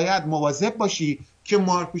همیشه باید مواظب باشی که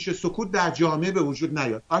مارپیچ سکوت در جامعه به وجود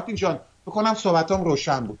نیاد. آرتین جان بکنم صحبتام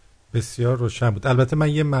روشن بود. بسیار روشن بود. البته من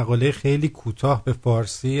یه مقاله خیلی کوتاه به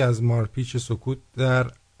فارسی از مارپیچ سکوت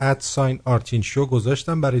در @آرتین شو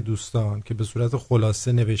گذاشتم برای دوستان که به صورت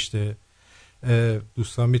خلاصه نوشته.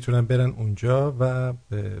 دوستان میتونن برن اونجا و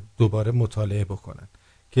دوباره مطالعه بکنن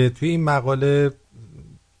که توی این مقاله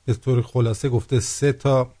به طور خلاصه گفته 3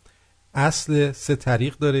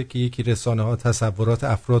 طریق داره که یکی رسانه ها تصورات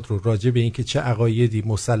افراد رو راجع به این که چه عقایدی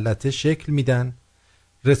مسلطه شکل میدن،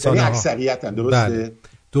 رسانه ها اکثریتن، درسته؟ بله.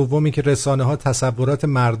 دومی که رسانه ها تصورات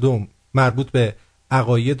مردم مربوط به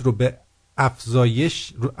عقاید رو به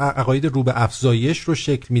افزایش، عقاید رو به افزایش رو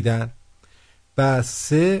شکل میدن. و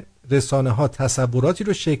 3 رسانه ها تصوراتی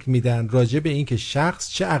رو شکل میدن راجع به این که شخص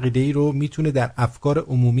چه عقیده‌ای رو میتونه در افکار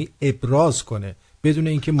عمومی ابراز کنه بدون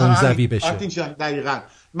اینکه منزوی بشه. آرتین جان دقیقاً.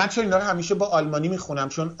 من چون اینا رو همیشه با آلمانی میخونم،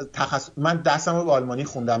 چون من درسم رو با آلمانی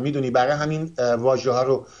خوندم، میدونی، برای همین واژه ها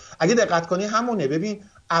رو اگه دقت کنی همونه. ببین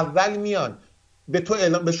اول میان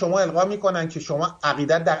به شما القا میکنن که شما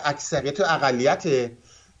عقیدت در اکثریت و اقلیته.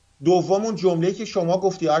 دومون جمله‌ای که شما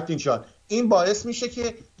گفتی آرتین جان، این باعث میشه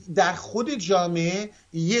که در خود جامعه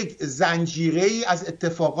یک زنجیره‌ای از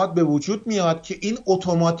اتفاقات به وجود میاد که این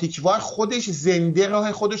اتوماتیکوار خودش زنده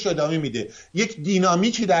راه خودش ادامه میده، یک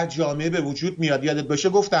دینامیکی در جامعه به وجود میاد. یادت باشه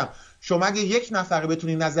گفتم شما اگه یک نفر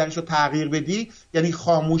بتونی نظرش رو تغییر بدی، یعنی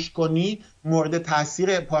خاموش کنی، مورد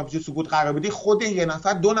تاثیر مارپیچ سکوت قرار بدی، خود یه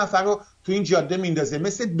نفر 2 نفر رو تو این جاده میندازه،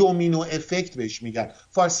 مثل دومینو افکت بهش میگن.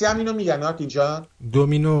 فارسی هم اینو میگن آرتین جان،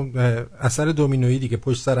 دومینو، اثر دومینویی دیگه،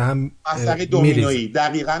 پشت سر هم اثر دومینویی،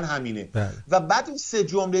 دقیقاً همینه. و بعد اون 3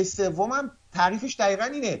 جمله سومم تعریفش دقیقاً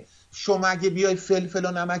اینه. شما اگه بیای فلفل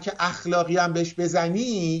و نمک اخلاقی هم بهش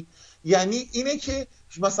بزنی، یعنی اینه که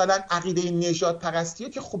مثلا عقیده نژاد پرستی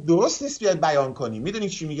که خب درست نیست بیاد بیان کنی. میدونی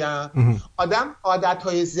چی میگم؟ آدم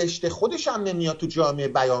عادتهای زشت خودش هم نمیاد تو جامعه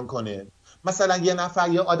بیان کنه. مثلا یه نفر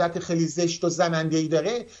یه عادت خیلی زشت و زننده‌ای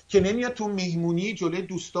داره که نمیاد تو مهمونی جلوی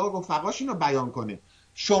دوستا و رفقاش اینو بیان کنه.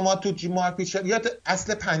 شما تو مارپیچ یا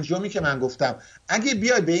اصل 5 که من گفتم، اگه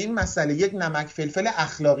بیای به این مسئله یک نمک فلفل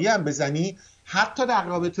اخلاقی هم بزنی، حتی در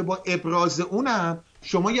رابطه با ابراز اونم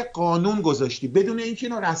شما یه قانون گذاشتی بدون اینکه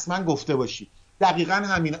اینو رسما گفته باشی. دقیقاً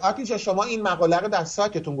همینه. آرتین جان شما این مقاله رو در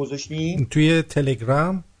سایتتون گذاشتین؟ توی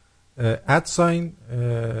تلگرام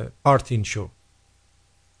 @آرتین شو.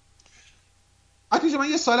 آرتین جان من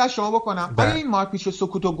یه سوال از شما بکنم. آیا این مارپیچ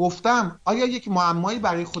سکوتو گفتم، آیا یک معمایی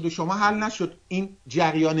برای خود شما حل نشد این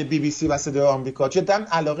جریان BBC و صدای آمریکا؟ جدا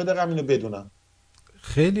علاقه دارم اینو بدونم.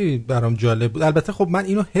 خیلی برام جالب بود. البته خب من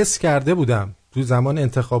اینو حس کرده بودم تو زمان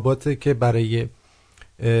انتخابات که برای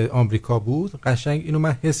آمریکا بود، قشنگ اینو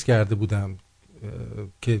من حس کرده بودم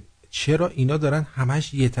که چرا اینا دارن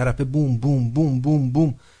همش یه طرف بوم بوم بوم بوم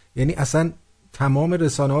بوم، یعنی اصلا تمام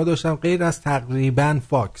رسانه ها داشتن غیر از تقریبا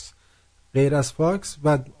فاکس، غیر از فاکس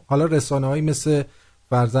و حالا رسانه هایی مثل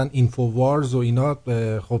فرضاً اینفووارز و اینا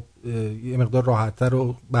خب یه مقدار راحت‌تر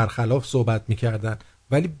و برخلاف صحبت میکردن،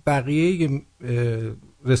 ولی بقیه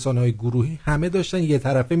رسانه‌های گروهی همه داشتن یه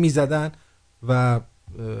طرفه میزدن و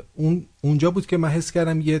اونجا بود که من حس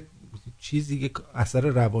کردم یه چیزی که اثر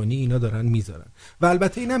روانی اینا دارن میذارن. و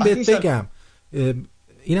البته اینم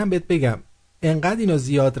بهت بگم انقدر اینا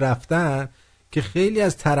زیاد رفتن که خیلی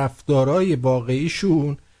از طرفدارای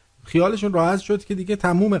واقعیشون خیالشون راحت شد که دیگه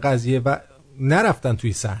تموم قضیه و نرفتن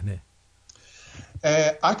توی صحنه.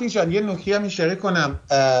 آرتین جان یه نکته هم اشاره کنم،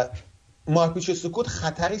 مارپیچ سکوت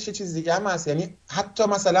خطرش یه چیز دیگه هم هست. یعنی حتی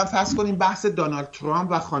مثلا فرض کنیم بحث دونالد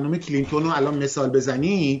ترامپ و خانم کلینتون رو الان مثال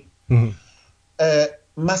بزنی،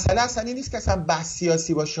 مسئله اصلا این نیست که اصلا بحث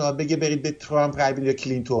سیاسی باشه بگه برید به ترامپ رای بدید یا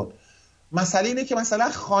کلینتون. مسئله اینه که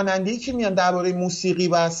مثلا خواننده‌ای که میان درباره موسیقی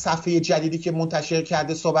و صفحه جدیدی که منتشر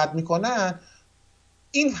کرده صحبت میکنن،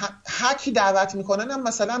 این هرکی دعوت میکنن هم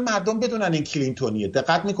مثلا مردم بدونن این کلینتونیه.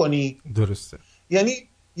 دقت میکنی؟ درسته.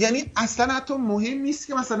 یعنی اصلا حتی مهم نیست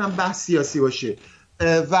که مثلا بحث سیاسی باشه.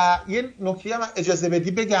 و یه نکته هم اجازه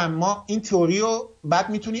بدی بگم، ما این تئوری رو بعد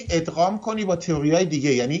میتونی ادغام کنی با تئوری‌های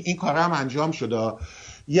دیگه، یعنی این کار هم انجام شده.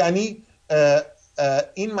 یعنی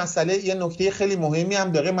این مسئله یه نکته خیلی مهمی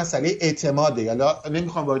هم داره، مسئله اعتماده. حالا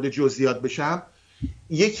نمیخوام وارد جزئیات بشم.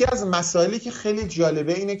 یکی از مسائلی که خیلی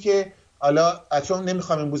جالبه اینه که حالا چون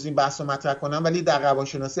نمیخوام امروز این بحث رو مطرح کنم، ولی در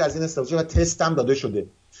روانشناسی از این استفاده و تست هم داده شده.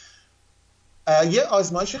 یه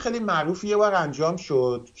آزمایش خیلی معروفی یه بار انجام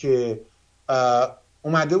شد که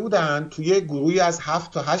اومده بودن توی گروهی از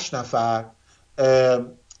 7 تا 8 نفر،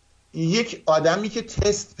 یک آدمی که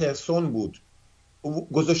تست پرسون بود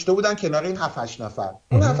گذاشته بودن کنار این 7-8 نفر.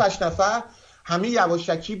 اون 7-8 نفر همه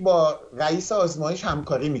یواشکی با رئیس آزمایش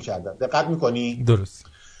همکاری میکردن. دقت میکنی؟ درست.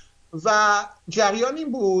 و جریان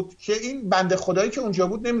این بود که این بنده خدایی که اونجا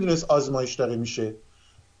بود نمیدونست آزمایش داره میشه،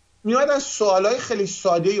 میومدن سوالای خیلی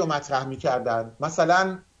ساده‌ای رو مطرح میکردن،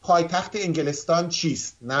 مثلا پایتخت انگلستان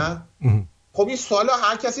چیست؟ نه؟ خب این سوالا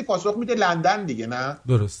هر کسی پاسخ میده لندن دیگه، نه؟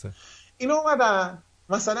 درسته. اینا اومدن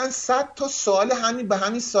مثلا 100 تا سوال به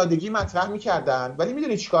همین سادگی مطرح میکردن، ولی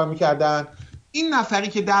میدونی چیکار میکردن؟ این نفری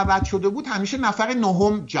که دعوت شده بود همیشه نفر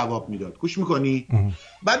نهم جواب میداد. گوش میکنی؟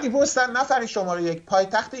 بعد میپرسن نفر شماره 1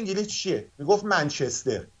 پایتخت انگلیس چیه؟ میگفت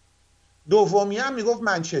منچستر. دومی هم میگفت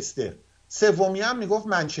منچستر. سومی هم میگفت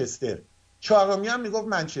منچستر. چهارمی هم میگفت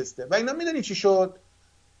منچستر. و اینا میدونی چی شد؟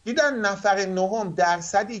 دیدن نفر نهم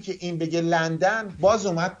درصدی که این بگه لندن باز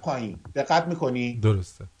اومد پایین. دقت میکنی؟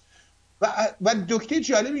 درسته. و نکته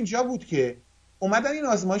جالب اینجا بود که اومدن این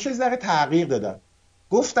آزمایش رو ذره تغییر دادن.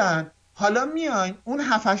 گفتن حالا میایم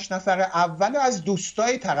اون 7-8 نفر اول از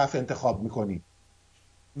دوستای طرف انتخاب میکنیم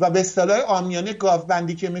و به اصطلاح عامیانه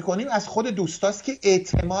گاوبندی که میکنیم از خود دوستاست که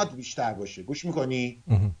اعتماد بیشتر باشه. گوش میکنی؟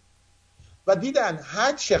 و دیدن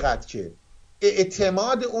هر چقدر که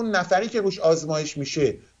اعتماد اون نفری که روش آزمایش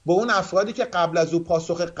میشه با اون افرادی که قبل از او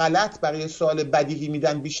پاسخ غلط برای سوال بدیهی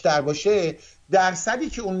میدن بیشتر باشه، درصدی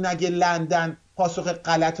که اون نگه لندن پاسخ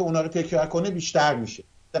غلط اونا رو تکرار کنه بیشتر میشه.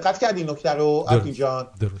 دقت کردی نکته رو آرتین جان؟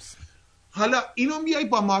 درست. حالا اینو میای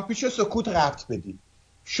با مارپیچ سکوت ربط بدی.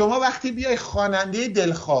 شما وقتی بیای خواننده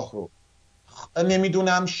دلخواه رو،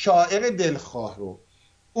 نمیدونم شاعر دلخواه رو،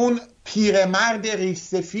 اون پیرمرد ریش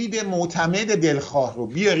سفید معتمد دلخواه رو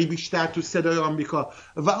بیاری بیشتر تو صدای آمریکا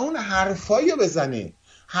و اون حرفایی رو بزنه،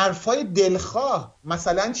 حرفای دلخواه،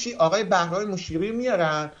 مثلا چی؟ آقای بهرام مشیری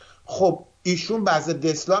میارن، خب ایشون بعض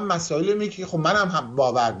اسلام مسائل میگه که خب منم هم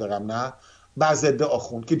باور دارم، نه بر ضد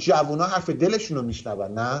آخوند که جوونا حرف دلشون رو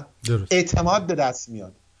میشنون، نه درست. اعتماد به دست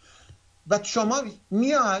میاد. و شما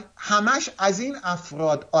میای همش از این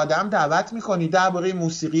افراد آدم دعوت میکنی درباره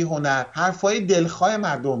موسیقی، هنر، حرفای دلخواه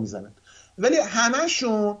مردم میزنن، ولی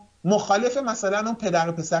همشون مخالف مثلا اون پدر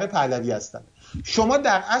و پسر پهلوی هستن. شما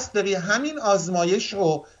در اصل داری همین آزمایش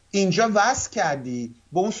رو اینجا وصل کردی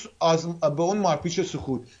به اون مارپیچ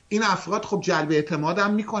سکوت. این افراد خب جلب اعتماد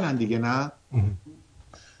هم میکنن دیگه، نه؟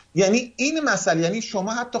 یعنی این مسئله، یعنی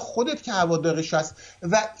شما حتی خودت که هوادارش هست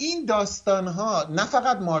و این داستانها نه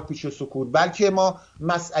فقط مارپیچ سکوت، بلکه ما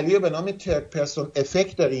مسئله به نام ترد پرسون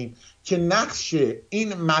افکت داریم که نقش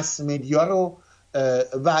این مس مدیا رو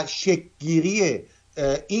و شکل‌گیری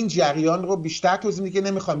این جریان رو بیشتر توضیح میده که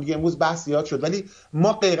نمیخوام دیگه امروز بحث زیاد شد، ولی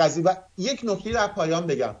ما غیر از این. و یک نکته در پایان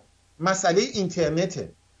بگم، مسئله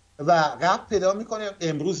اینترنته و ربط پیدا میکنه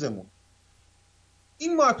امروزمون.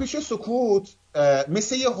 این مارپیچ سکوت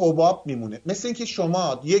مثل یه حباب میمونه، مثل اینکه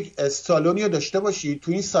شما یک سالونی رو داشته باشید،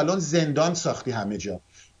 تو این سالن زندان ساختی همه جا،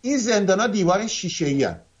 این زندانا دیوار شیشه‌ای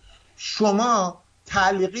هستن، شما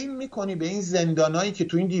تعلیقین میکنی به این زندانایی که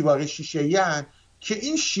تو این دیوار شیشه‌ای هستن که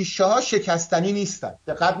این شیشه ها شکستنی نیستن.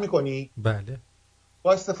 دقت میکنی؟ بله.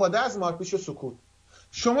 با استفاده از مارپیچ سکوت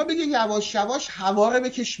شما بگی یواش یواش هوا رو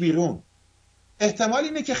بکش بیرون. احتمال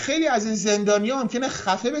اینه که خیلی از این زندانی‌ها ممکنه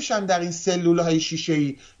خفه بشن در این سلول‌های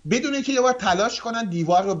شیشه‌ای بدون اینکه یه بار تلاش کنن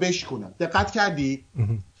دیوار رو بشکنن. دقت کردی؟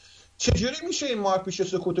 چجوری میشه این مارپیچ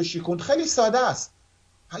سکوت و شیکوند؟ خیلی ساده است.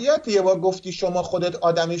 یادت یه بار گفتی شما خودت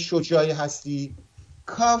آدم شجاعی هستی،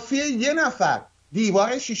 کافیه یه نفر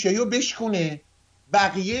دیوار شیشه‌ای رو بشکنه،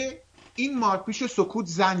 بقیه این مارپیچ سکوت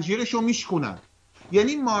زنجیرش رو میشکنن.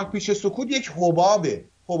 یعنی مارپیچ سکوت یک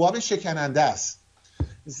حباب شکننده است.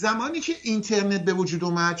 زمانی که اینترنت به وجود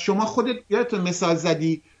اومد، شما خودت یادتون مثال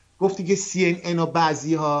زدی، گفتی که CNN و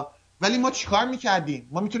بعضی ها، ولی ما چیکار میکردیم؟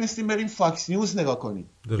 ما میتونستیم بریم فاکس نیوز نگاه کنیم،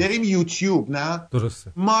 بریم یوتیوب. نه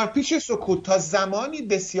درسته. مارپیچ سکوت تا زمانی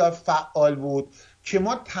بسیار فعال بود که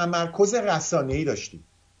ما تمرکز رسانه‌ای داشتیم.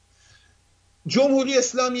 جمهوری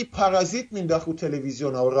اسلامی پارازیت مینداخت رو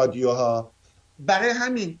تلویزیون ها و رادیوها، برای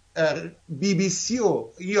همین BBC و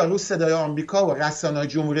یا صدای آمریکا و رسانه‌های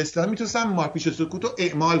جمهوری اسلامی میتونستن مارپیچ سکوت رو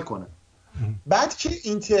اعمال کنن. بعد که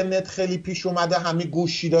اینترنت خیلی پیش اومده، همه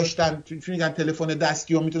گوشی داشتن، میگن تلفن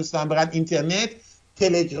دستی و میتونستن برن اینترنت،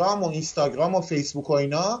 تلگرام و اینستاگرام و فیسبوک و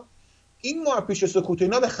اینا، این مارپیچ سکوت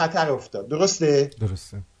اینا به خطر افتاد. درسته؟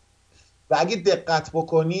 و اگه دقت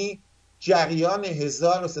بکنی جریان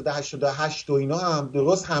 1388 و اینا هم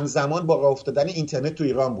درست همزمان با راه افتادن اینترنت تو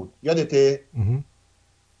ایران بود. یادته؟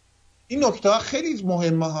 این نکته ها خیلی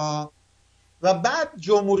مهمه ها. و بعد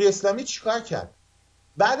جمهوری اسلامی چیکار کرد؟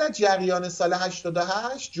 بعد از جریان سال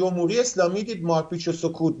 88 جمهوری اسلامی دید مارپیچ و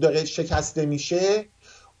سکوت داره شکسته میشه،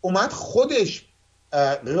 اومد خودش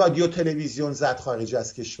رادیو تلویزیون زد خارج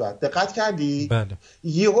از کشور. دقت کردی؟ بله.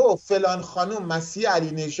 یهو فلان خانم مسیح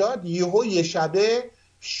علی نژاد یهو یه شبه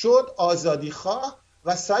شد آزادی خواه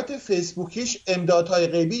و سایت فیسبوکیش امدادهای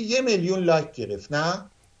غیبی 1 میلیون لایک گرفت. نه؟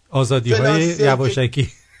 آزادی های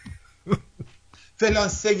یواشکی. فلان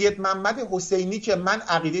سید محمد حسینی که من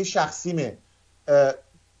عقیده شخصیمه،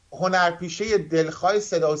 هنرپیشه دلخواه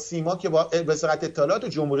صدا و سیما که با وزارت اطلاعات و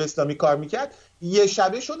جمهوری اسلامی کار میکرد، یه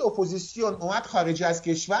شبه شد اپوزیسیون، اومد خارج از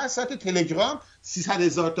کشور، سایت تلگرام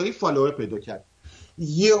 300,000 تایی فالوور پیدا کرد.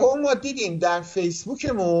 یهو ما دیدیم در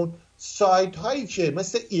فیسبوکمون سایت هایی که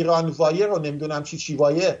مثل ایران وایر رو نمیدونم چی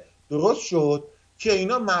وایر درست شد که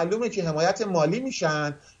اینا معلومه که حمایت مالی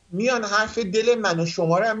میشن، میان حرف دل من و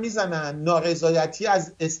شما رو هم میزنن، نارضایتی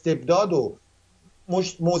از استبداد و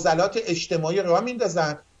معضلات اجتماعی رو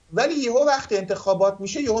میندازن، ولی یهو وقت انتخابات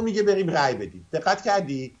میشه یهو میگه بریم رأی بدیم. دقت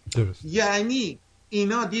کردی؟ درست. یعنی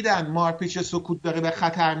اینا دیدن مارپیچ سکوت داره به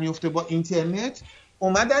خطر میفته با اینترنت،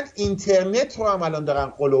 اومدن اینترنت رو هم الان دارن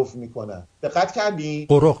قلوف میکنن. دقت کردی؟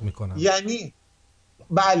 قرق میکنن. یعنی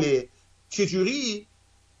بله. چجوری؟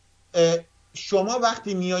 شما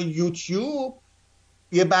وقتی میای یوتیوب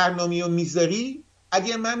یه برنامه رو میذاری،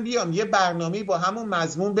 اگه من بیام یه برنامه با همون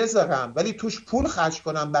مضمون بذارم ولی توش پول خرج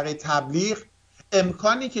کنم برای تبلیغ،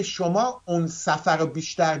 امکانی که شما اون سفر رو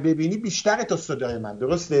بیشتر ببینی بیشتر تا صدای من.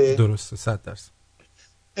 درسته؟ درسته 100%.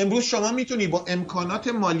 امروز شما میتونی با امکانات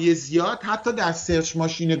مالی زیاد حتی در سرچ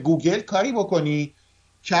ماشین گوگل کاری بکنی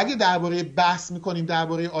که اگه درباره بحث میکنیم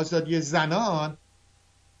درباره آزادی زنان،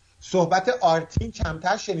 صحبت آرتین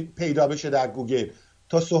کمتر پیدا بشه در گوگل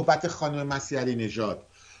تا صحبت خانم مسیح علی نژاد.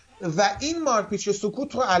 و این مارپیچ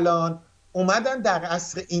سکوت رو الان اومدن در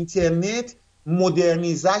عصر اینترنت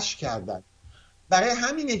مدرنیزش کردن. برای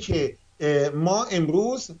همینه که ما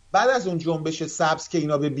امروز بعد از اون جنبش سبز که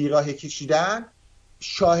اینا به بیراه کشیدن،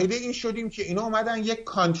 شاهد این شدیم که اینا اومدن یک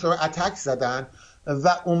کانتر اتک زدن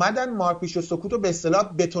و اومدن مارپیچ سکوت رو به اصطلاح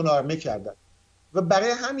بتونارمه کردن. و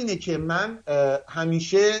برای همینه که من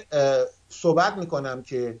همیشه صحبت میکنم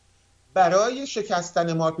که برای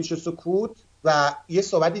شکستن مارپیچ سکوت، و یه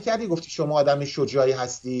صحبتی کردی گفتی شما آدم شجاعی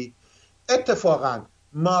هستی، اتفاقا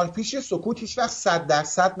مارپیچ سکوت هیچ وقت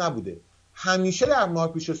 100% نبوده. همیشه در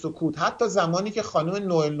مارپیچ سکوت، حتی زمانی که خانم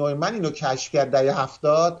نویمن اینو کشف کرد در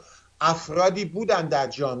 70، افرادی بودن در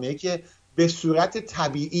جامعه که به صورت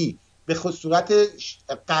طبیعی، به صورت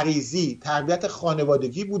غریزی، تربیت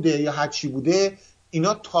خانوادگی بوده یا هر چی بوده،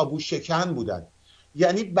 اینا تابو شکن بودن.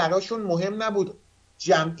 یعنی براشون مهم نبود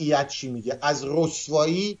جمعیت چی میگه، از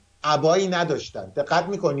رسوایی ابایی نداشتن. دقت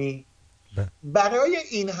میکنی؟ برای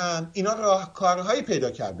این هم اینا راهکارهایی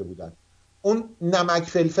پیدا کرده بودن، اون نمک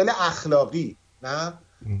فلفل اخلاقی، نه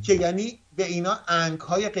که یعنی به اینا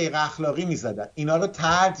انگهای غیر اخلاقی میزدن، اینا رو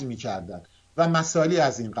طرد میکردن و مسائلی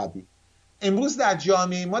از این قبیل. امروز در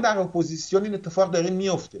جامعه ما در اپوزیسیون این اتفاق داره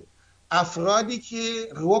میفته. افرادی که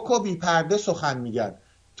رک و بی پرده سخن میگن،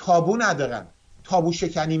 تابو ندارن، تابو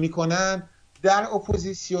شکنی میکنن، در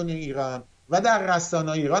اپوزیسیون ایران و در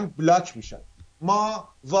رسانه‌های ایران بلاک میشن. ما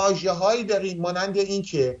واژه‌هایی داریم مانند این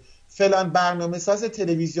که فلان برنامه ساز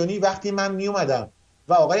تلویزیونی وقتی من می اومدم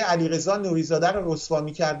و آقای علیرضا نوریزاده رو رسوا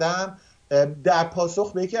می‌کردم، در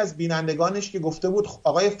پاسخ به یکی از بینندگانش که گفته بود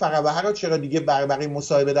آقای فقبه رو چرا دیگه برای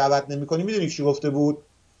مصاحبه دعوت نمی‌کنی، می‌دونی چی گفته بود؟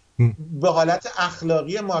 به حالت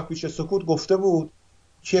اخلاقی مارپیچ سکوت گفته بود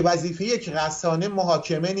که وظیفه یک رسانه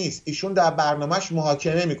محاکمه نیست، ایشون در برنامهش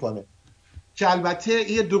محاکمه میکنه، که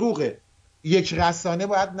البته یه دروغه. یک رسانه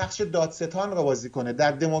باید نقش دادستان رو بازی کنه.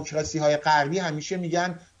 در دموکراسی های غربی همیشه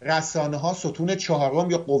میگن رسانه ها ستون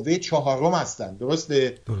چهارم یا قوه چهارم هستن،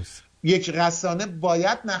 درسته؟ درست. یک رسانه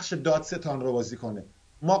باید نقش دادستان رو بازی کنه.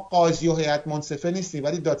 ما قاضی و هیئت منصفه نیستیم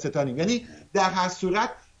ولی دادستانیم. یعنی در هر صورت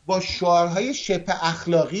با شعارهای شبه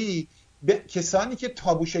اخلاقی به کسانی که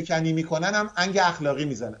تابو شکنی میکنن هم انگ اخلاقی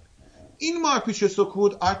میزنن. این مارپیچ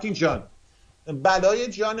سکوت آرتین جان بلای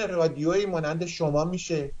جان رادیویی مانند شما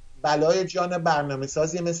میشه، بلای جان برنامه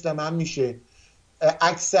سازی مثل من میشه.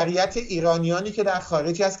 اکثریت ایرانیانی که در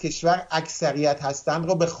خارج از کشور اکثریت هستن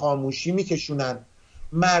رو به خاموشی میکشونن،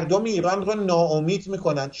 مردم ایران رو ناامید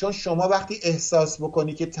میکنن. چون شما وقتی احساس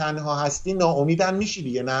بکنی که تنها هستی ناامید هم میشی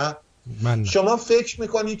دیگه، نه؟ شما فکر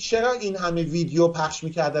میکنید چرا این همه ویدیو پخش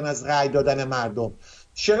میکردن از رأی دادن مردم،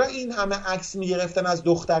 چرا این همه عکس میگرفتن از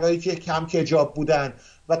دخترایی که کم حجاب بودن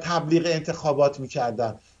و تبلیغ انتخابات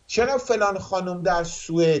میکردن، چرا فلان خانم در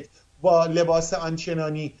سوئد با لباس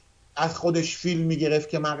آنچنانی از خودش فیلم میگرفت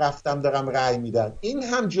که من رفتم دارم رأی میدم. این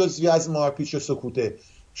هم جزئی از مارپیچ و سکوته.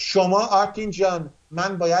 شما آرتین جان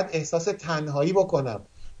من باید احساس تنهایی بکنم،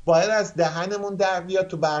 باید از دهنمون در بیاد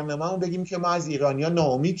تو برنامه‌مون بگیم که ما از ایرانی‌ها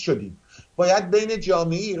ناامید شدیم، باید بین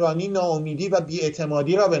جامعه ایرانی ناامیدی و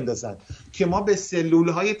بی‌اعتمادی را بندازن که ما به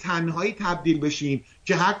سلول‌های تنهایی تبدیل بشیم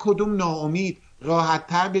که هر کدوم ناامید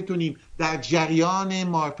راحت‌تر بتونیم در جریان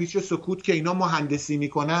مارپیچ و سکوت که اینا مهندسی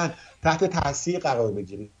میکنن تحت تاثیر قرار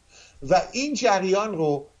بگیریم. و این جریان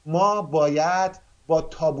رو ما باید با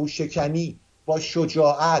تابو شکنی، با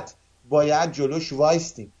شجاعت باید جلوش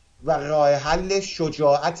وایستیم و راه حل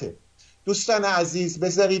شجاعته. دوستان عزیز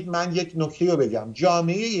بذارید من یک نکته رو بگم.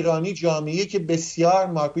 جامعه ایرانی جامعه‌ای که بسیار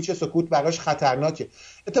مارپیچ سکوت براش خطرناکه.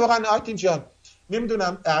 اتفاقا آرتین جان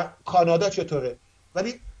نمیدونم کانادا چطوره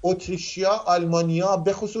ولی اتریشیا، آلمانیا،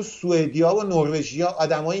 به خصوص سوئدیا و نروژیا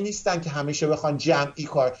آدمایی نیستن که همیشه بخوان جمعی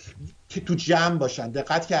کار که تو جمع باشن.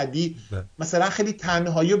 دقت کردی؟ مثلا خیلی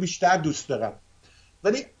تنهایی رو بیشتر دوست دارم.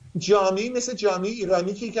 ولی جامعه مثل جامعه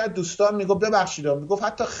ایرانی که یکی از دوستان میگفت ببخشید میگفت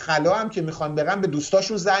حتی خلا هم که میخوان برن به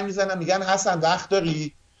دوستاشون زنگ میزنن میگن حسن وقت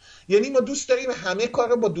داری؟ یعنی ما دوست داریم همه کار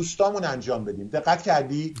رو با دوستامون انجام بدیم. دقت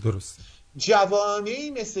کردی؟ درست.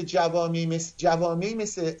 جوامعی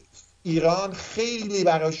مثل ایران خیلی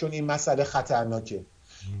براشون این مسئله خطرناکه.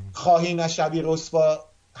 خواهی نشوی رسوا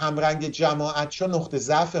همرنگ جماعت چون نقطه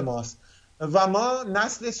ضعف ماست و ما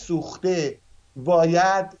نسل سوخته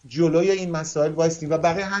باید جلوی این مسائل وایستیم و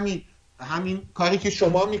برای همین کاری که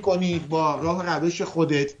شما میکنید با راه روش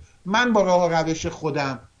خودت، من با راه روش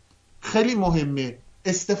خودم، خیلی مهمه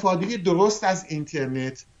استفاده درست از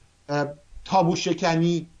اینترنت، تابو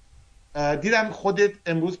شکنی. دیدم خودت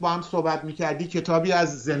امروز با هم صحبت میکردی کتابی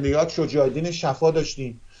از زندگیات شجاع‌الدین شفا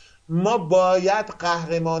داشتیم. ما باید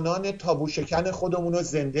قهرمانان تابو شکن خودمون رو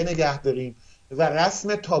زنده نگه داریم و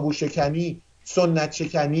رسم تابو شکنی، سنت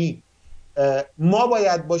شکنی ما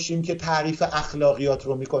باید باشیم که تعریف اخلاقیات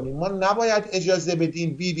رو میکنیم. ما نباید اجازه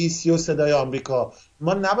بدیم BBC و صدای آمریکا،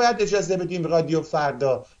 ما نباید اجازه بدیم رادیو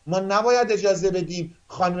فردا، ما نباید اجازه بدیم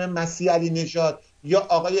خانم مسیح علی نژاد یا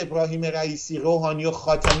آقای ابراهیم رئیسی، روحانی و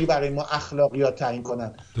خاتمی برای ما اخلاقیات تعیین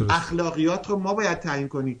کنن. اخلاقیات رو ما باید تعیین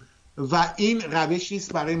کنیم و این روشی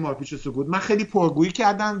است برای مارپیچ سکوت. من خیلی پرگویی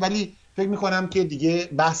کردم ولی فکر میکنم که دیگه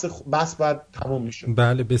بحث باید تموم میشه.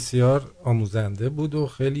 بله بسیار آموزنده بود و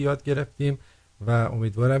خیلی یاد گرفتیم و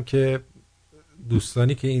امیدوارم که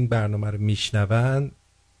دوستانی که این برنامه رو میشنون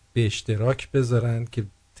به اشتراک بذارن که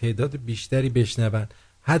تعداد بیشتری بشنون،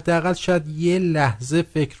 حداقل شاید یه لحظه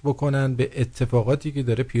فکر بکنن به اتفاقاتی که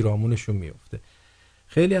داره پیرامونشون میفته.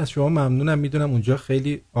 خیلی از شما ممنونم. میدونم اونجا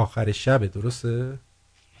خیلی آخر شبه، درسته؟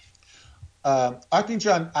 آرتین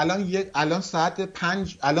جان الان ساعت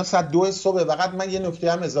 5، الان ساعت 2 صبح. فقط من یه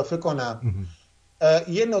نکته هم اضافه کنم.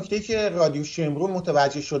 یه نکته که رادیو شمرون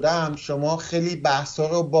متوجه شدم، شما خیلی بحثا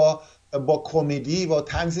رو با کمدی و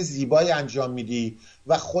طنز زیبایی انجام میدی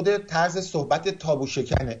و خود طرز صحبت تابو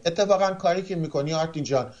شکنه. اتفاقا کاری که میکنی آرتین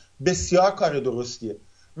جان بسیار کار درستیه.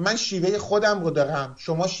 من شیوه خودم رو دارم،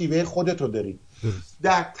 شما شیوه خودت رو داری.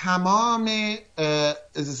 در تمام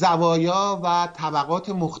زوایا و طبقات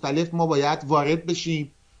مختلف ما باید وارد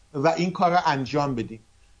بشیم و این کار رو انجام بدیم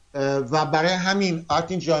و برای همین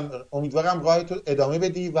آرتین جان امیدوارم راه تو ادامه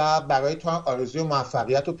بدی و برای تو آرزوی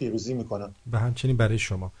موفقیت و پیروزی میکنم. و همچنین برای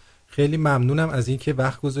شما. خیلی ممنونم از اینکه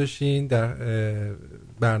وقت گذاشتین در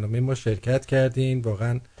برنامه ما شرکت کردین.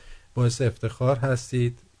 واقعا باعث افتخار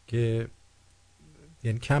هستید که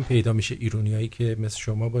یعنی کم پیدا میشه ایرانیایی که مثل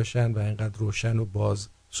شما باشن و اینقدر روشن و باز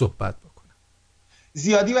صحبت بکنن.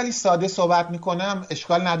 زیادی ولی ساده صحبت میکنم،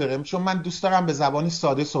 اشکال نداره، چون من دوست دارم به زبانی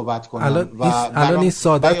ساده صحبت کنم. الان این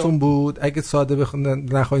ساده‌تون بود. اگه ساده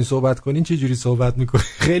نخواین صحبت کنین چه جوری صحبت میکنین؟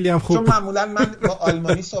 خیلی هم خوب. چون معمولا من با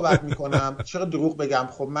آلمانی صحبت میکنم. چرا دروغ بگم؟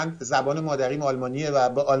 خب من زبان مادریم آلمانیه و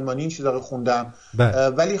با آلمانی این چیزا رو خوندم.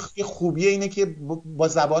 ولی خوبیه اینه که با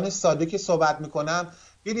زبان ساده که صحبت میکنم.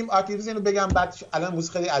 دیدیم آرتیریز اینو بگم بعد الان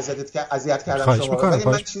موزیک خیلی اذیت کردم شما، ولی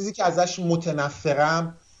من چیزی که ازش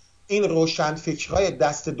متنفرم این روشنفکرای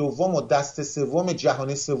دست دوم و دست سوم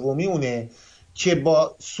جهان سومی اونه که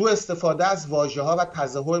با سوء استفاده از واژه‌ها و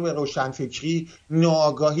تظاهر به روشنفکری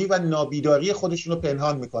ناآگاهی و نابیداری خودشونو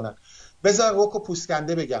پنهان میکنن. بذار روکو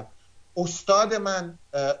پوسکنده بگم، استاد من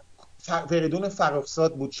فریدون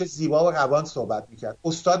فرخزاد بود، چه زیبا و روان صحبت میکرد.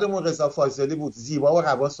 استادمون رضا فاضلی بود، زیبا و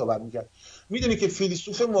روان صحبت میکرد. میدونی که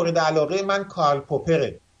فیلسوف مورد علاقه من کارل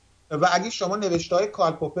پوپره و اگه شما نوشته‌های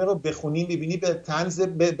کارل پوپر رو بخونین می‌بینی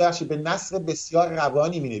به نثر بسیار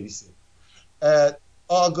روانی می‌نویسه.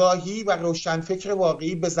 آگاهی و روشنفکر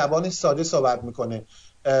واقعی به زبان ساده صحبت میکنه،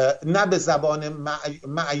 نه به زبان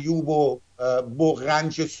معیوب و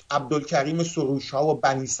بغرنج عبدالکریم سروش‌ها و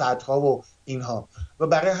بنی صدرها و اینها. و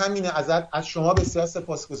برای همین از شما بسیار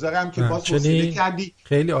سپاسگزارم که باز توصیه کردی.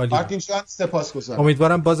 خیلی عالی. آرتین جان سپاسگزارم.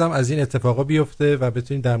 امیدوارم بازم از این اتفاقا بیفته و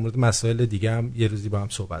بتونیم در مورد مسائل دیگه هم یه روزی با هم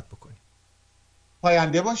صحبت بکنیم.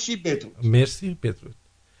 پاینده باشی. بدرود. مرسی. بدرود.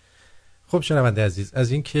 خب شنونده عزیز،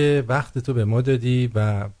 از اینکه وقت تو به ما دادی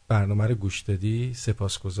و برنامه رو گوش دادی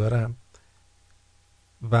سپاسگزارم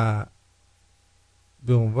و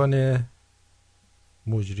به عنوان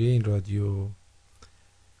مجری این رادیو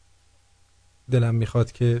دلم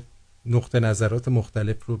میخواد که نقطه نظرات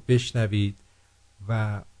مختلف رو بشنوید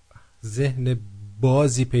و ذهن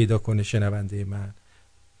بازی پیدا کنه شنونده من.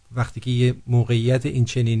 وقتی که یه موقعیت این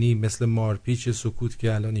چنینی مثل مارپیچ سکوت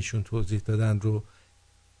که الان ایشون توضیح دادن رو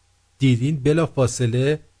دیدین، بلا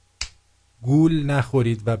فاصله گول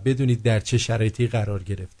نخورید و بدونید در چه شرایطی قرار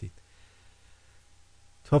گرفتید.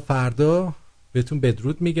 تا فردا بهتون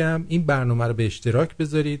بدرود میگم. این برنامه رو به اشتراک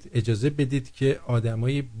بذارید، اجازه بدید که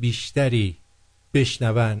آدمای بیشتری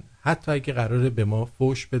بشنون، حتی اگه قراره به ما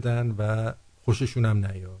فوش بدن و خوششون هم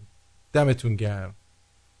نیاد. دمتون گرم.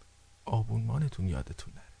 آبونمانتون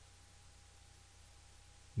یادتون نره.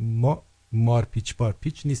 ما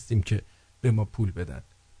مارپیچ نیستیم که به ما پول بدن.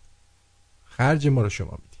 خرج ما رو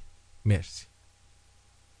شما میدید. مرسی.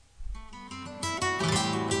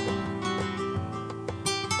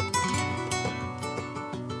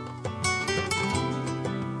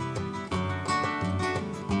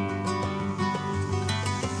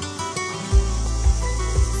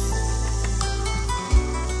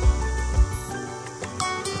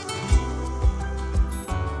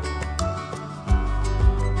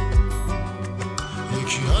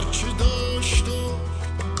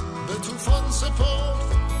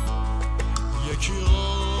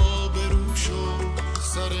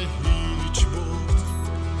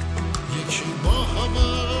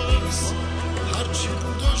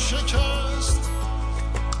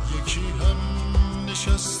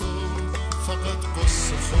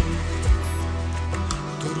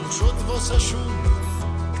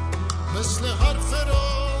 مثل حرف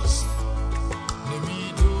را